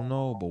 I don't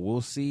know, but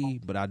we'll see.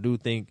 But I do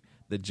think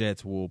the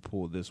Jets will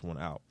pull this one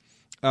out.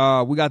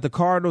 We got the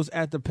Cardinals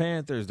at the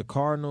Panthers. The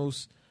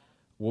Cardinals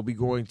will be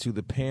going to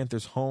the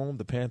Panthers' home.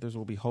 The Panthers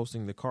will be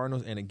hosting the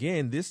Cardinals. And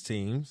again, these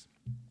two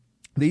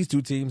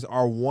teams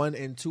are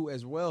 1-2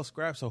 as well,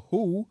 Scrap. So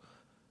who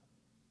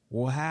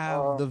will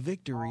have the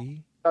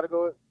victory? Gotta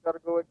go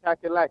with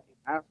Kakalaki.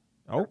 Huh?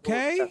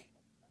 Okay.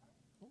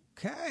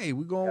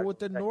 We're going with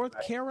the North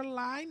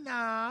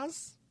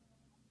Carolinas.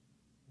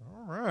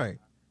 All right.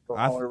 Go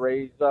on,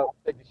 raise up,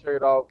 take your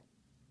shirt off,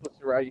 put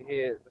it around your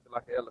head, looking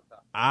like an helicopter.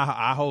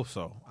 I hope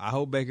so. I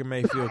hope Baker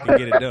Mayfield can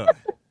get it done.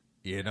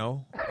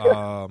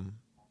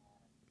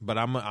 But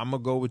I'm gonna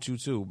go with you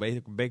too.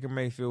 Baker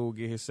Mayfield will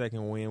get his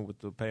second win with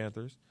the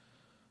Panthers.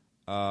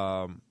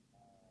 I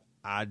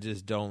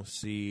just don't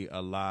see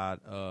a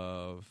lot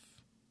of.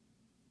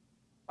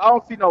 I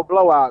don't see no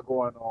blowout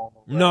going on.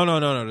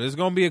 No. There's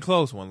gonna be a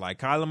close one. Like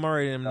Kyler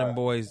Murray and them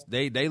boys,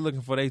 they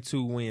looking for their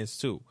 2 wins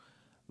too.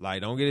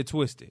 Like, don't get it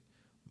twisted.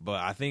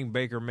 But I think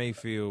Baker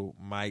Mayfield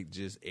might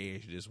just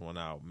edge this one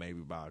out, maybe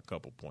by a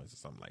couple points or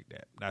something like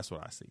that. That's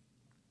what I see.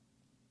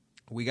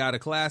 We got a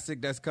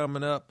classic that's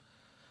coming up.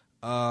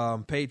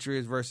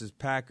 Patriots versus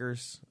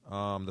Packers.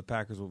 The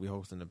Packers will be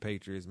hosting the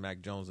Patriots.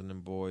 Mac Jones and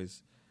them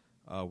boys.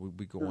 We'll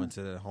be going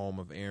to the home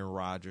of Aaron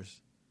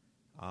Rodgers.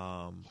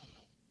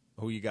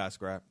 Who you got,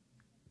 Scrap?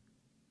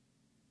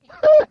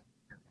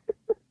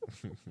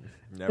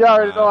 You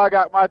already know I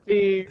got my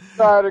team.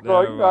 You already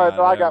know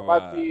I got my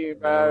team,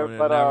 man.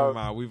 But never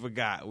mind. We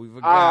forgot.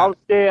 I'm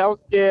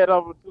scared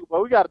of them too.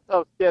 But we got a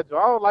tough schedule.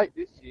 I don't like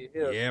this shit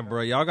here. Yeah,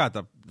 bro. Y'all got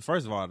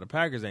first of all, the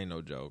Packers ain't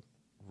no joke,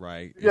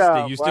 right?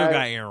 You still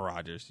got Aaron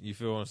Rodgers. You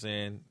feel what I'm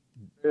saying?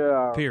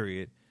 Yeah.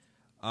 Period.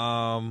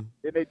 Then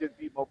they just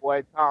beat my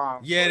boy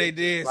Tom. Yeah, they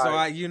did. So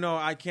I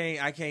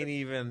can't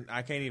even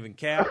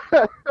cap.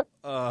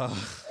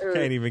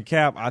 Can't even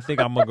cap. I think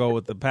I'm gonna go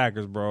with the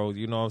Packers, bro.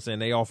 You know what I'm saying?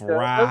 They offer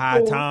ride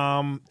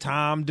high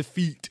time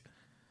defeat.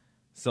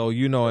 So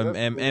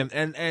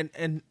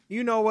and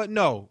you know what?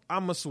 No,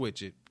 I'm gonna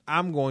switch it.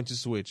 I'm going to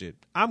switch it.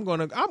 I'm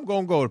gonna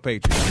go to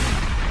Patriots.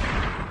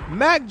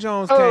 Mac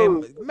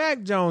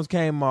Jones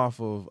came off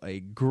of a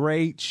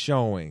great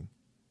showing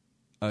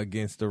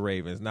against the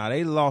Ravens. Now,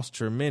 they lost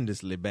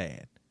tremendously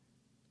bad,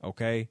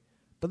 okay?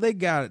 But they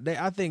got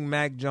it. I think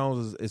Mac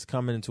Jones is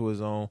coming into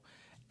his own,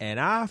 and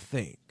I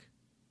think,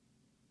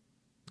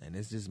 and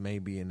this just may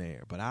be in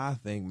there, but I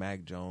think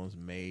Mac Jones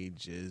may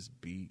just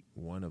beat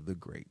one of the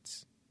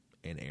greats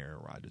in Aaron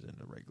Rodgers in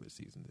the regular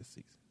season this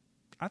season.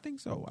 I think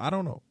so. I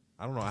don't know.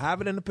 I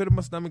have it in the pit of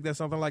my stomach that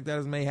something like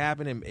that may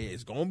happen, and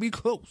it's going to be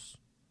close.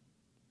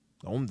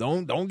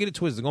 Don't get it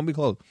twisted. It's going to be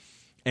close.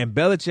 And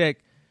Belichick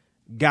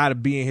got to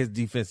be in his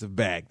defensive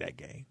bag that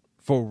game.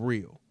 For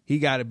real. He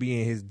got to be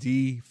in his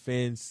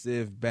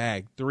defensive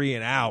bag. 3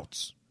 and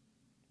outs.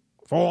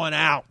 4 and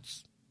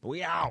outs.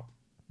 We out.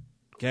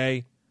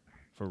 Okay?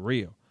 For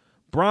real.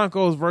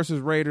 Broncos versus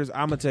Raiders.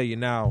 I'm going to tell you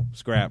now,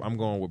 Scrap, I'm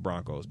going with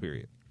Broncos,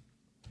 period.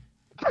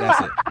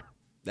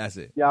 That's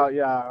it. Yeah,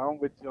 I'm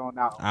with you on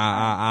that one.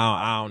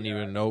 I don't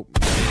even know.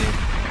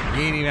 You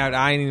ain't even have.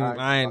 I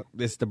ain't.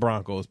 It's the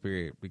Broncos,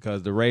 period.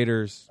 Because the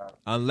Raiders,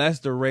 unless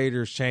the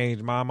Raiders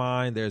change my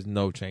mind, there's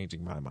no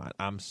changing my mind.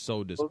 I'm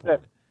so disappointed.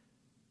 Okay.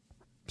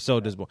 So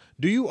disappointed.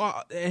 Do you?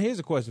 And here's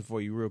a question for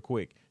you, real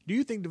quick. Do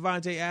you think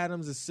Devontae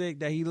Adams is sick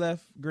that he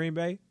left Green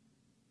Bay?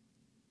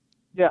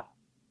 Yeah.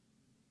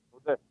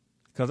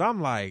 Because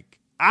I'm like,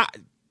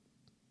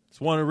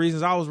 it's one of the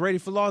reasons I was ready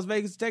for Las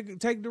Vegas to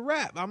take the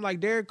rap. I'm like,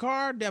 Derek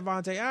Carr,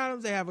 Devontae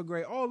Adams, they have a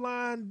great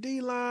O-line,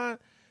 D-line,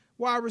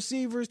 wide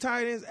receivers,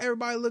 tight ends,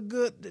 everybody look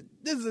good.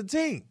 This is a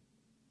team.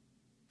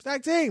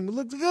 Stacked team. It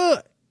looks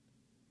good.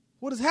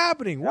 What is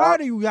happening? Why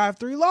do you have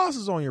 3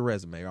 losses on your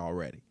resume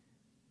already?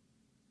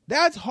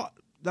 That's hard.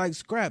 Like,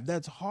 Scrap,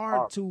 that's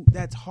hard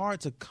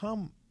to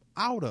come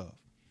out of.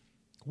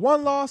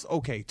 1 loss,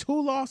 okay.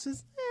 2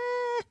 losses,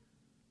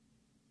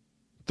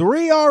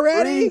 3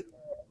 already?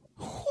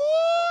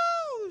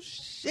 Whoo,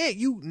 shit.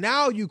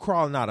 Now you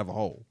crawling out of a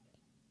hole.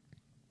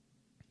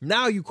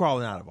 Now you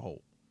crawling out of a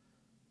hole.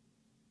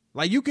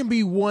 Like, you can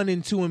be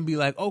 1-2 and be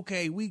like,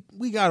 okay, we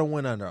got a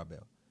win under our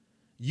belt.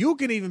 You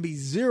can even be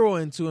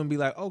 0-2 and be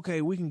like,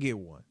 okay, we can get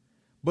 1.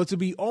 But to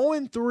be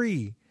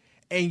 0-3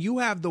 and you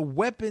have the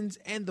weapons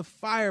and the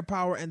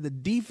firepower and the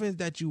defense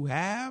that you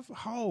have,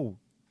 oh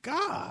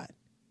God.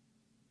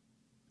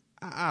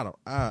 I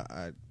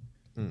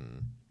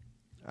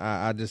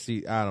just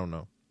see, I don't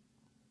know.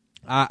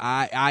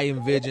 I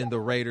envision the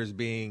Raiders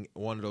being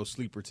one of those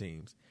sleeper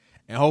teams.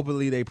 And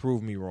hopefully they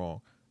prove me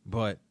wrong.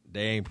 But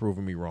they ain't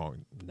proving me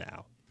wrong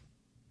now.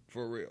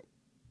 For real.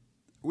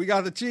 We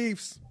got the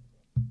Chiefs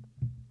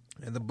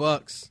and the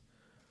Bucks.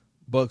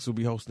 Bucks will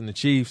be hosting the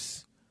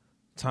Chiefs.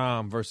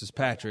 Tom versus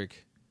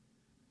Patrick.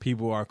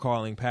 People are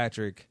calling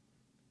Patrick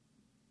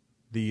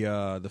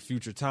the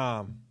future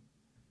Tom.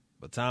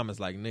 But Tom is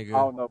like,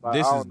 nigga,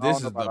 this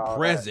is the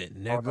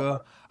present,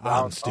 nigga.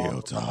 I'm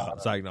still Tom.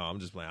 It's like, no, I'm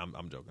just playing.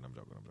 I'm joking.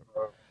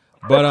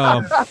 But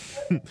I'm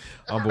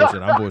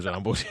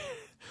bullshit.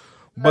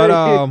 But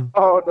I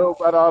don't know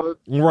about all this.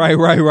 Right. You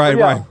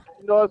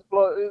know, it's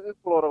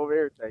Florida over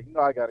everything. You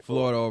know, I got to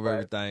Florida over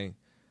everything.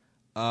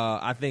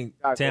 I think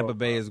Tampa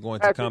Bay is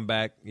going to come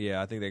back.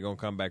 Yeah, I think they're going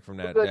to come back from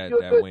that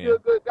win. You're a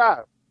good guy.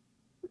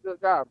 You're a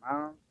good guy,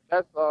 man.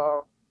 That's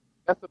a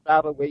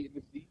battle waiting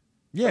to see.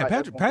 Yeah,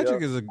 Patrick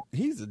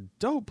he's a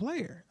dope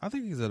player. I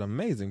think he's an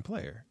amazing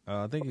player.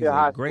 I think he's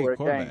a great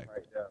quarterback.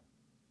 Right,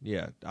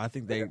 yeah, I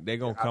think they're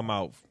going to come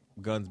out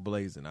guns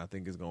blazing. I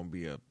think it's going to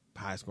be a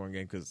high-scoring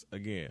game because,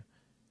 again,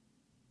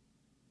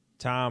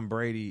 Tom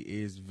Brady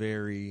is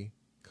very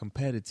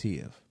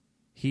competitive.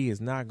 He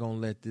is not going to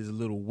let this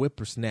little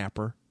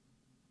whippersnapper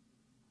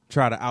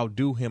try to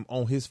outdo him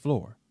on his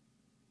floor.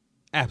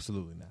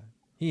 Absolutely not.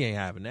 He ain't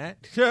having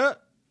that.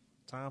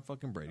 Tom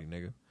fucking Brady,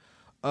 nigga.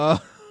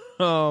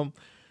 So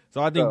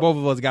I think both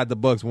of us got the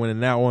Bucks winning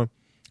that one.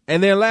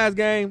 And then last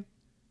game,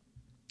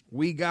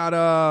 we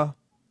got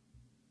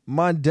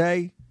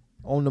Monday.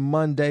 On the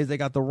Mondays, they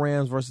got the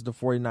Rams versus the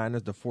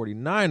 49ers. The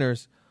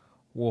 49ers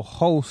will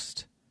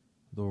host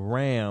the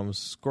Rams.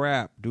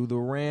 Scrap. Do the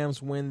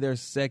Rams win their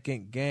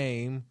second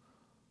game?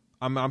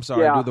 I'm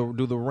sorry. Yeah.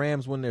 Do the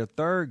Rams win their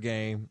third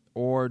game,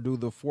 or do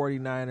the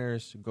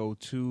 49ers go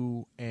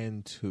 2-2?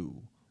 I'm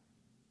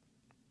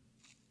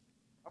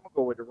gonna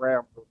go with the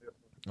Rams for this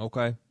one.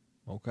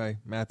 Okay.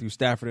 Matthew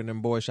Stafford and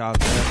them boys, shout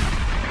out to them.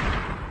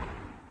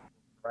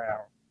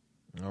 Rams.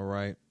 All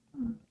right.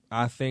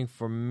 I think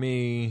for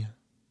me,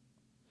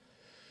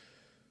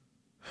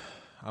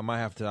 I might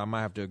have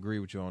to agree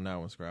with you on that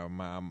one, Scrap.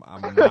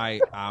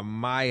 I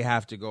might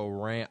have to go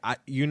Ram. I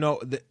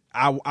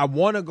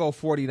want to go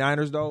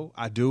 49ers though.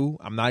 I do.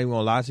 I'm not even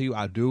gonna lie to you.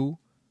 I do.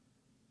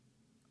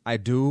 I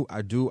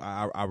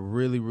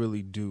really,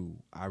 really do.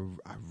 I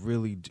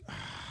really do.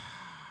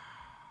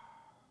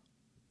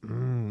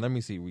 Let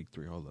me see week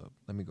 3. Hold up.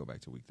 Let me go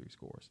back to week 3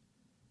 scores.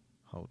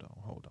 Hold on.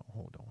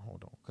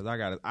 Because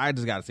I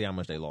just gotta see how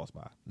much they lost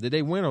by. Did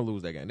they win or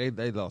lose that game?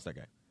 They lost that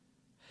game.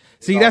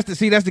 That's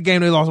the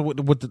game they lost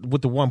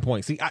with the 1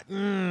 point. See,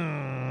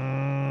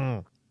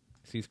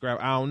 Scrap.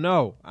 I don't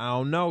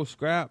know,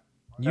 Scrap.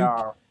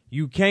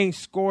 You can't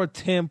score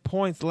 10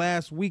 points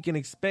last week and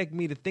expect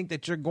me to think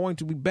that you're going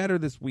to be better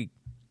this week.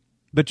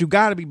 But you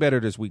got to be better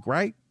this week,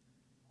 right?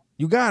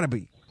 You got to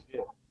be.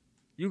 Yeah.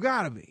 You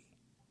got to be.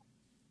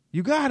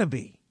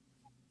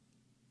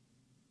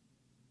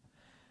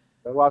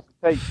 They lost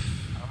the tape.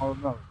 I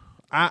don't know.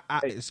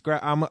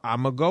 Scrap. I'm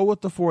gonna go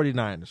with the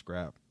 49ers,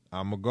 Scrap.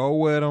 I'm going to go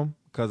with them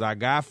because I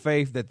got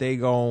faith that they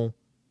going to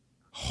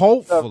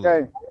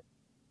hopefully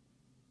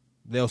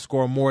they'll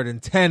score more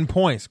than 10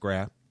 points,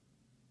 Scrap.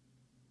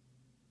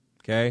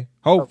 Okay?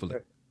 Hopefully.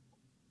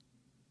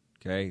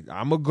 Okay?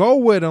 I'm going to go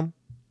with them.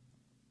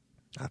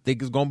 I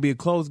think it's going to be a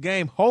close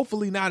game.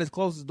 Hopefully not as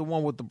close as the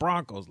one with the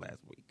Broncos last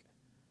week.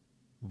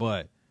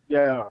 But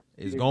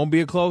it's going to be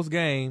a close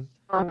game.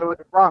 With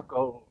the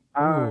Broncos.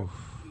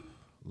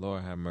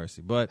 Lord have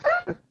mercy. But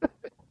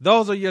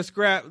those are your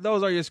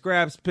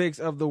Scraps picks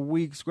of the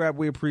week. Scrap,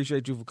 we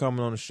appreciate you for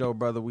coming on the show,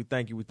 brother. We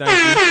thank you. Thanks for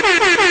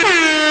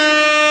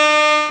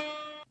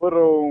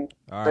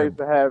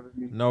having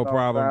me. No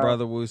problem,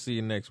 brother. We'll see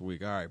you next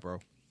week. All right, bro.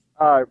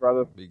 All right,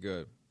 brother. Be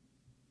good.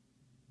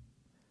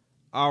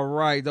 All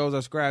right, those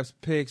are Scraps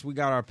picks. We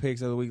got our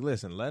picks of the week.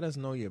 Listen, let us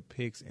know your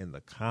picks in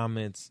the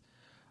comments.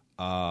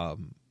 For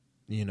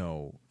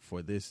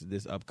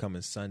this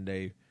upcoming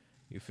Sunday.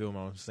 You feel what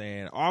I'm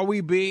saying? Are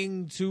we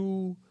being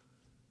too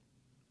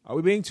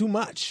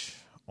much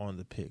on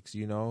the picks?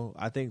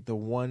 I think the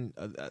one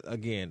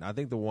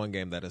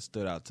game that has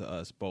stood out to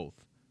us both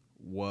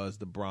was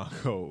the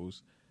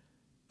Broncos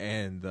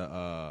and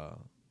the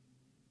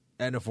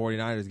And the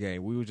 49ers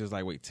game, we were just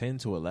like, wait,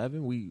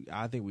 10-11?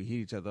 I think we hit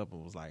each other up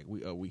and was like,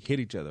 we hit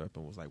each other up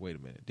and was like, wait a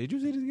minute, did you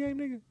see this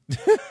game,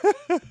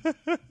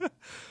 nigga?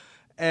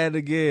 And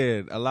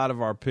again, a lot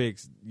of our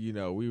picks, we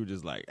were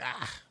just like,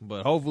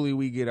 but hopefully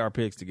we get our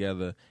picks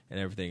together and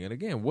everything. And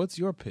again, what's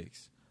your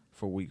picks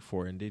for week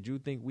 4? And did you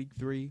think week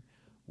 3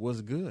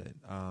 was good?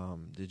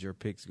 Did your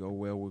picks go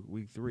well with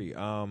week 3?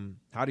 How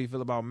do you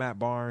feel about Matt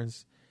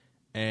Barnes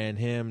and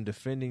him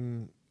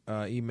defending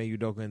Ime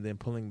Udoka and then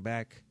pulling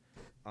back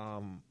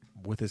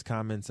with his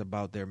comments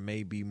about there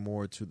may be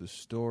more to the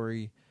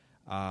story?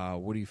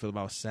 What do you feel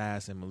about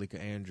S.A.S and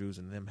Malika Andrews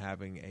and them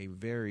having a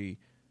very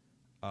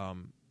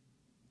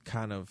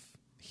kind of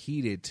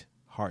heated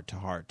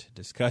heart-to-heart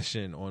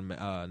discussion on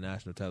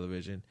national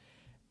television?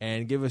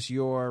 And give us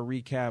your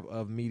recap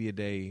of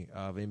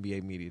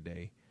NBA Media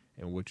Day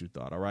and what you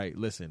thought. All right,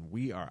 listen,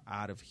 we are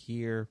out of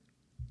here.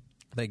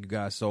 Thank you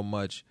guys so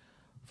much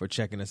for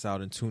checking us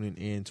out and tuning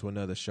in to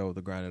another show,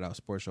 the Grinded Out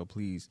Sports Show.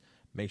 Please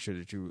make sure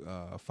that you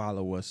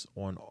follow us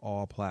on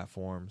all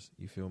platforms,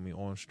 you feel me,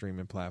 on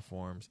streaming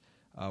platforms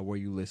where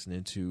you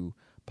listening to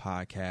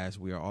podcasts.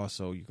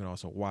 You can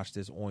also watch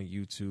this on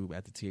YouTube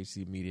at the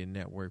THC Media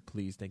Network.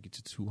 Please, thank you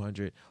to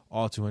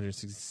all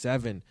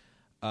 267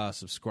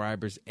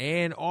 subscribers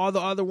and all the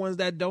other ones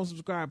that don't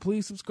subscribe.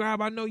 Please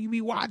subscribe. I know you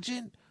be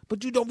watching,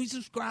 but you don't be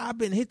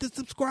subscribing. Hit the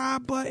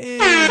subscribe button.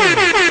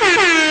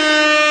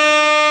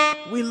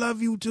 We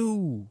love you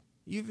too.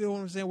 You feel what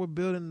I'm saying? We're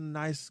building a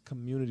nice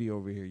community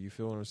over here. You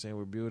feel what I'm saying?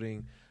 We're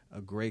building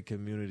a great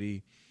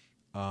community,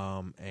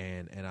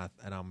 and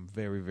I'm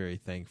very, very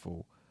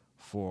thankful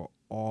for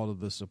all of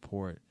the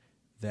support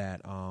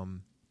that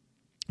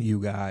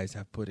you guys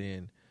have put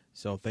in.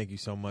 So thank you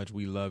so much.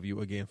 We love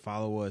you. Again,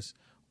 follow us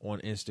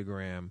on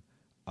Instagram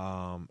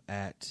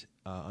at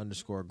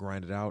 _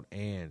 Grinded Out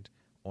and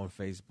on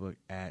Facebook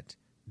at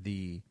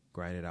The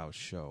Grinded Out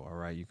Show. All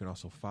right. You can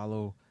also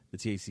follow the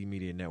THC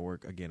Media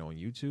Network again on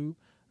YouTube,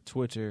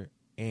 Twitter,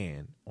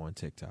 and on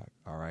TikTok.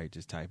 All right.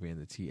 Just type in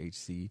the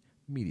THC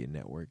Media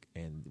Network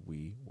and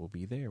we will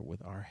be there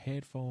with our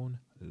headphone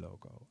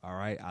logo. All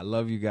right. I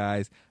love you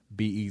guys.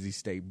 Be easy,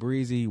 stay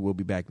breezy. We'll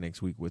be back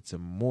next week with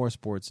some more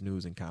sports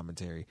news and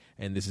commentary.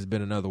 And this has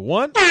been another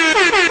one.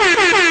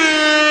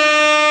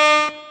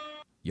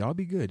 Y'all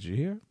be good. You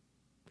hear?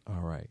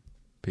 All right.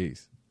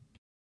 Peace.